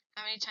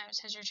 How many times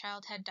has your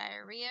child had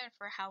diarrhea and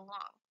for how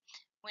long?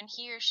 When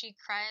he or she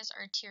cries,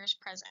 are tears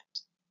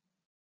present?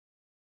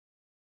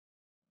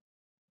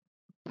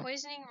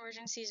 Poisoning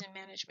emergencies and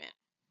management.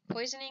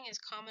 Poisoning is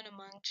common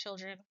among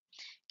children,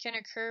 can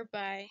occur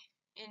by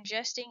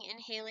ingesting,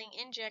 inhaling,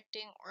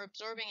 injecting, or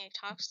absorbing a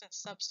toxic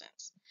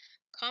substance.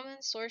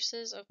 Common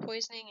sources of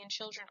poisoning in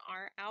children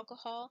are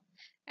alcohol,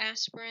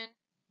 aspirin,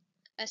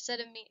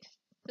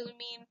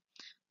 acetaminophen,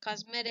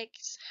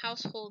 cosmetics,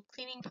 household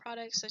cleaning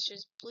products such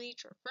as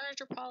bleach or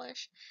furniture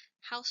polish,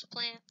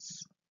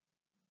 houseplants,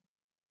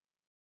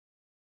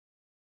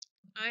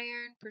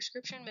 iron,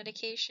 prescription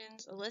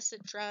medications,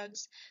 illicit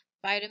drugs,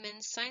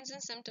 vitamins. Signs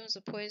and symptoms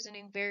of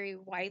poisoning vary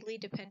widely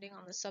depending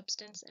on the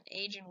substance and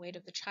age and weight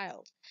of the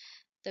child.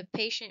 The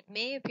patient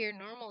may appear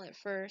normal at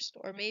first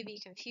or may be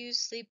confused,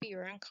 sleepy,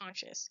 or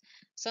unconscious.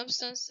 Some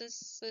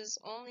substances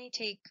only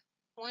take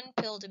one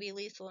pill to be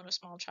lethal in a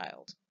small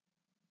child.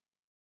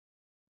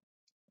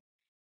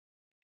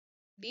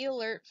 Be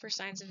alert for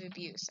signs of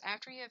abuse.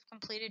 After you have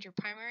completed your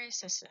primary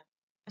assessment,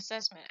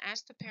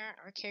 ask the parent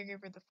or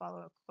caregiver the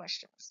following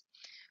questions.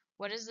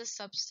 What is the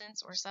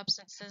substance or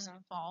substances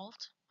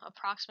involved?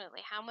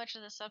 Approximately how much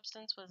of the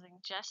substance was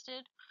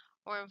ingested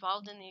or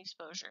involved in the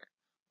exposure?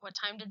 What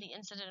time did the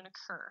incident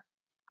occur?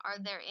 Are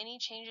there any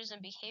changes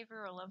in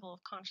behavior or level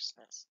of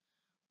consciousness?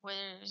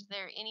 Was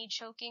there any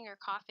choking or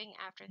coughing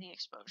after the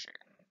exposure?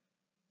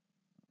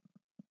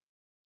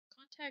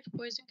 Contact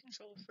poison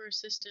control for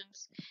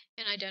assistance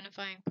in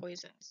identifying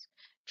poisons.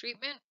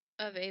 Treatment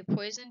of a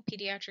poisoned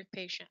pediatric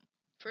patient.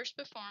 First,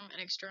 perform an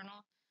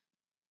external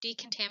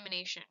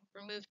decontamination.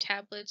 Remove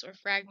tablets or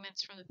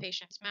fragments from the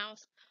patient's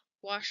mouth.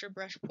 Wash or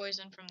brush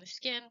poison from the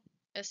skin.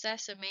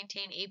 Assess and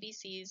maintain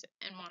ABCs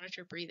and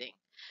monitor breathing.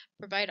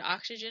 Provide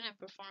oxygen and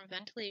perform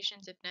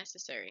ventilations if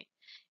necessary.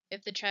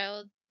 If the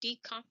child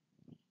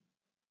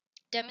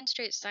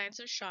demonstrates signs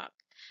of shock,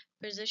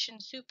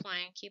 position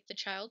supine, keep the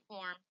child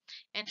warm,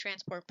 and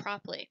transport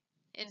properly.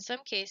 In some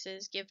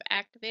cases, give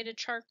activated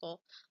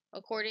charcoal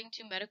according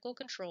to medical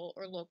control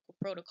or local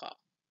protocol.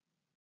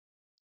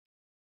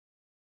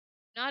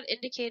 Not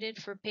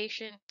indicated for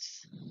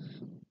patients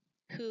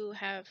who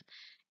have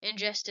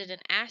ingested an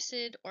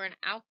acid or an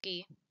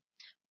algae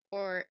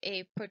or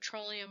a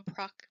petroleum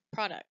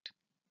product.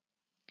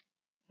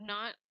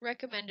 Not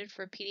recommended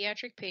for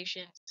pediatric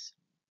patients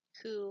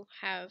who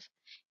have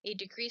a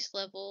decreased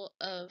level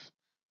of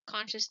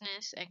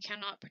consciousness and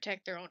cannot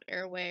protect their own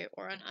airway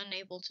or are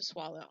unable to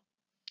swallow.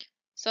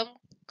 Some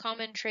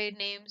common trade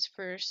names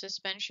for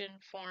suspension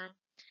form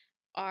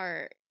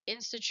are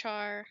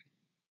Instachar,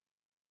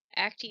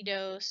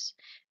 Actidose,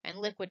 and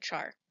Liquid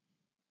Char.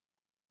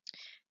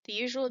 The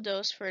usual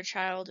dose for a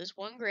child is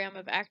 1 gram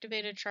of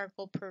activated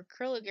charcoal per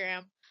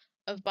kilogram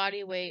of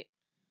body weight.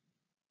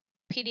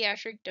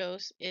 Pediatric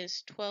dose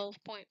is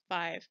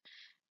 12.5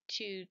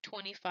 to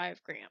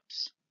 25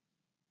 grams.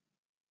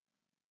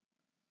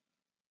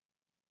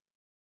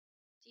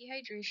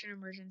 Dehydration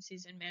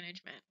emergencies and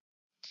management.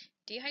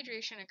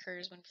 Dehydration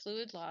occurs when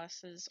fluid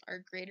losses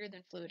are greater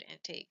than fluid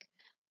intake.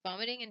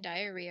 Vomiting and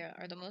diarrhea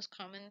are the most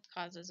common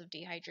causes of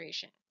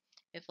dehydration.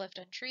 If left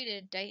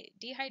untreated,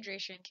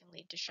 dehydration can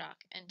lead to shock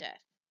and death.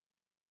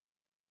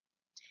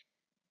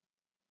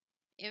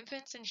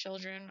 Infants and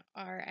children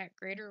are at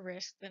greater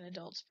risk than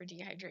adults for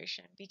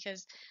dehydration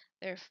because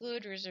their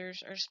fluid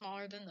reserves are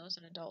smaller than those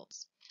in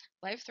adults.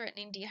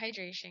 Life-threatening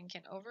dehydration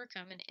can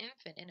overcome an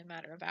infant in a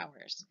matter of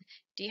hours.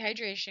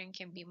 Dehydration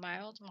can be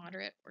mild,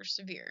 moderate, or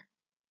severe.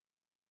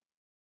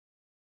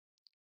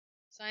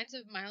 Signs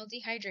of mild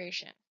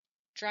dehydration: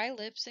 dry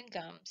lips and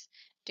gums,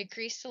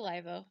 decreased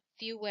saliva,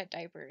 few wet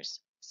diapers.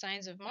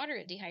 Signs of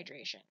moderate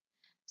dehydration: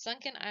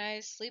 sunken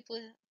eyes,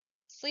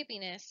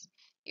 sleepiness,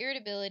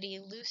 irritability,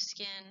 loose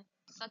skin,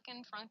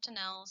 sunken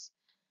fontanelles.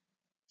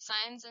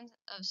 Signs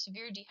of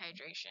severe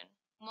dehydration: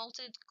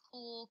 molted,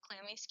 cool,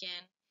 clammy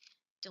skin,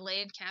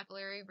 delayed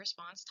capillary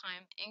response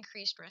time,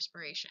 increased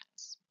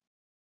respirations.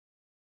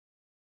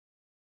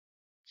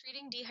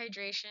 Treating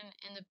dehydration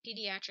in the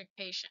pediatric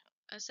patient.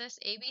 Assess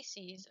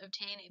ABCs,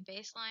 obtain a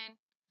baseline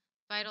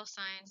vital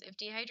signs. If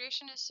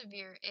dehydration is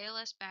severe,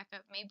 ALS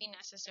backup may be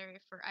necessary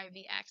for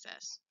IV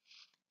access.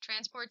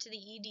 Transport to the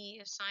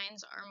ED if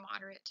signs are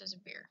moderate to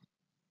severe.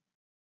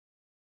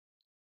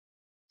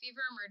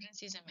 Fever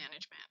emergencies and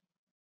management.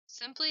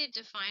 Simply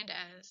defined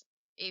as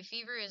a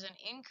fever is an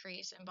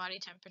increase in body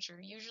temperature,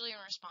 usually in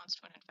response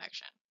to an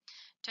infection.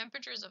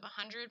 Temperatures of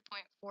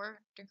 100.4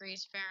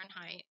 degrees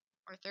Fahrenheit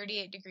or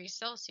 38 degrees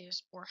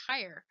Celsius or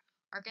higher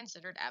are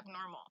considered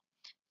abnormal.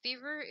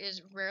 Fever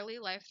is rarely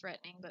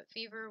life-threatening, but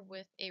fever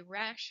with a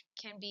rash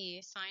can be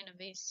a sign of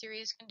a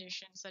serious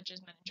condition such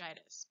as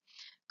meningitis.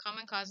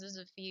 Common causes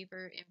of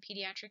fever in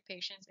pediatric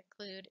patients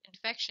include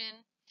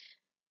infection,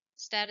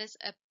 status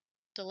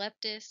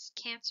epilepticus,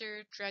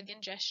 cancer, drug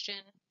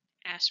ingestion,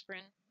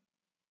 aspirin.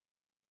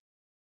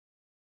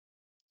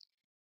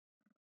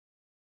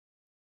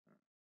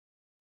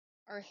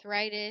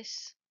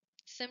 Arthritis.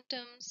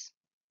 Symptoms: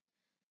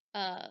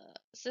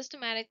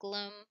 systematic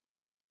lung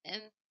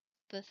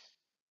erythematous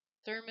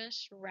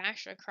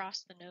rash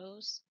across the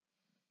nose,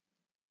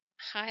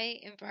 high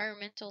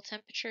environmental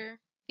temperature.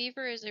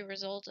 Fever is a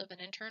result of an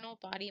internal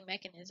body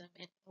mechanism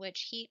in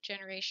which heat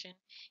generation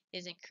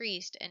is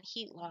increased and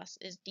heat loss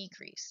is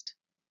decreased.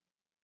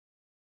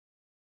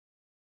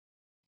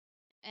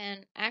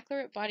 An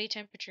accurate body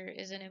temperature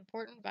is an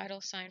important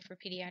vital sign for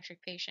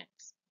pediatric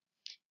patients.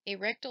 A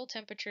rectal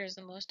temperature is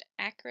the most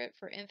accurate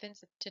for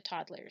infants to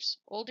toddlers.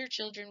 Older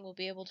children will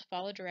be able to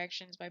follow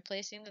directions by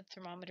placing the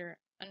thermometer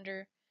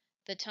under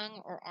the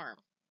tongue or arm.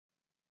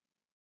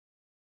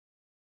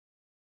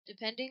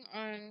 Depending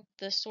on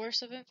the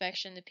source of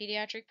infection, the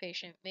pediatric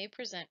patient may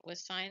present with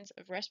signs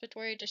of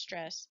respiratory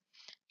distress,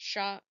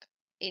 shock,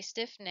 a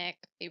stiff neck,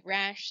 a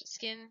rash,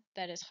 skin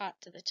that is hot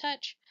to the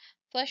touch,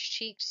 flushed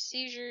cheeks,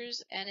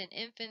 seizures, and in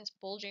infants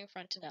bulging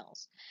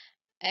fontanelles.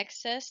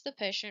 Assess the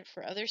patient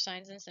for other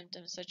signs and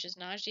symptoms such as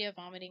nausea,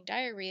 vomiting,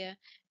 diarrhea,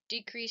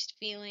 decreased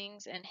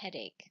feelings, and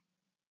headache.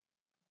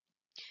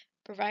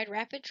 Provide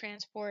rapid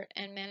transport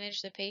and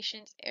manage the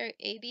patient's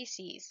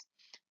ABCs.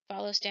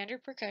 Follow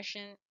standard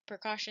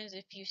precautions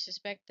if you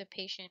suspect the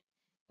patient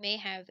may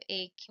have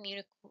a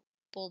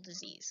communicable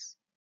disease.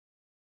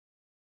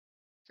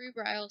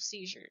 Febrile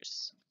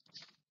seizures.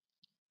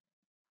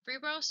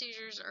 Febrile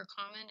seizures are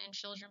common in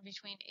children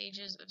between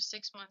ages of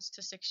 6 months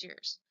to 6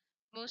 years.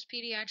 Most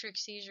pediatric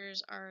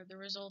seizures are the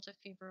result of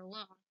fever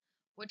alone,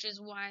 which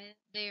is why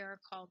they are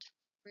called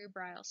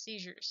febrile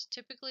seizures.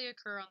 Typically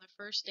occur on the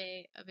first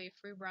day of a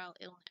febrile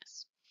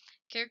illness,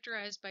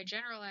 characterized by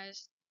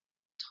generalized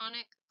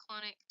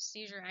tonic-clonic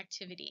seizure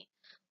activity,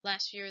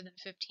 lasts fewer than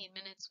 15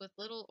 minutes with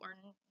little or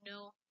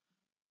no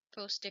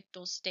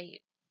postictal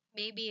state,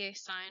 may be a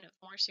sign of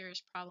more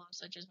serious problems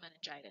such as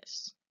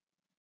meningitis.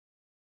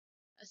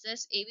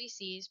 Assess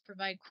ABCs,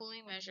 provide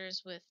cooling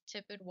measures with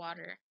tepid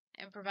water,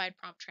 and provide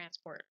prompt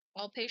transport.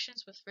 All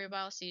patients with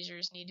febrile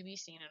seizures need to be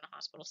seen in a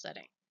hospital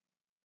setting.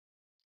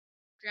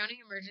 Drowning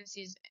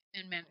emergencies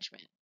and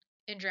management.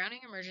 In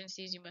drowning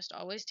emergencies, you must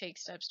always take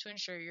steps to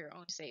ensure your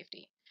own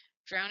safety.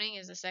 Drowning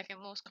is the second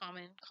most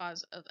common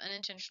cause of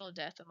unintentional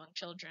death among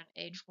children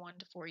aged 1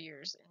 to 4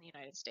 years in the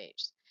United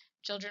States.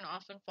 Children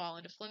often fall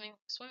into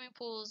swimming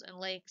pools and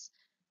lakes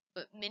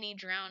but many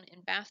drown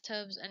in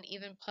bathtubs and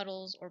even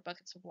puddles or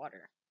buckets of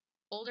water.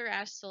 Older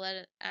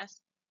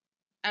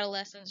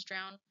adolescents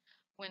drown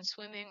when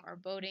swimming or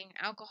boating.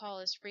 Alcohol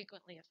is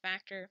frequently a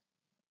factor.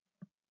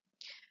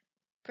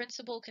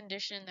 Principal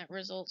condition that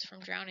results from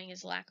drowning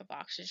is lack of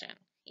oxygen.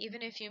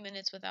 Even a few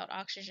minutes without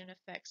oxygen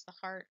affects the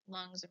heart,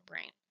 lungs, and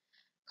brain,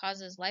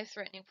 causes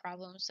life-threatening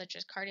problems such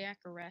as cardiac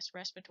arrest,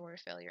 respiratory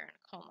failure, and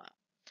coma.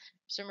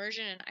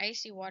 Submersion in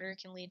icy water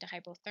can lead to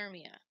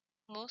hypothermia.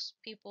 Most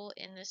people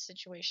in this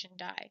situation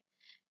die.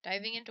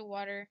 Diving into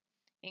water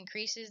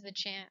increases the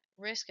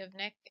risk of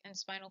neck and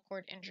spinal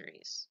cord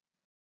injuries.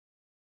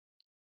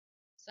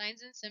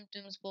 Signs and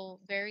symptoms will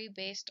vary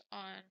based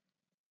on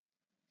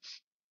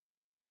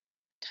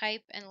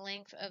type and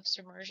length of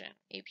submersion.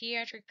 A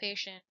pediatric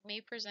patient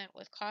may present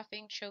with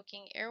coughing,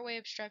 choking, airway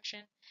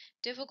obstruction,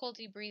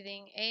 difficulty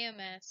breathing,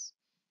 AMS,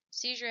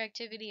 seizure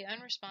activity,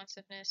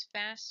 unresponsiveness,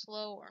 fast,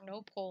 slow, or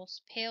no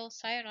pulse, pale,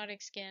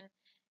 cyanotic skin,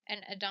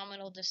 and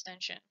abdominal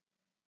distension.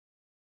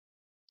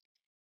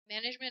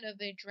 Management of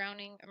a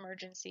drowning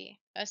emergency.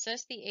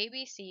 Assess the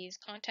ABCs,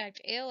 contact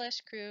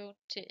ALS crew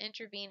to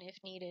intervene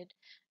if needed,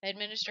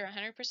 administer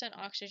 100%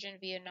 oxygen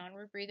via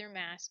non-rebreather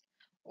mask,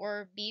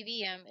 or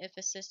BVM if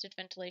assisted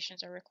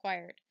ventilations are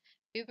required.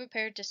 Be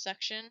prepared to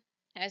suction,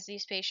 as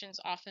these patients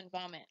often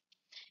vomit.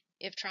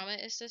 If trauma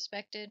is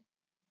suspected,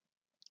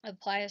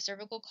 apply a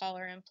cervical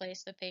collar and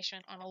place the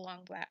patient on a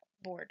long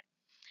board.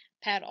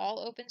 Pad all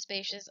open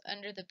spaces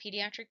under the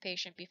pediatric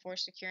patient before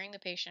securing the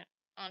patient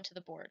onto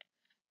the board.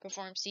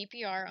 Perform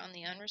CPR on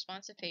the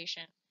unresponsive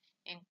patient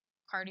in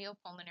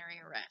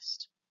cardiopulmonary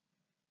arrest.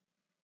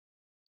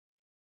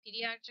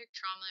 Pediatric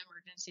trauma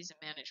emergencies and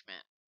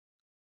management.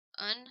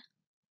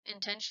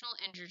 Unintentional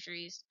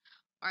injuries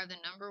are the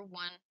 #1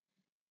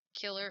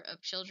 killer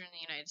of children in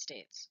the United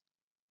States.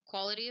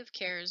 Quality of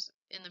cares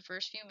in the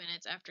first few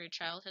minutes after a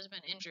child has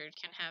been injured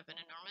can have an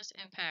enormous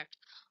impact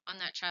on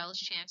that child's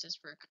chances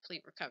for a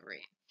complete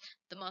recovery.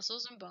 The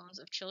muscles and bones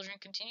of children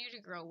continue to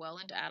grow well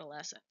into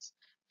adolescence.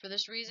 For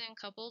this reason,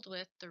 coupled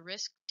with the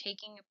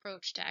risk-taking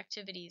approach to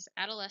activities,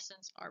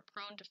 adolescents are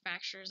prone to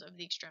fractures of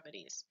the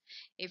extremities.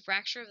 A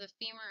fracture of the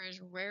femur is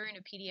rare in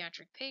a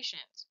pediatric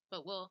patient,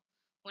 but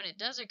when it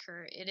does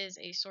occur, it is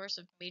a source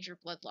of major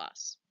blood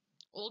loss.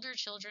 Older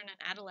children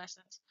and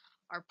adolescents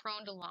are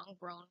prone to long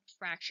bone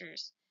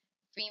fractures,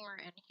 femur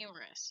and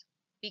humerus,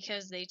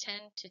 because they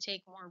tend to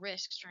take more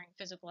risks during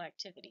physical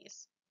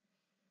activities.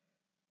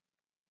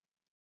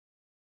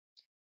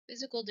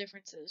 Physical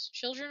differences.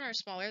 Children are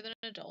smaller than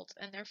adults,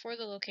 and therefore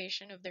the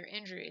location of their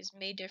injuries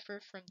may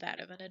differ from that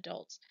of an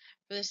adult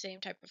for the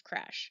same type of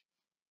crash.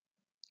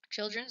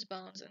 Children's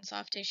bones and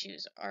soft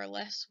tissues are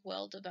less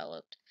well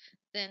developed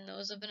than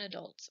those of an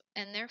adult,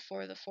 and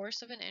therefore the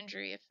force of an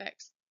injury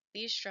affects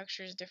these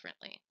structures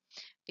differently.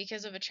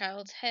 Because of a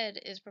child's head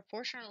is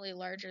proportionally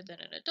larger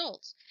than an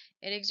adult's,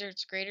 it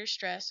exerts greater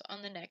stress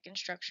on the neck and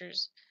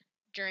structures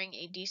during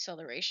a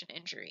deceleration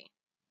injury.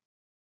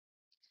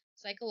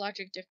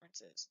 Psychologic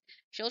differences.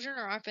 Children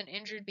are often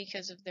injured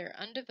because of their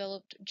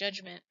undeveloped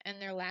judgment and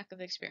their lack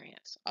of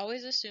experience.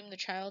 Always assume the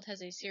child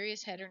has a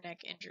serious head or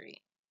neck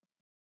injury.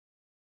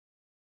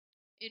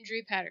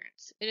 Injury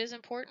patterns. It is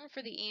important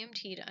for the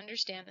EMT to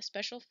understand the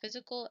special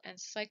physical and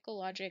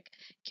psychologic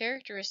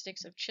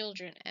characteristics of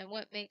children and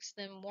what makes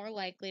them more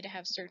likely to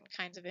have certain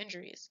kinds of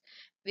injuries.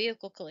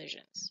 Vehicle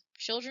collisions.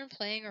 Children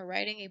playing or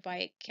riding a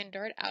bike can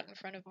dart out in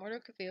front of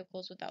motor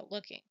vehicles without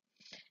looking.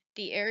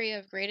 The area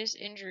of greatest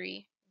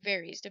injury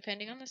varies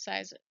depending on the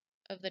size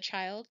of the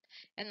child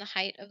and the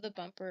height of the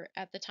bumper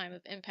at the time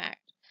of impact.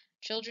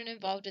 Children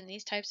involved in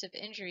these types of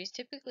injuries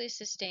typically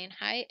sustain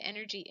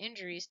high-energy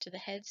injuries to the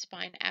head,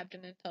 spine,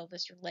 abdomen,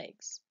 pelvis, or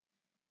legs.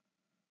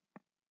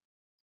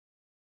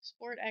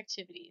 Sport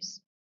activities.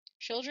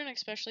 Children,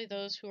 especially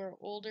those who are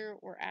older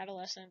or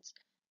adolescents,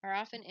 are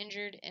often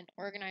injured in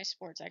organized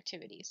sports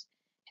activities.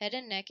 Head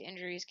and neck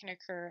injuries can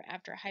occur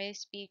after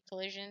high-speed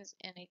collisions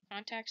in a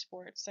contact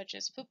sport such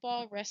as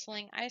football,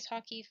 wrestling, ice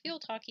hockey,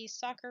 field hockey,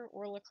 soccer,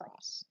 or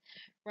lacrosse.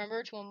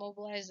 Remember to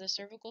immobilize the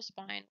cervical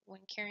spine when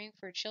caring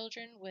for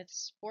children with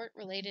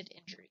sport-related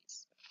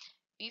injuries.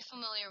 Be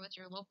familiar with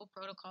your local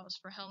protocols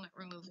for helmet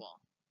removal.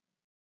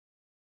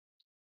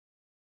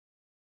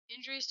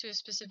 Injuries to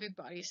specific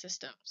body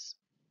systems.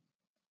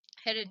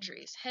 Head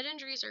injuries. Head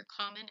injuries are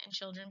common in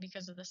children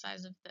because of the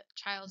size of the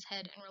child's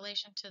head in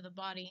relation to the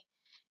body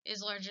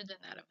is larger than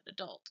that of an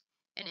adult.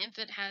 An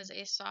infant has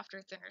a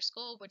softer, thinner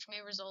skull, which may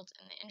result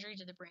in the injury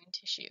to the brain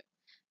tissue.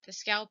 The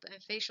scalp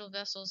and facial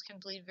vessels can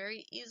bleed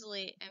very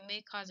easily and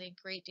may cause a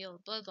great deal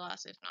of blood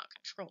loss if not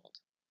controlled.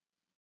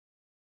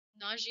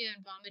 Nausea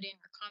and vomiting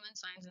are common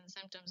signs and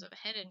symptoms of a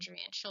head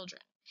injury in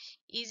children.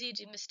 Easy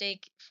to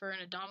mistake for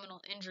an abdominal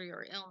injury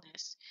or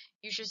illness.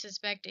 You should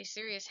suspect a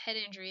serious head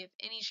injury of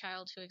any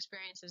child who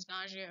experiences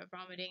nausea or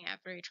vomiting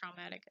after a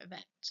traumatic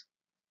event.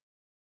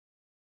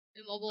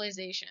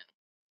 Immobilization.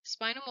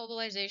 Spinal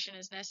mobilization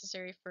is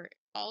necessary for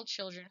all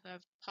children who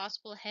have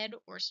possible head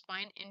or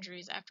spine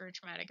injuries after a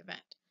traumatic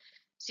event.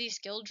 See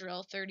Skill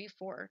Drill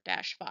 34-5.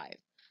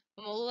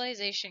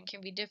 Immobilization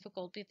can be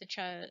difficult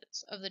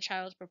because of the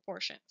child's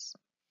proportions.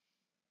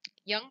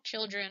 Young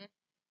children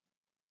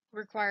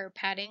require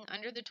padding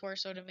under the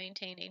torso to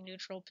maintain a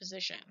neutral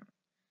position.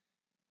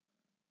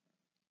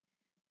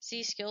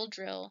 See skill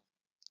drill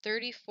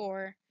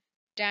 34-6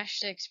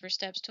 for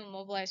steps to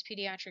immobilize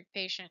pediatric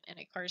patient in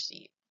a car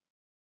seat.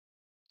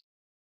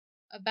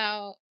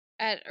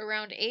 At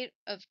around 8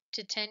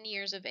 to 10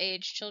 years of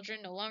age,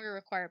 children no longer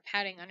require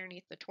padding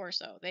underneath the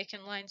torso. They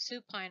can line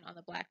supine on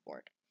the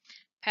blackboard.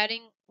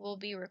 Padding will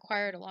be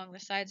required along the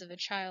sides of a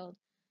child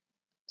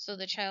so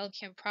the child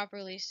can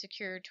properly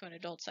secure to an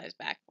adult-sized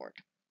backboard.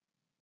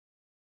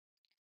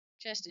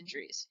 Chest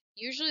injuries,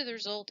 usually the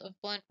result of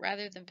blunt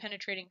rather than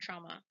penetrating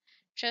trauma.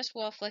 Chest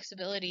wall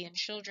flexibility in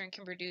children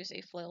can produce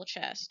a flail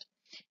chest.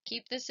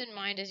 Keep this in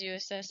mind as you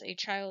assess a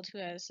child who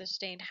has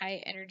sustained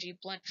high-energy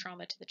blunt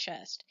trauma to the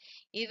chest.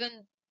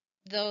 Even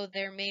though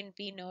there may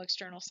be no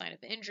external sign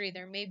of injury,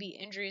 there may be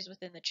injuries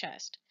within the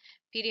chest.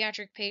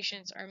 Pediatric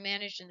patients are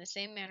managed in the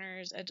same manner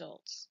as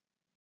adults.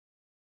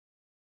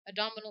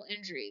 Abdominal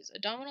injuries.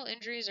 Abdominal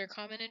injuries are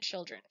common in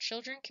children.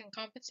 Children can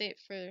compensate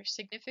for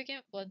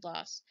significant blood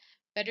loss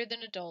better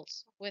than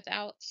adults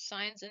without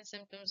signs and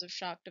symptoms of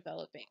shock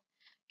developing.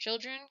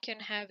 Children can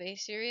have a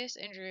serious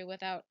injury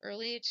without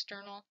early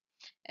external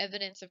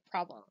evidence of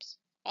problems.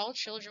 All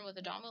children with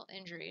abdominal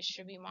injuries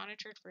should be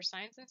monitored for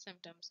signs and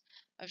symptoms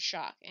of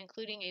shock,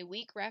 including a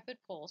weak rapid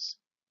pulse,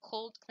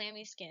 cold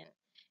clammy skin,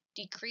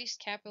 decreased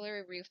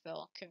capillary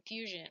refill,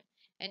 confusion,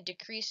 and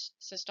decreased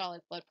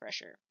systolic blood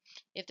pressure.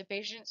 If the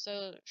patient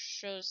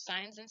shows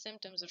signs and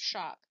symptoms of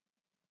shock,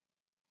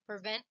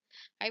 prevent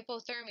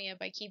hypothermia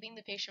by keeping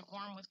the patient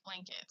warm with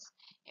blankets.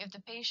 If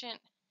the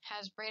patient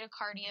has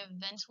bradycardia,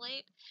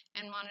 ventilate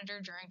and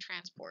monitor during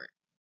transport.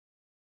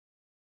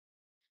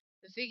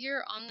 The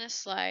figure on this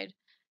slide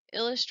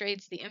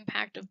illustrates the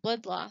impact of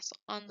blood loss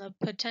on the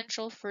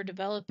potential for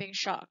developing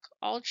shock.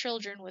 All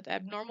children with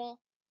abdominal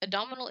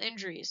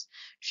injuries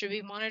should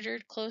be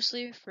monitored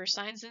closely for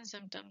signs and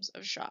symptoms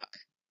of shock.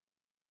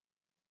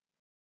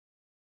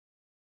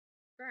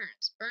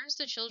 Burns. Burns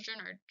to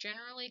children are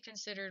generally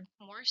considered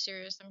more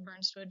serious than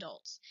burns to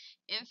adults.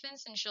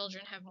 Infants and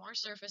children have more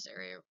surface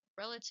area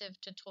relative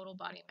to total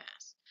body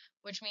mass,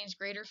 which means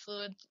greater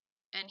fluid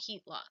and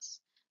heat loss.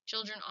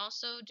 Children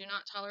also do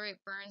not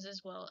tolerate burns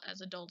as well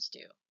as adults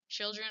do.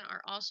 Children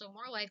are also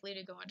more likely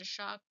to go into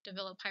shock,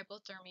 develop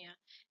hypothermia,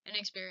 and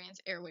experience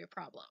airway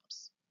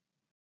problems.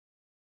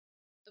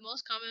 The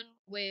most common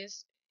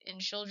ways in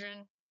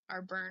children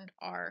are burned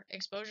are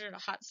exposure to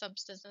hot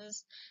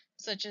substances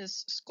such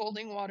as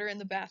scalding water in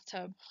the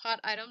bathtub, hot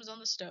items on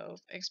the stove,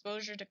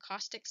 exposure to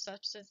caustic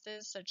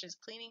substances such as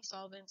cleaning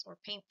solvents or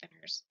paint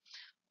thinners.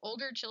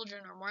 Older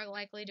children are more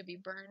likely to be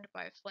burned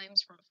by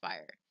flames from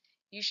fire.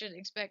 You should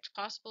expect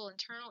possible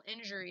internal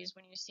injuries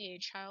when you see a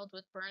child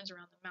with burns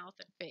around the mouth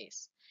and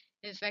face.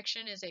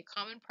 Infection is a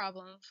common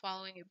problem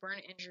following a burn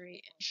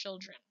injury in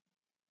children.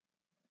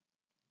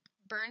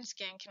 Burned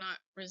skin cannot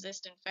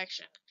resist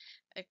infection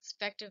as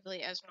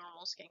effectively as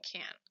normal skin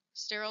can.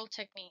 Sterile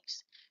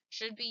techniques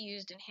should be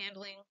used in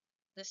handling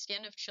the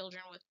skin of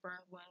children with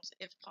burned wounds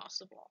if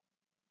possible.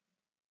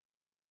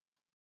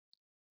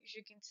 You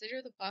should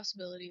consider the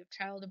possibility of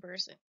child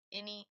abuse in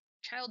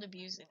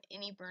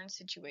any burn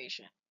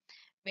situation.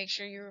 Make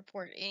sure you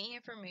report any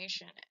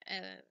information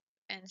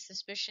and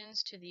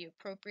suspicions to the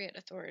appropriate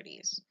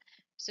authorities.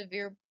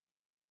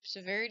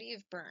 Severity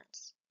of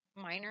burns.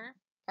 Minor,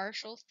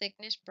 partial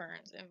thickness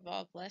burns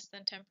involve less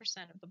than 10%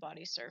 of the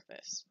body's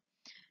surface.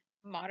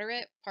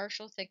 Moderate,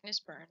 partial thickness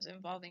burns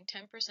involving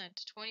 10%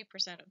 to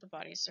 20% of the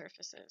body's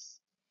surfaces.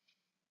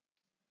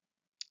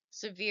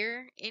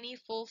 Severe, any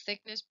full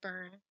thickness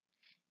burn,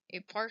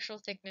 a partial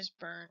thickness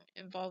burn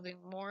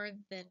involving more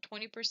than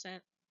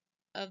 20%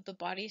 of the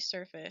body's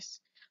surface,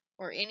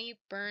 or any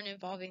burn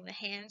involving the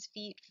hands,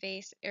 feet,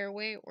 face,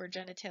 airway, or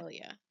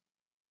genitalia.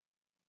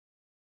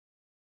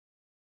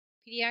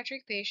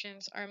 Pediatric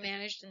patients are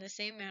managed in the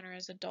same manner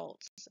as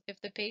adults. If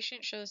the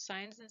patient shows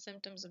signs and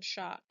symptoms of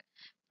shock,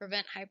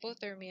 prevent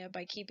hypothermia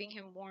by keeping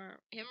him or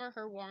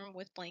her warm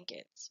with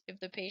blankets. If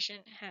the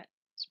patient has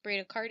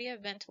bradycardia,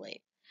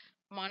 ventilate.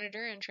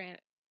 Monitor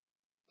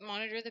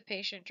the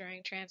patient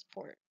during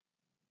transport.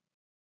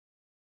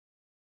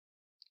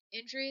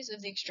 Injuries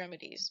of the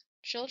extremities.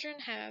 Children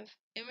have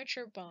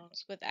immature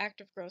bones with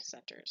active growth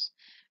centers.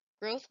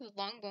 Growth with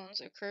long bones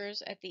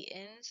occurs at the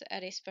ends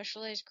at a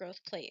specialized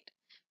growth plate.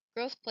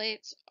 Growth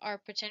plates are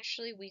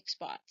potentially weak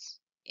spots.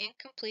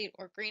 Incomplete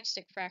or green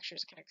stick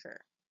fractures can occur.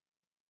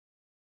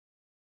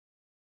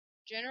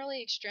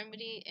 Generally,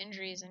 extremity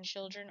injuries in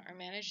children are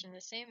managed in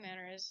the same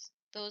manner as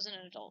those in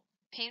an adult.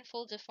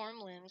 Painful,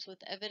 deformed limbs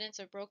with evidence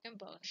of broken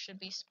bones should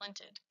be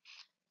splinted.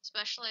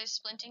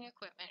 Specialized splinting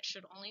equipment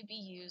should only be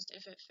used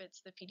if it fits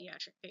the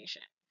pediatric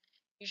patient.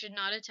 You should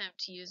not attempt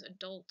to use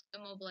adult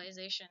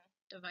immobilization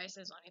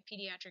devices on a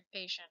pediatric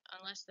patient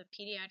unless the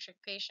pediatric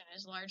patient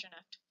is large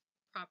enough to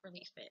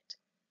properly fit.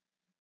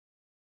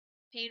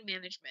 Pain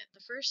management. The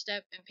first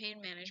step in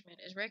pain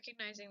management is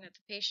recognizing that the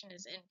patient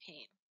is in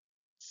pain.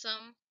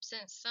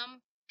 Since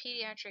some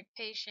pediatric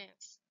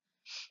patients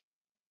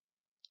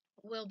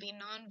will be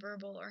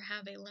nonverbal or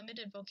have a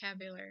limited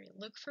vocabulary.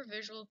 Look for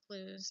visual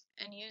clues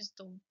and use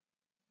the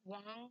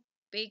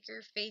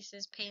Wong-Baker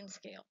Faces Pain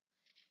Scale.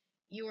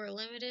 You are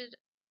limited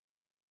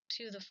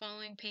to the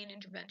following pain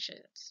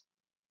interventions: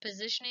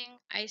 positioning,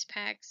 ice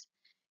packs,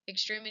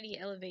 extremity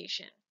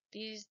elevation.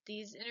 These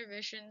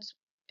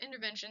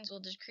interventions will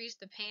decrease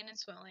the pain and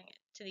swelling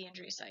to the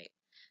injury site.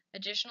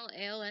 Additional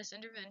ALS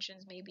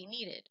interventions may be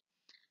needed.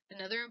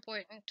 Another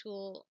important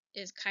tool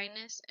is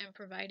kindness and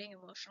providing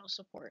emotional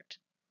support.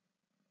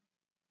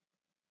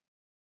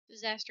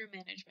 Disaster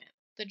management.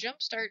 The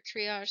Jumpstart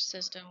triage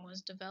system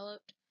was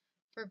developed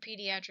for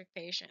pediatric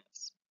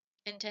patients,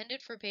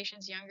 intended for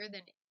patients younger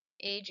than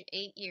age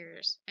 8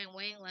 years and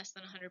weighing less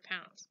than 100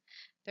 pounds.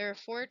 There are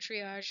 4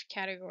 triage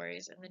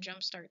categories in the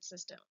Jumpstart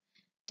system,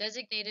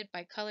 designated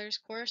by colors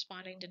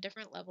corresponding to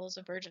different levels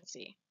of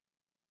urgency.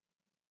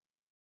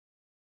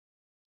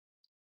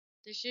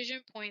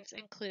 Decision points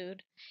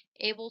include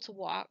able to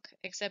walk,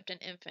 except in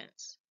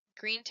infants,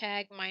 green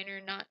tag,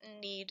 minor, not in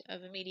need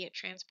of immediate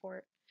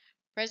transport,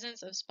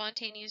 presence of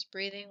spontaneous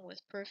breathing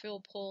with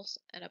peripheral pulse,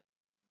 and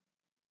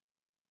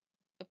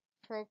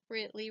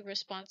appropriately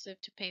responsive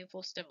to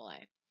painful stimuli.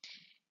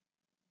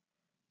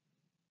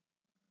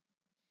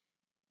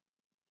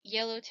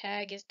 Yellow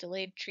tag is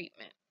delayed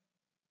treatment.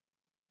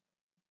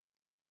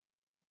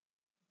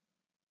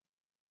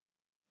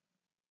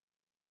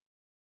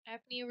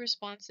 Apnea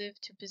responsive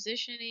to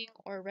positioning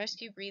or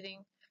rescue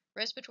breathing,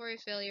 respiratory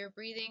failure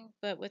breathing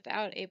but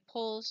without a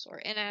pulse or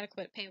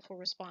inadequate painful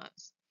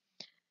response.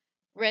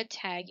 Red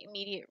tag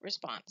immediate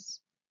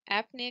response.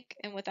 Apneic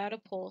and without a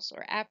pulse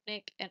or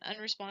apneic and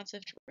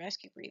unresponsive to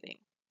rescue breathing.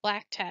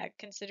 Black tag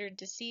considered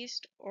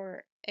deceased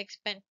or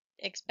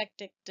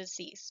expected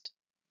deceased.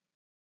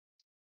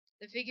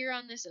 The figure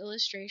on this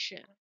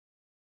illustration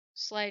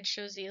slide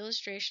shows the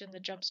illustration of the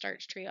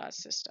Jumpstart triage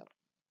system.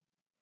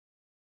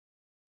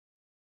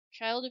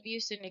 Child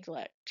abuse and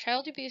neglect.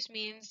 Child abuse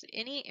means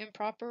any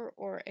improper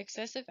or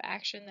excessive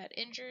action that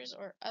injures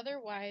or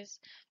otherwise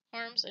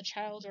harms a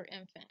child or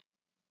infant.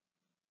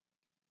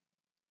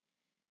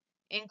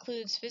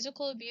 Includes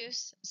physical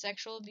abuse,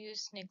 sexual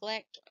abuse,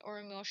 neglect, or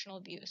emotional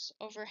abuse.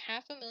 Over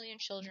 500,000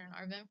 children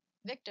are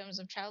victims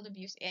of child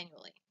abuse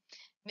annually.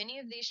 Many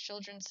of these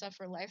children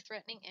suffer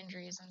life-threatening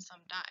injuries and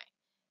some die.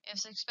 If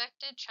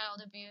suspected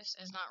child abuse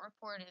is not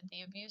reported,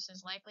 the abuse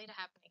is likely to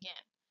happen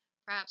again,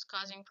 perhaps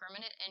causing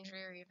permanent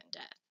injury or even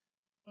death.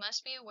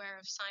 Must be aware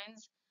of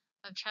signs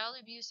of child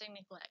abuse and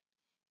neglect.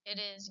 It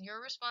is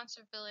your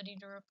responsibility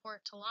to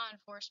report to law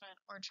enforcement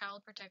or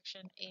child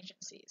protection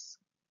agencies.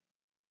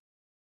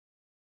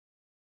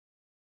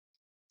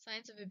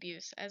 Signs of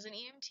abuse. As an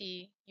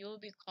EMT, you will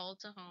be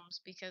called to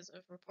homes because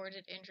of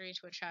reported injury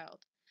to a child.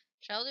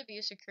 Child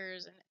abuse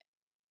occurs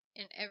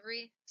in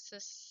every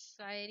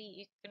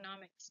society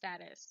economic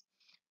status,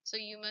 so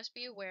you must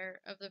be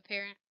aware of the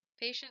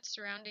patient's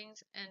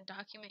surroundings and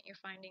document your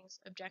findings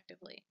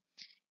objectively.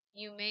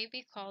 You may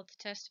be called to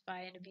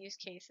testify in abuse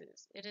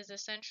cases. It is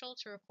essential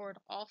to record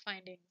all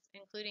findings,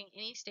 including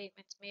any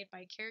statements made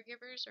by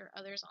caregivers or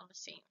others on the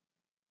scene.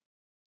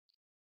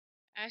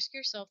 Ask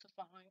yourself the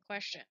following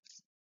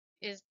questions.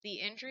 Is the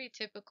injury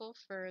typical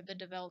for the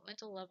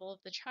developmental level of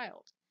the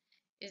child?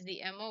 Is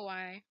the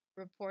MOI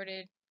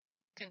reported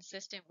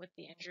consistent with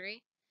the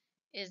injury?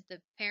 Is the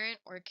parent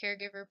or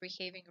caregiver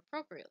behaving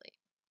appropriately?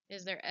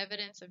 Is there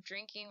evidence of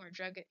drinking or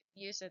drug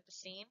use at the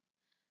scene?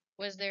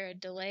 Was there a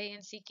delay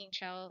in seeking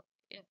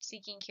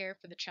care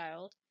for the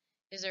child?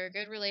 Is there a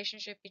good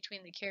relationship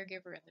between the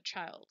caregiver and the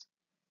child?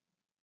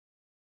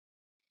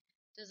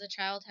 Does the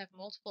child have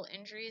multiple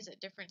injuries at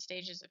different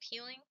stages of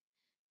healing?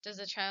 Does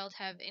the child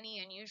have any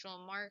unusual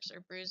marks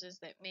or bruises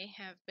that may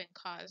have been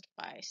caused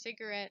by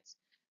cigarettes,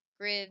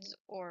 grids,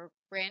 or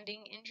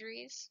branding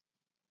injuries?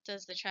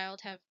 Does the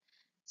child have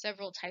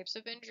several types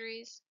of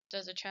injuries?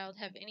 Does the child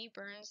have any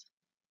burns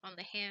on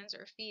the hands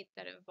or feet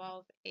that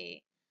involve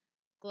a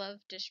glove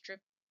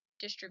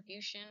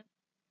distribution?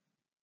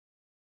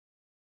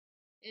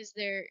 Is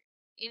there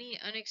any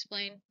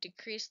unexplained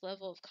decreased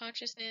level of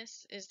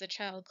consciousness? Is the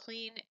child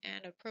clean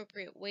and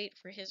appropriate weight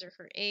for his or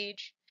her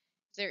age?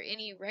 Is there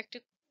any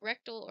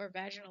rectal or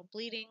vaginal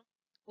bleeding?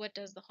 What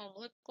does the home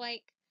look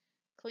like?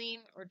 Clean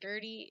or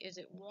dirty? Is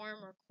it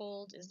warm or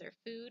cold? Is there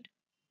food?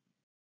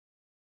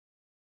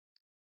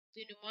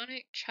 The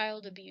mnemonic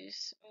child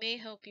abuse may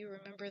help you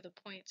remember the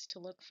points to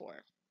look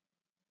for.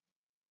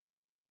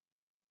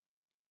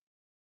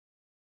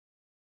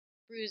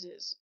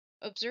 Bruises.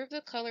 Observe the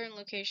color and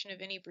location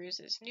of any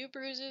bruises. New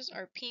bruises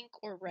are pink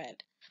or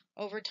red.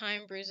 Over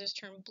time, bruises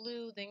turn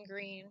blue, then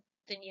green,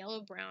 then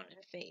yellow-brown,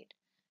 and fade.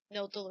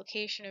 Note the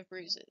location of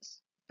bruises.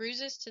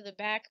 Bruises to the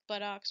back,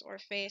 buttocks, or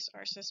face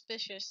are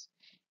suspicious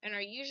and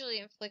are usually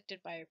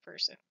inflicted by a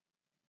person.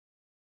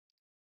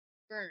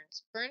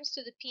 Burns. Burns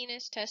to the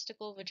penis,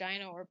 testicle,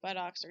 vagina, or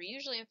buttocks are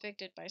usually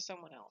inflicted by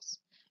someone else.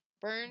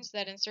 Burns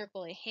that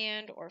encircle a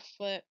hand or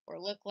foot or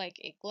look like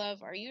a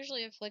glove are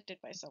usually inflicted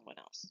by someone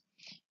else.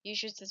 You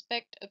should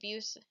suspect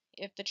abuse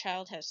if the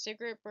child has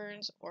cigarette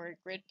burns or a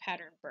grid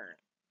pattern burn.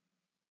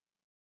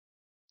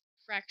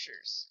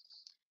 Fractures.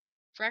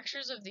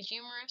 Fractures of the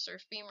humerus or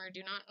femur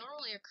do not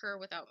normally occur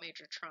without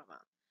major trauma.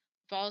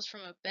 Falls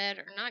from a bed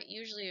are not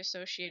usually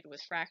associated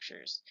with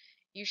fractures.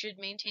 You should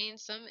maintain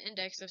some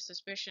index of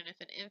suspicion if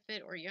an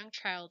infant or young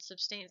child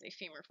sustains a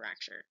femur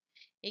fracture.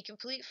 A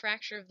complete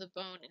fracture of the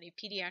bone in a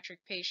pediatric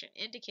patient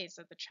indicates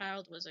that the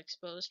child was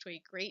exposed to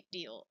a great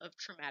deal of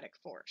traumatic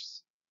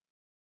force.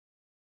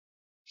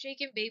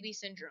 Shaken baby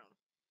syndrome.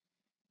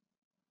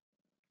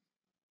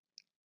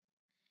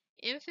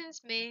 Infants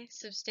may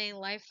sustain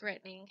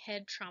life-threatening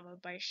head trauma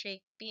by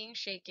being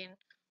shaken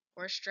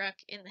or struck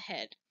in the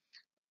head.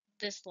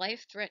 This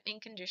life-threatening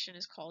condition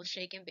is called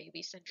shaken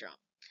baby syndrome.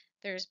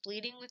 There is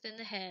bleeding within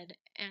the head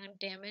and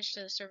damage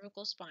to the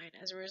cervical spine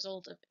as a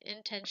result of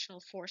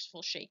intentional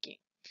forceful shaking.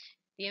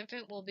 The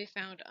infant will be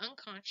found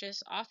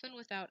unconscious, often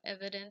without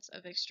evidence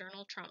of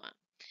external trauma.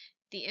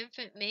 The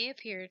infant may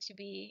appear to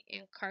be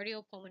in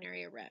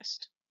cardiopulmonary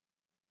arrest.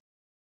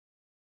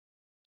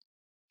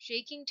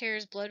 Shaking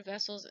tears blood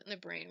vessels in the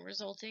brain,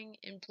 resulting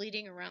in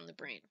bleeding around the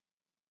brain.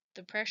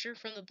 The pressure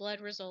from the blood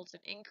results in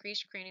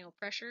increased cranial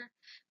pressure,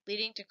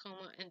 leading to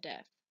coma and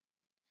death.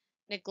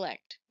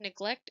 Neglect.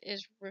 Neglect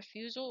is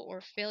refusal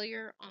or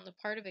failure on the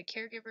part of a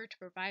caregiver to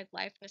provide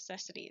life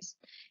necessities.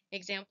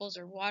 Examples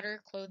are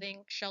water,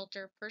 clothing,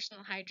 shelter,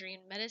 personal hygiene,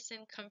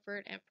 medicine,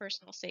 comfort, and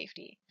personal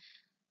safety.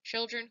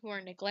 Children who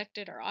are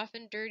neglected are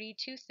often dirty,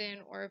 too thin,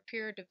 or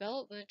appear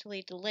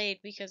developmentally delayed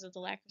because of the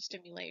lack of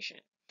stimulation.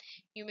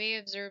 You may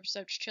observe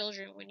such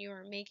children when you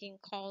are making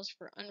calls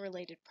for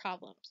unrelated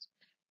problems.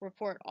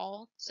 Report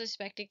all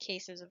suspected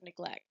cases of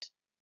neglect.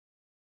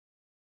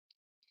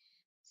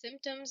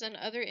 Symptoms and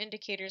other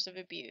indicators of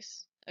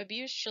abuse.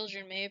 Abused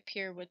children may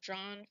appear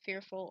withdrawn,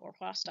 fearful, or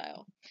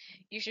hostile.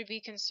 You should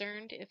be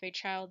concerned if a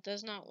child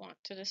does not want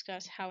to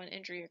discuss how an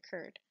injury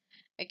occurred.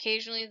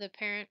 Occasionally, the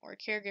parent or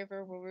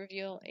caregiver will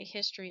reveal a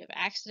history of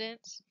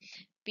accidents.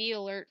 Be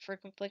alert for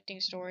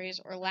conflicting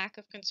stories or lack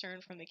of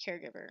concern from the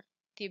caregiver.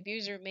 The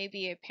abuser may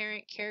be a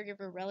parent,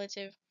 caregiver,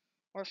 relative,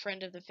 or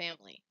friend of the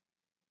family.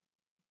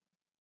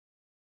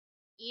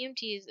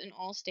 EMTs in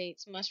all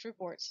states must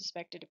report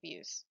suspected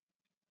abuse.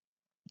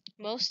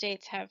 Most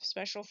states have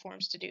special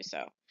forms to do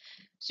so.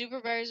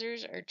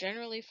 Supervisors are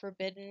generally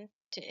forbidden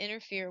to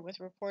interfere with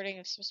reporting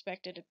of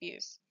suspected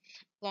abuse.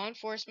 Law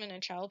enforcement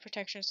and child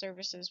protection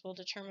services will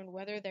determine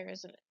whether there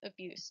is an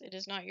abuse. It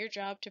is not your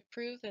job to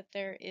prove that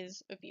there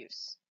is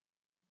abuse.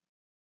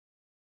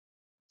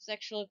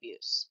 Sexual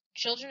abuse.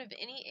 Children of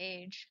any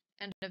age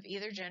and of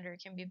either gender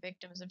can be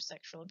victims of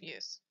sexual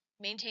abuse.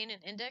 Maintain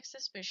an index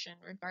suspicion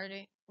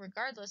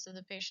regardless of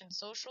the patient's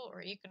social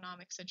or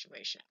economic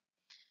situation.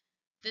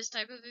 This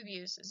type of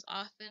abuse is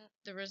often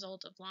the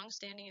result of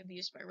long-standing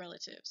abuse by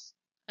relatives.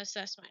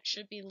 Assessment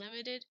should be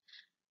limited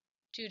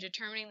to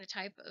determining the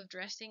type of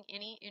dressing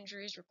any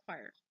injuries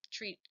require.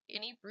 Treat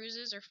any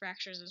bruises or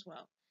fractures as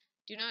well.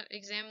 Do not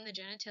examine the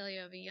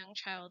genitalia of a young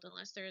child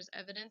unless there is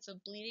evidence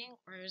of bleeding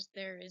or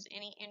there is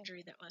any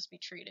injury that must be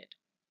treated.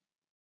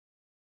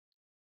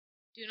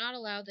 Do not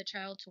allow the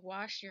child to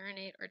wash,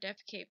 urinate, or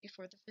defecate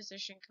before the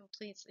physician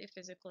completes a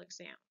physical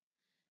exam.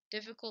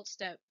 Difficult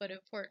step, but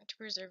important to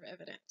preserve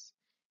evidence.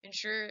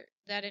 Ensure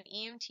that an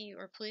EMT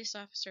or police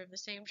officer of the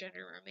same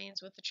gender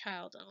remains with the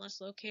child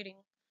unless locating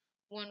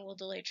one will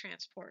delay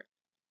transport.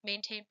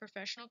 Maintain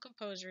professional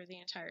composure the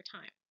entire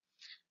time.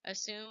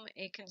 Assume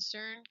a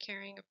concerned,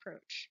 caring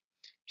approach.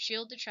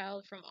 Shield the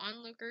child from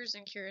onlookers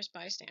and curious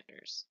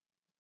bystanders.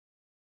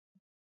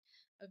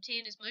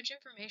 Obtain as much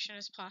information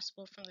as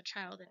possible from the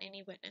child and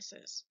any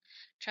witnesses.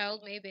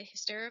 Child may be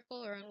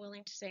hysterical or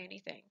unwilling to say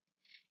anything.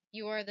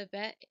 You are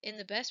in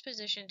the best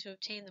position to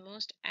obtain the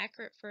most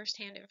accurate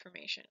first-hand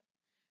information.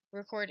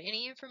 Record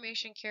any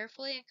information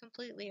carefully and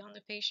completely on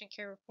the patient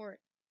care report.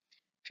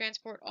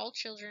 Transport all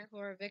children who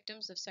are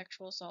victims of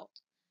sexual assault.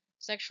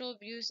 Sexual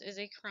abuse is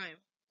a crime.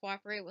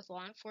 Cooperate with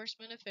law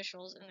enforcement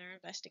officials in their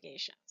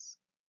investigations.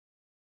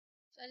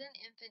 Sudden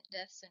infant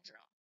death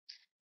syndrome.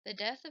 The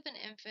death of an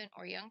infant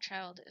or young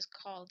child is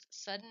called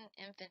sudden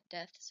infant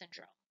death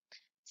syndrome,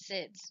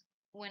 SIDS,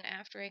 when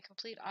after a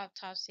complete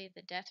autopsy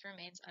the death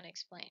remains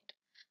unexplained.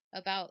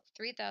 About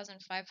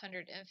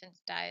 3,500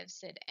 infants die of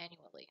SID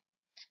annually.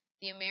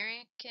 The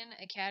American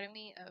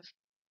Academy of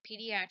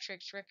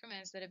Pediatrics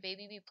recommends that a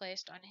baby be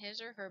placed on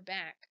his or her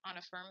back on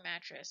a firm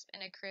mattress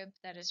in a crib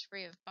that is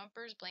free of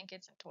bumpers,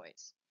 blankets, and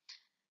toys.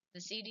 The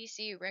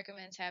CDC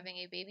recommends having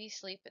a baby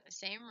sleep in the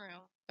same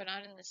room, but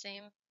not in the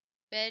same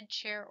bed,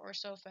 chair, or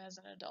sofa as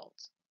an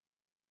adult.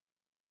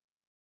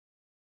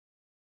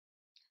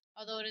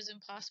 Although it is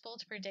impossible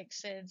to predict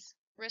SIDS,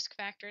 risk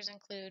factors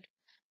include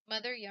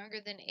mother younger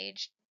than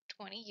age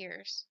 20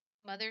 years,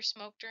 mother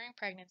smoked during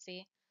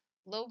pregnancy,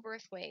 low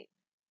birth weight.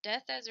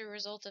 Death as a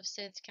result of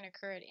SIDS can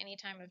occur at any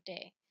time of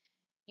day.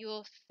 You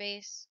will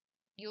face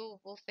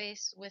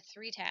with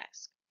three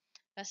tasks: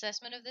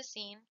 assessment of the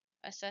scene,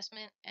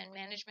 assessment and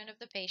management of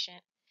the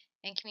patient,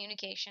 and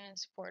communication and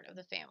support of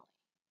the family.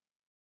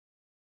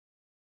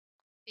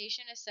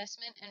 Patient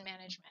assessment and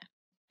management.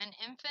 An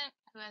infant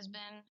who has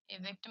been a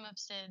victim of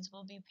SIDS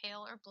will be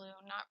pale or blue,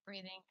 not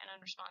breathing, and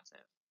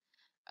unresponsive.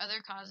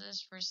 Other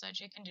causes for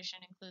such a condition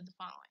include the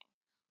following: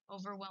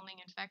 overwhelming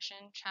infection,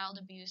 child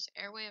abuse,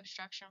 airway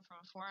obstruction from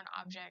a foreign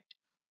object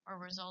or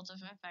result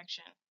of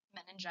infection,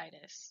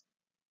 meningitis,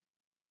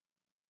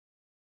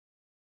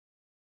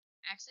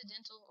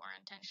 accidental or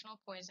intentional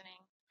poisoning,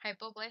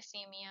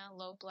 hypoglycemia,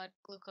 low blood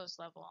glucose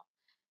level,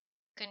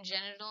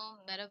 congenital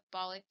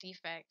metabolic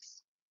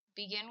defects.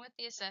 Begin with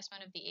the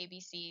assessment of the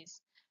ABCs.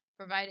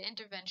 Provide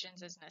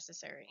interventions as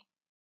necessary.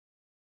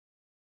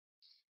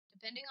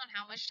 Depending on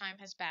how much time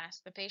has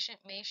passed, the patient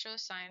may show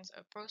signs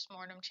of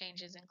postmortem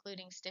changes,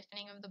 including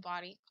stiffening of the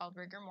body, called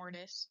rigor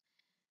mortis,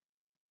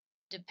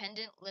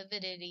 dependent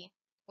lividity,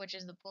 which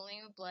is the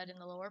pooling of blood in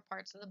the lower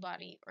parts of the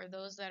body, or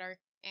those that are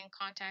in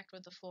contact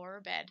with the floor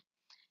or bed.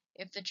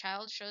 If the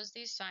child shows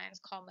these signs,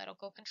 call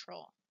medical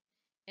control.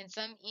 In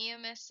some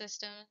EMS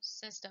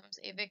systems,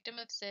 a victim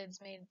of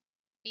SIDS may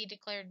be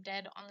declared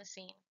dead on the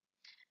scene.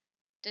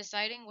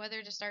 Deciding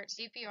whether to start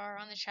CPR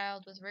on the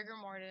child with rigor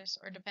mortis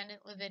or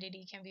dependent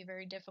lividity can be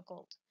very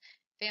difficult.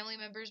 Family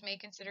members may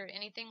consider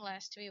anything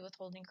less to be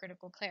withholding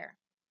critical care.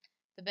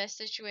 The best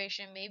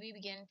situation may be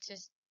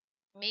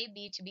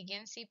to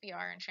begin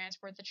CPR and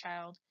transport the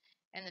child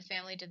and the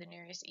family to the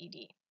nearest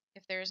ED.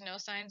 If there is no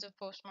signs of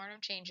postmortem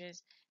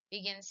changes,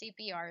 begin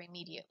CPR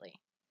immediately.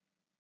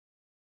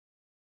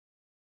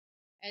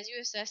 As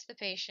you assess the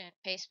patient,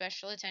 pay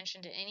special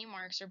attention to any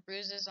marks or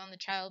bruises on the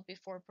child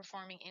before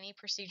performing any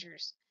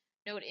procedures.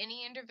 Note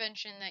any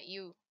intervention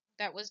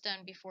that was done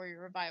before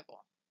your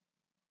revival.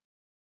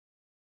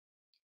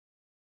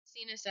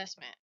 Scene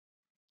assessment.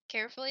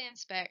 Carefully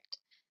inspect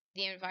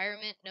the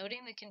environment, noting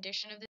the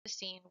condition of the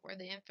scene where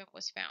the infant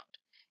was found.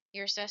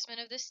 Your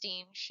assessment of the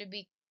scene should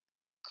be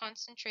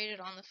concentrated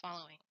on the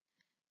following: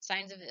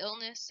 signs of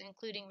illness,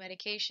 including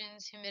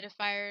medications,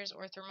 humidifiers,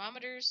 or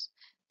thermometers,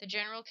 the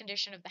general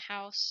condition of the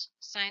house,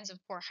 signs of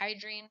poor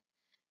hygiene,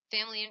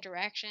 family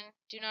interaction.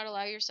 Do not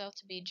allow yourself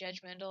to be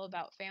judgmental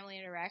about family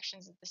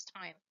interactions at this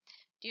time.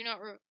 Do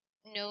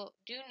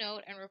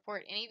note and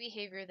report any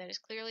behavior that is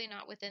clearly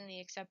not within the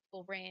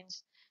acceptable range,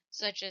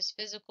 such as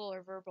physical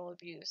or verbal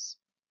abuse.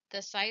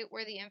 The site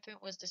where the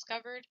infant was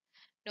discovered.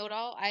 Note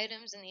all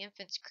items in the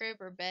infant's crib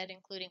or bed,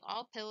 including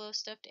all pillows,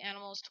 stuffed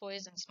animals,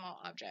 toys, and small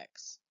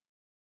objects.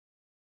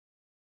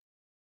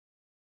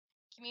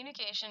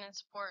 Communication and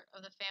support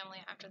of the family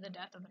after the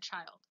death of a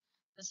child.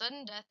 The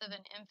sudden death of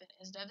an infant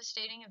is a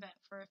devastating event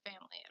for a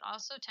family. It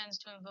also tends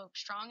to invoke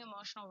strong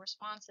emotional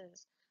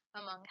responses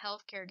among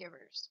health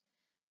caregivers.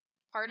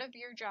 Part of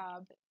your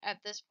job at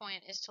this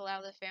point is to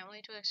allow the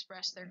family to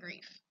express their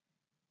grief.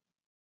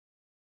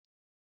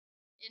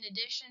 In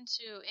addition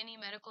to any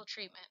medical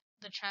treatment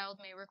the child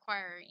may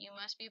require, you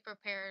must be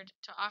prepared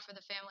to offer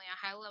the family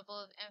a high level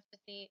of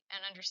empathy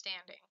and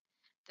understanding.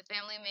 The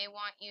family may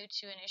want you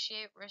to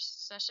initiate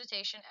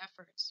resuscitation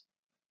efforts,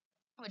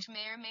 which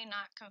may or may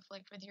not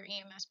conflict with your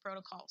EMS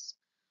protocols.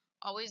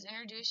 Always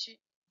introduce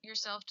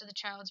yourself to the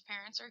child's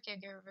parents or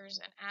caregivers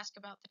and ask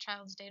about the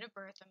child's date of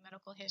birth and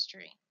medical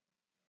history.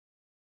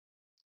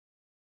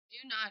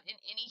 Do not, in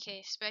any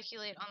case,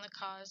 speculate on the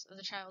cause of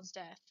the child's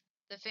death.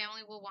 The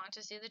family will want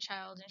to see the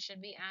child and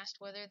should be asked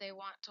whether they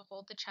want to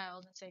hold the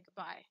child and say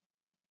goodbye.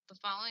 The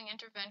following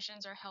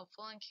interventions are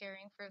helpful in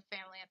caring for the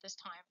family at this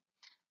time.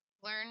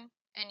 Learn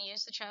and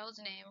use the child's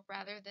name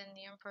rather than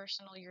the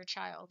impersonal your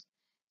child.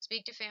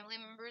 Speak to family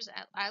members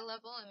at eye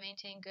level and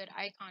maintain good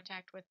eye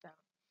contact with them.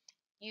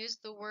 Use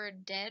the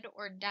word dead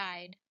or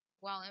died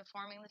while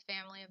informing the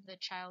family of the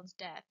child's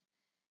death.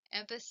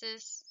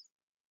 Emphasis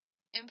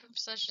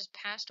such as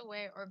passed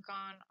away or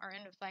gone are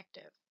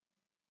ineffective.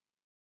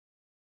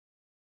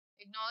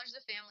 Acknowledge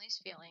the family's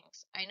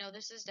feelings. I know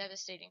this is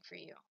devastating for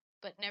you,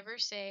 but never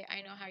say,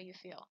 I know how you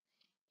feel.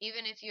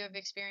 Even if you have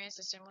experienced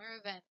a similar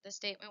event, the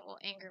statement will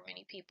anger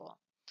many people.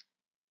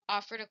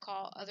 Offer to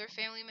call other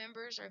family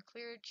members or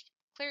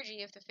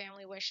clergy if the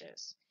family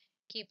wishes.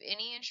 Keep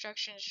any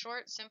instructions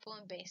short, simple,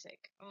 and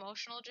basic.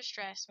 Emotional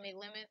distress may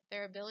limit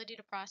their ability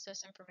to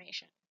process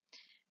information.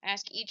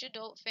 Ask each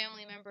adult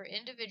family member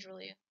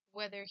individually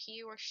whether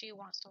he or she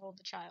wants to hold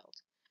the child.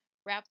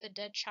 Wrap the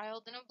dead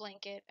child in a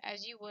blanket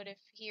as you would if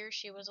he or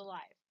she was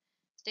alive.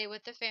 Stay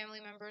with the family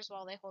members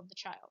while they hold the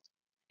child.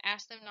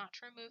 Ask them not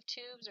to remove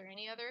tubes or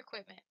any other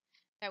equipment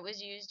that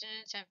was used in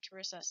an attempt to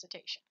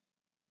resuscitation.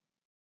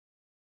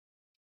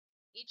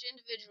 Each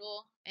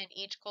individual and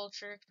each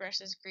culture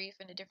expresses grief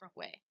in a different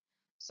way.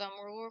 Some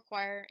will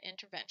require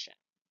intervention.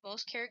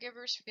 Most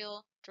caregivers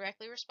feel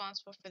directly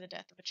responsible for the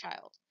death of a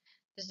child.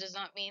 This does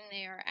not mean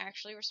they are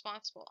actually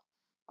responsible.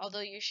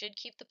 Although you should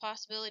keep the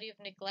possibility of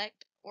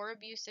neglect or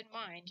abuse in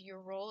mind, your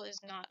role is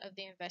not of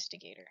the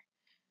investigator.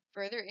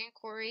 Further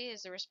inquiry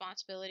is the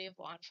responsibility of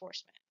law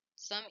enforcement.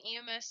 Some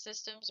EMS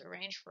systems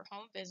arrange for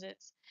home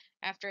visits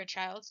after a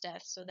child's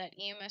death so that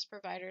EMS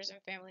providers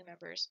and family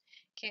members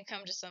can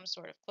come to some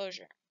sort of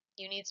closure.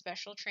 You need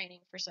special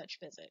training for such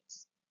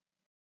visits.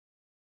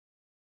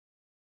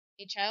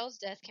 A child's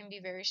death can be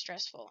very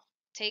stressful.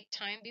 Take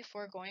time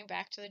before going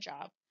back to the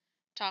job.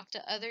 Talk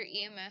to other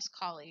EMS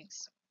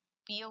colleagues.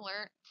 Be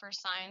alert for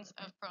signs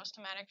of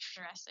post-traumatic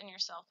stress in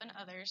yourself and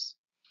others.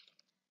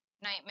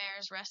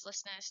 nightmares,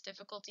 restlessness,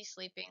 difficulty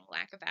sleeping,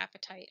 lack of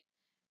appetite.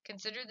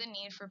 Consider the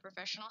need for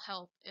professional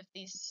help if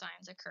these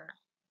signs occur.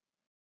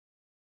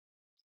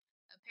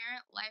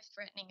 Apparent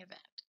life-threatening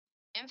event.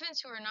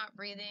 Infants who are not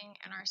breathing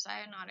and are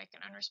cyanotic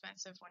and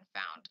unresponsive when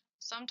found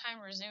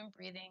sometimes resume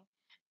breathing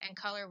and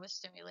color with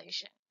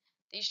stimulation.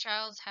 These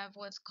children have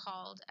what's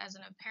called as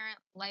an apparent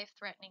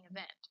life-threatening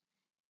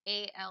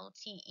event,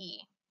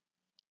 ALTE,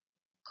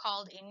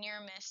 called a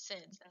near-miss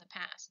SIDS in the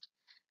past.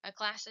 A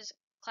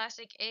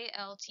classic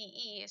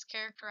ALTE is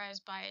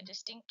characterized by a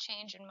distinct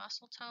change in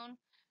muscle tone,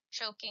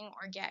 choking,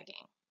 or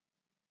gagging.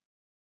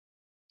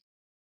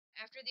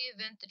 After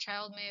the event, the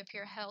child may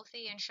appear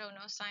healthy and show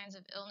no signs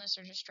of illness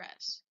or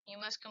distress. You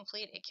must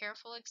complete a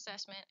careful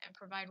assessment and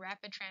provide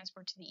rapid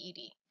transport to the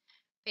ED.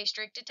 Pay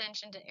strict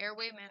attention to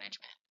airway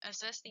management.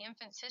 Assess the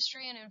infant's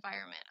history and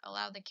environment.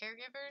 Allow the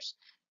caregivers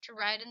to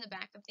ride in the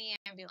back of the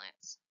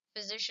ambulance.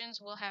 Physicians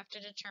will have to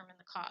determine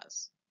the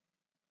cause.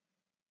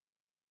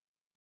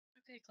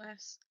 Okay,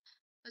 class.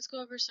 Let's go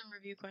over some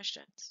review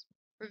questions.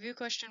 Review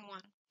question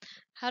 1.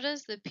 How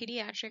does the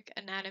pediatric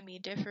anatomy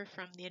differ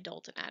from the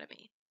adult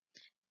anatomy?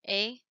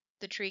 A.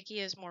 The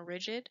trachea is more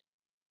rigid.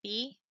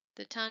 B.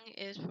 The tongue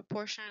is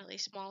proportionately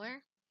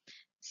smaller.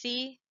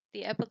 C.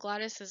 The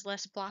epiglottis is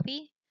less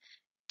floppy.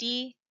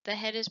 D. The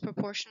head is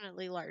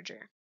proportionately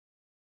larger.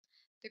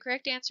 The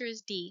correct answer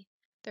is D.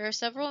 There are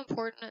several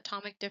important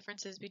anatomic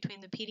differences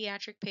between the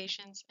pediatric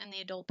patients and the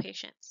adult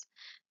patients.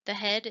 The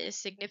head is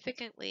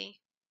significantly,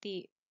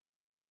 the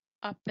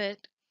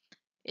occiput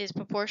is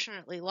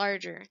proportionately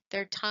larger.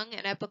 Their tongue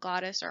and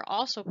epiglottis are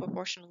also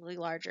proportionally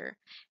larger,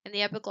 and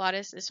the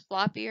epiglottis is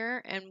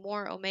floppier and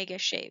more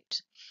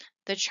omega-shaped.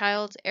 The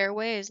child's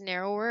airway is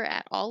narrower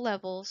at all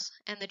levels,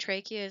 and the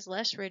trachea is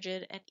less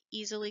rigid and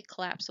easily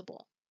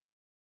collapsible.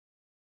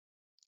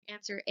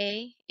 Answer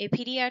A. A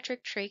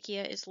pediatric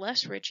trachea is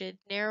less rigid,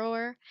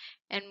 narrower,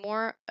 and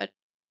more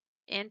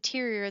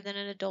anterior than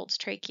an adult's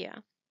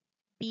trachea.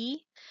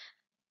 B.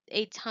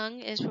 A tongue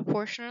is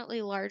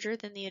proportionately larger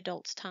than the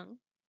adult's tongue.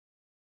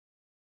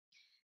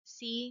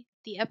 C.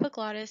 The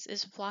epiglottis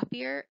is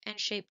floppier and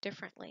shaped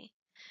differently.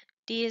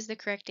 D is the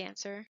correct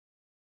answer.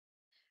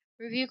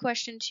 Review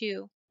question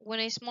 2. When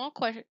a small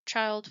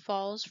child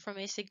falls from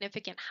a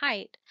significant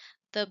height,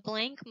 the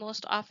blank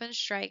most often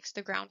strikes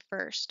the ground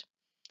first.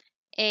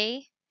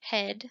 A.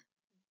 Head.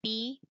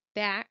 B.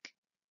 Back.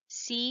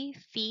 C.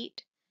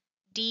 Feet.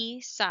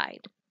 D.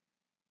 Side.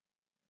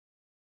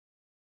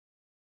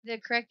 The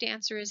correct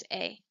answer is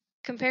A.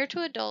 Compared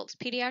to adults,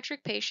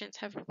 pediatric patients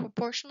have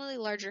proportionally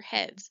larger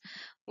heads.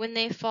 When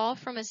they fall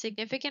from a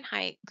significant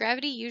height,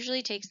 gravity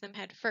usually takes them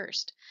head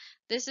first.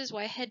 This is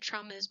why head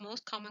trauma is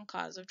most common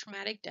cause of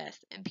traumatic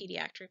death in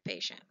pediatric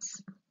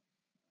patients.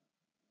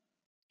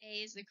 A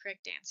is the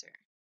correct answer.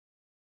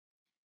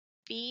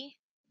 B.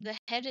 The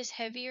head is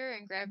heavier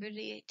and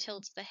gravity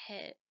tends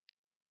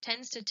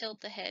to tilt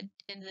the head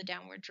in the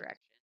downward direction.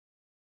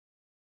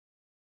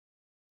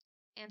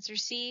 Answer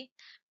C.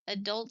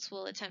 Adults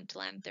will attempt to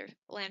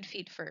land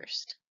feet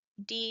first.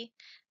 D.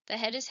 The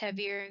head is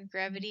heavier and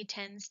gravity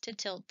tends to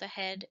tilt the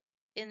head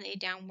in a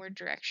downward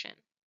direction.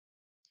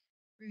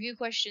 Review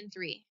question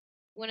 3.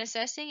 When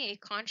assessing a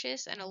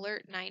conscious and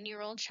alert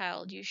 9-year-old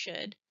child, you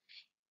should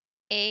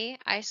A.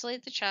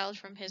 Isolate the child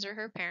from his or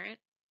her parent.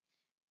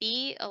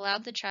 B. Allow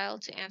the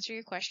child to answer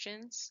your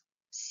questions.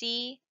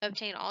 C.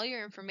 Obtain all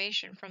your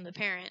information from the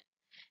parent.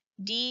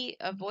 D.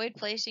 Avoid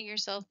placing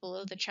yourself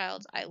below the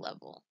child's eye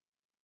level.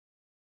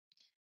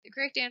 The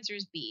correct answer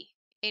is B.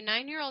 A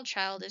 9-year-old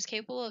child is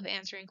capable of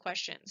answering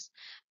questions.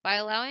 By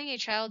allowing a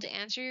child to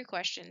answer your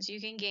questions,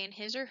 you can gain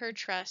his or her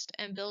trust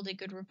and build a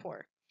good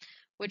rapport,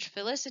 which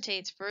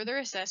facilitates further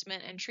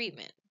assessment and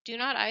treatment. Do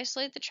not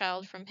isolate the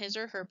child from his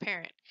or her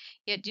parent,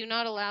 yet do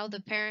not allow the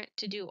parent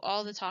to do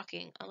all the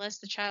talking unless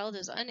the child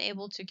is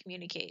unable to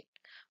communicate.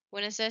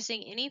 When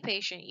assessing any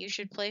patient, you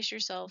should place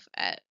yourself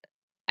at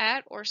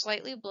or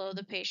slightly below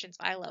the patient's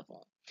eye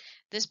level.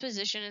 This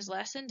position is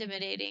less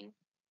intimidating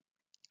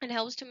and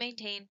helps to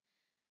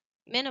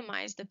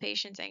minimize the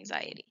patient's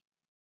anxiety.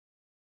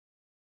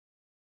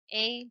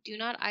 A. Do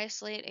not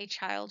isolate a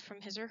child from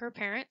his or her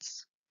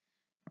parents.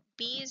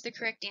 B is the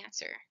correct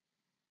answer.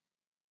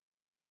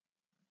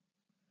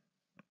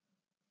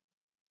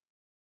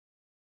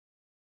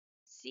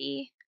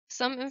 C.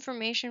 Some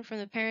information from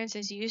the parents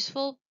is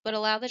useful, but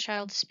allow the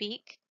child to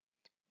speak.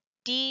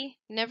 D.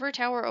 Never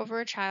tower over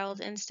a child.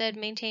 Instead,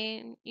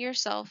 maintain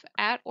yourself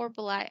at or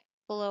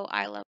below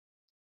eye level.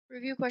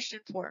 Review question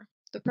 4.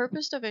 The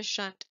purpose of a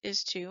shunt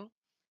is to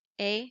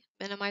A.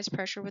 Minimize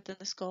pressure within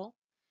the skull.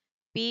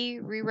 B.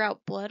 Reroute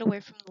blood away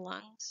from the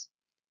lungs.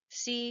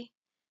 C.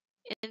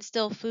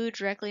 Instill food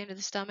directly into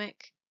the stomach.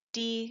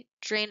 D.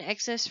 Drain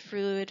excess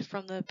fluid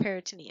from the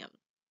peritoneum.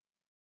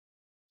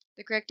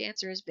 The correct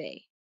answer is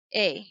B.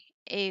 A.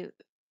 A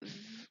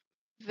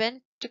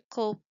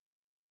ventricle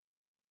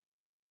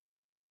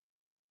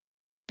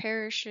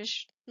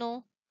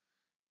peritional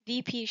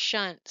VP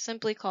shunt,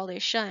 simply called a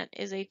shunt,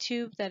 is a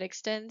tube that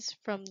extends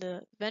from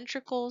the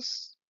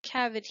ventricles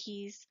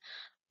cavities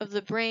of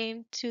the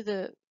brain to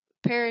the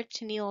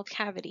peritoneal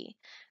cavity.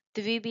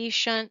 The VB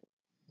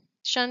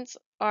shunts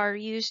are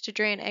used to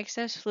drain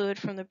excess fluid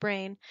from the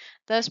brain,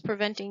 thus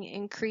preventing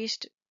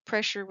increased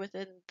pressure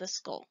within the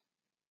skull.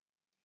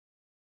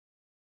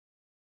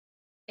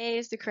 A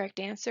is the correct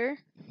answer.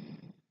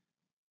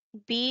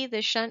 B,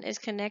 the shunt is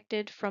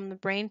connected from the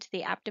brain to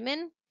the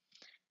abdomen.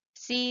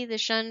 C, the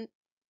shunt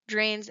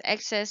drains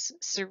excess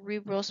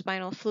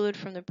cerebrospinal fluid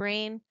from the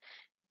brain.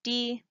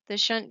 D, the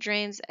shunt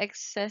drains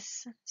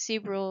excess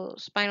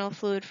cerebrospinal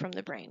fluid from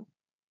the brain.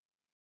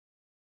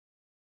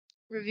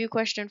 Review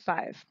question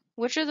 5.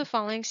 Which of the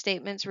following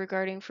statements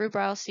regarding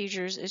febrile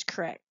seizures is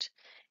correct?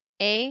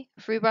 A,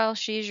 febrile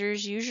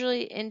seizures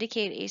usually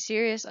indicate a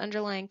serious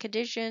underlying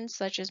condition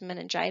such as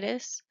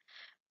meningitis.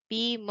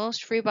 B,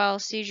 most febrile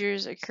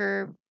seizures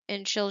occur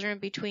in children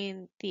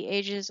between the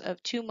ages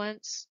of 2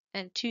 months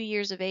and 2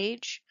 years of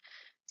age.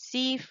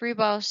 C,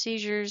 febrile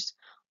seizures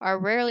are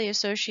rarely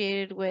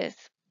associated with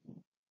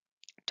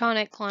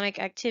tonic-clonic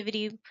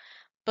activity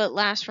but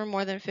last for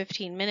more than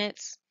 15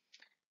 minutes.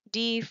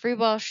 D,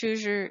 febrile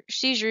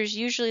seizures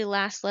usually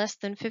last less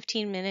than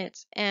 15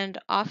 minutes and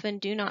often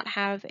do not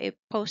have a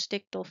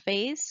postictal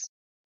phase.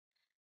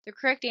 The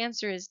correct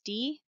answer is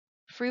D.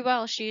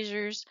 Febrile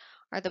seizures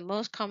are the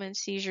most common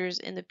seizures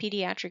in the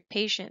pediatric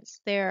patients.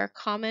 They are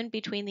common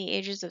between the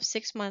ages of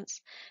 6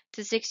 months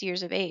to 6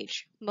 years of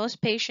age.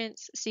 Most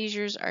patients'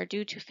 seizures are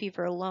due to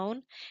fever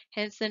alone,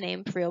 hence the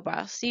name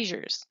febrile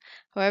seizures.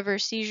 However,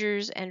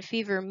 seizures and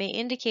fever may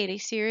indicate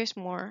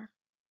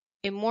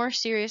a more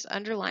serious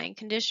underlying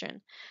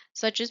condition,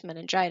 such as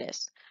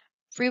meningitis.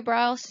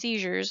 Febrile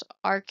seizures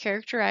are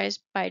characterized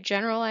by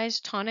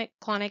generalized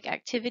tonic-clonic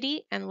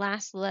activity and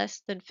last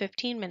less than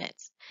 15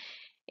 minutes.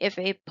 If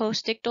a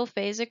postictal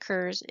phase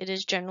occurs, it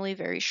is generally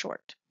very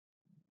short.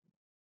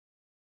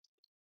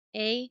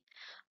 A.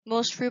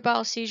 Most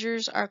febrile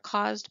seizures are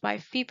caused by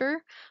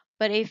fever,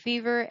 but a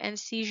fever and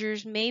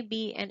seizures may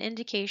be an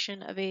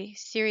indication of a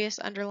serious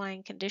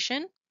underlying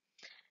condition.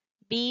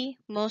 B.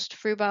 Most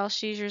febrile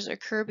seizures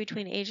occur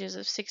between ages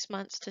of 6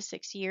 months to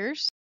 6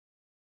 years.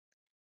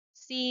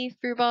 C.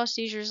 Febrile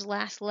seizures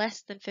last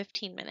less than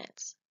 15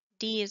 minutes.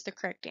 D is the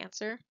correct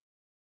answer.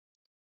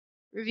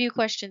 Review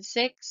question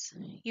 6.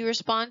 You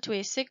respond to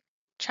a sick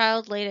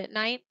child late at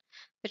night.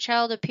 The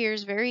child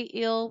appears very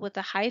ill with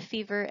a high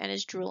fever and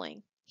is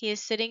drooling. He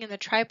is sitting in the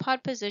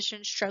tripod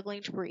position,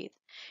 struggling to breathe.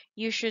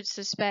 You should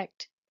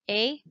suspect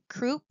A.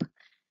 Croup,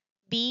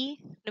 B.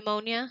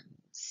 Pneumonia,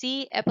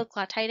 C.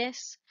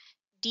 Epiglottitis,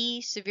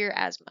 D. Severe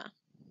asthma.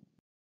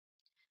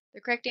 The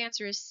correct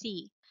answer is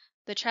C.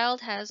 The child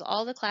has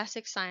all the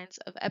classic signs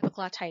of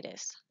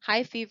epiglottitis: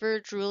 high fever,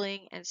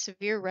 drooling, and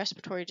severe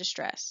respiratory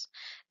distress.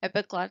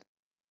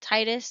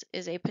 Epiglottitis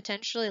is a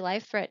potentially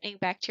life-threatening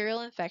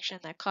bacterial infection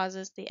that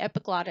causes the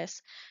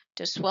epiglottis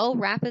to swell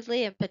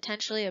rapidly and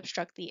potentially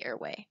obstruct the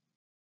airway.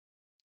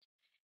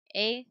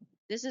 A.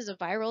 This is a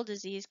viral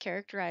disease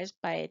characterized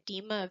by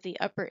edema of the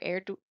upper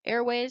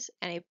airways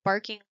and a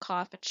barking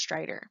cough and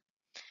stridor.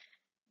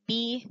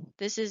 B.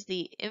 This is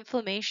the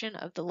inflammation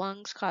of the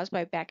lungs caused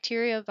by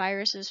bacteria,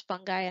 viruses,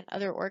 fungi, and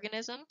other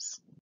organisms.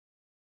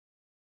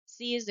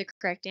 C is the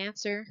correct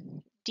answer.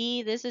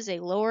 D. This is a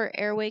lower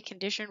airway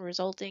condition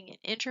resulting in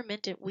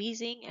intermittent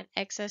wheezing and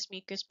excess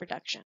mucus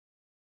production.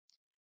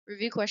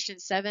 Review question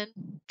 7.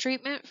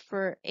 Treatment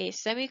for a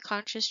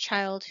semi-conscious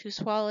child who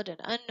swallowed an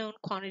unknown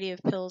quantity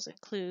of pills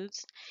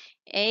includes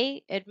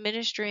A.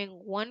 Administering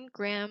 1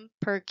 gram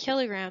per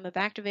kilogram of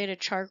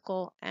activated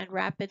charcoal and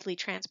rapidly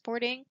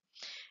transporting.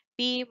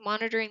 B.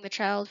 Monitoring the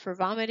child for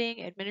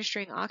vomiting,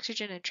 administering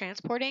oxygen, and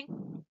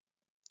transporting.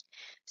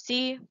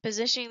 C.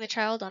 Positioning the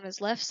child on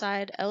his left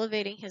side,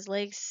 elevating his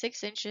legs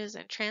 6 inches,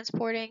 and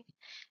transporting.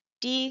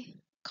 D.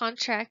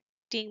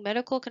 Contracting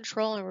medical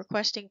control and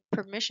requesting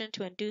permission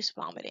to induce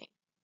vomiting.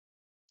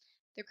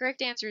 The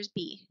correct answer is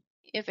B.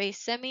 If a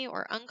semi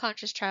or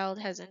unconscious child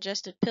has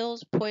ingested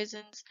pills,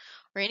 poisons,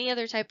 or any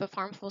other type of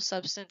harmful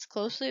substance,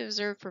 closely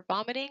observe for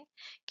vomiting,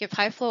 give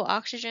high flow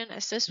oxygen,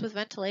 assist with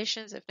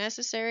ventilations if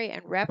necessary,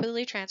 and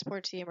rapidly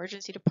transport to the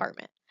emergency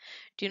department.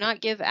 Do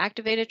not give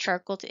activated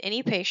charcoal to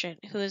any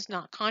patient who is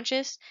not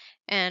conscious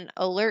and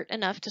alert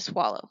enough to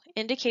swallow.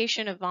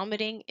 Indication of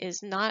vomiting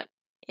is not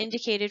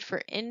indicated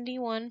for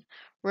anyone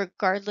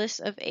regardless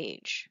of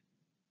age.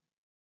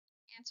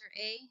 Answer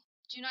A.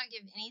 Do not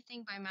give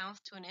anything by mouth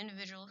to an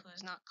individual who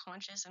is not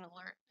conscious and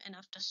alert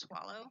enough to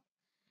swallow.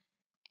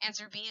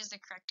 Answer B is the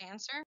correct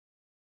answer.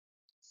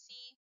 C.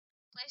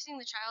 Placing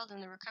the child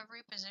in the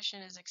recovery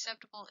position is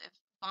acceptable if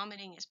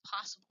vomiting is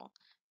possible,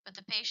 but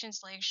the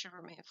patient's legs should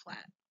remain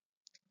flat.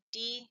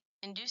 D.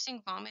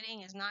 Inducing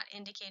vomiting is not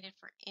indicated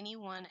for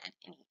anyone at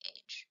any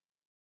age.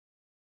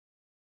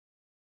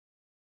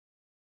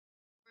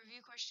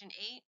 Review question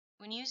 8.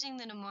 When using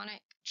the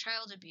mnemonic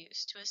child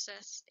abuse to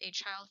assess a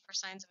child for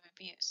signs of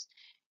abuse,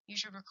 you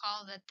should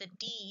recall that the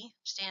D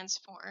stands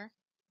for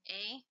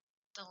A.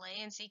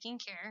 Delay in seeking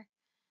care,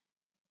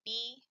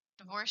 B.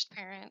 Divorced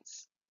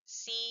parents,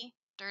 C.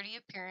 Dirty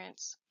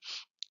appearance,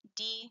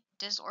 D.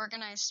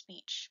 Disorganized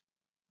speech.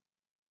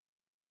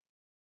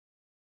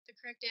 The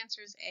correct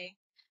answer is A.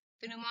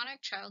 The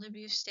mnemonic child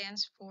abuse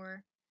stands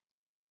for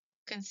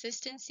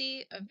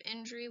consistency of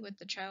injury with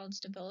the child's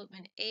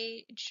development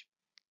age,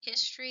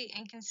 history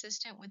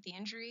inconsistent with the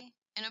injury,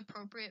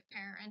 inappropriate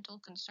parental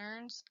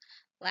concerns,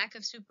 lack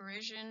of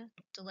supervision,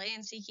 delay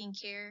in seeking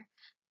care,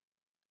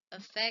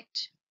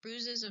 effect,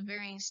 bruises of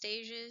varying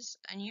stages,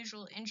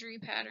 unusual injury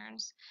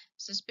patterns,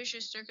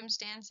 suspicious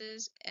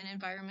circumstances, and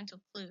environmental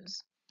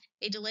clues.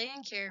 A delay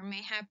in care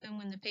may happen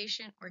when the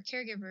patient or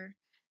caregiver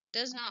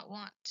does not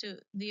want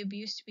the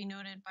abuse to be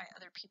noted by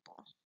other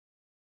people.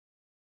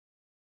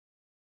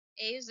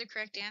 A is the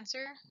correct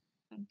answer.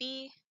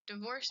 B,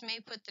 divorce may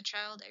put the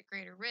child at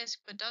greater risk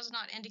but does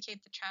not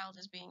indicate the child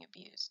is being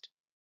abused.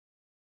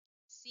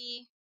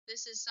 C,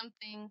 this is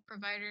something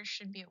providers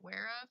should be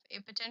aware of.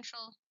 A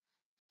potential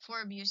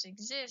for abuse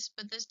exists,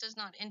 but this does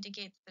not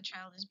indicate that the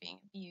child is being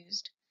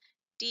abused.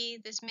 D,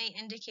 this may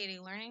indicate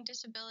a learning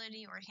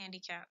disability or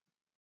handicap.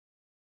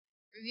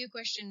 Review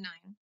question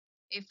 9.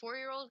 A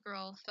 4-year-old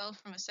girl fell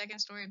from a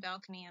second-story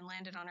balcony and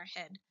landed on her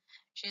head.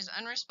 She is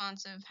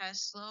unresponsive, has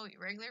slow,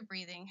 irregular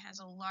breathing, has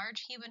a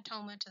large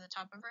hematoma to the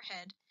top of her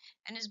head,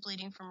 and is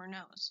bleeding from her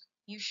nose.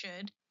 You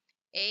should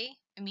A,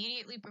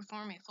 immediately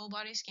perform a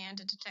full-body scan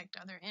to detect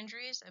other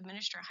injuries,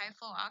 administer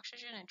high-flow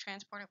oxygen, and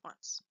transport at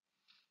once.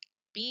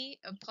 B,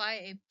 apply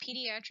a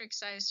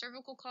pediatric-sized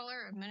cervical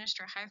collar,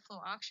 administer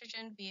high-flow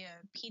oxygen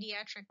via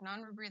pediatric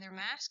non-rebreather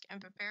mask,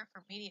 and prepare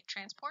for immediate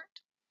transport.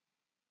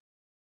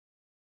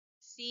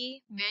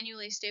 C,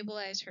 manually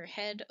stabilize her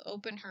head,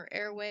 open her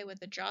airway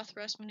with a jaw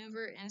thrust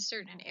maneuver,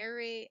 insert an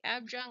airway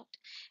adjunct,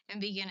 and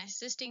begin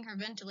assisting her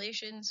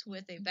ventilations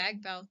with a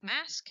bag valve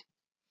mask.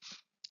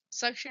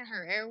 Suction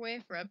her airway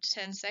for up to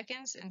 10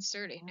 seconds,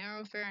 insert a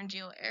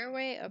naropharyngeal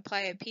airway,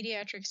 apply a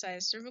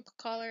pediatric-sized cervical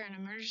collar, and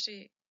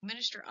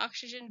administer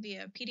oxygen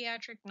via a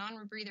pediatric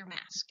non-rebreather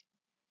mask.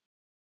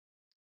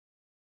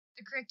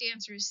 The correct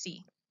answer is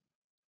C.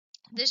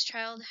 This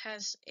child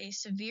has a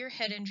severe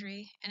head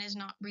injury and is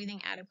not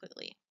breathing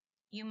adequately.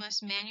 You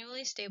must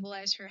manually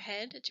stabilize her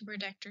head to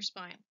protect her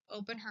spine.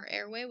 Open her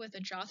airway with a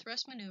jaw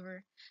thrust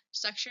maneuver,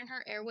 suction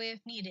her airway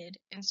if needed,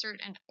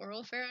 insert an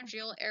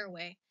oropharyngeal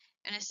airway,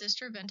 and assist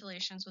her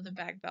ventilations with a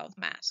bag valve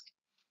mask.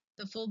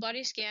 The full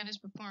body scan is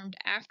performed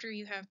after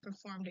you have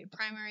performed a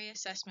primary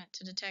assessment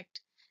to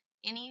detect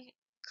any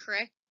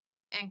correct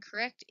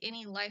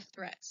any life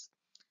threats.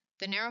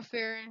 The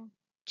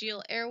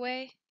naropharyngeal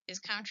airway is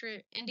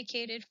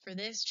contraindicated for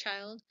this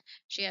child.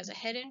 She has a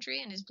head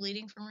injury and is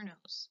bleeding from her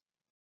nose.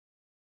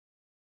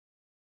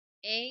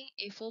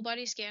 A full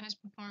body scan is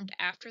performed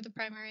after the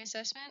primary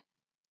assessment.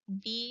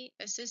 B,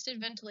 assisted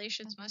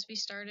ventilations must be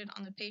started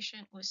on the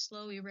patient with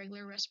slow,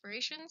 irregular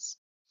respirations.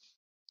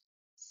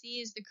 C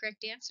is the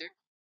correct answer.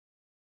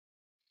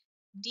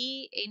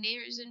 D, a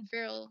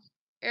nasopharyngeal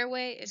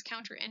airway is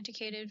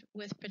contraindicated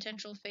with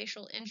potential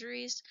facial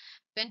injuries.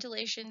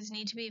 Ventilations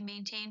need to be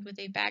maintained with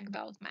a bag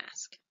valve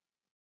mask.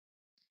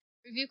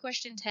 Review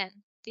question 10.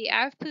 The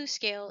AVPU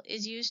scale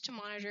is used to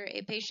monitor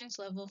a patient's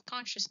level of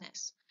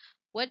consciousness.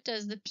 What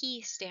does the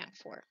P stand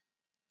for?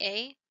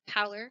 A,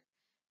 pallor,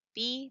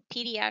 B,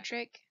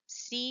 pediatric,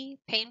 C,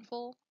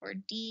 painful, or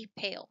D,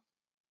 pale?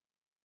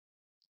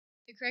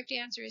 The correct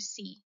answer is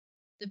C.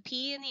 The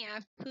P in the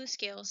AVPU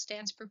scale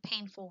stands for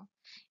painful.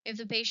 If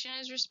the patient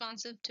is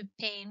responsive to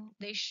pain,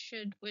 they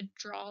should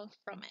withdraw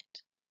from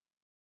it.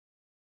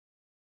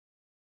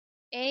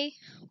 A,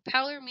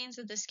 pallor means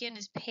that the skin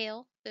is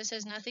pale. This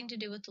has nothing to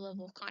do with the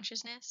level of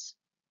consciousness.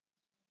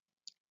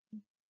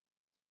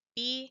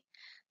 B,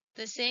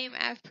 the same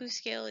AVPU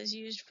scale is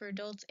used for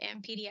adults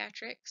and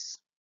pediatrics.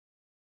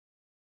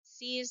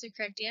 C is the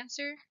correct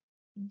answer.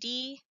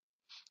 D,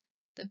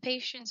 the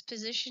patient's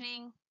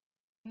positioning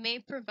may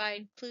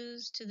provide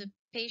clues to the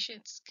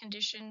patient's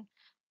condition,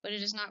 but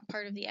it is not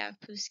part of the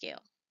AVPU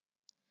scale.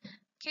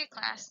 Okay,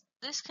 class,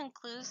 this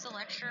concludes the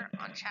lecture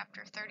on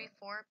Chapter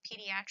 34,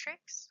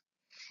 Pediatrics.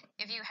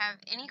 If you have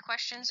any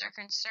questions or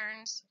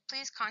concerns,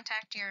 please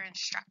contact your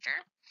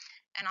instructor,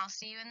 and I'll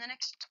see you in the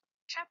next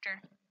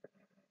chapter.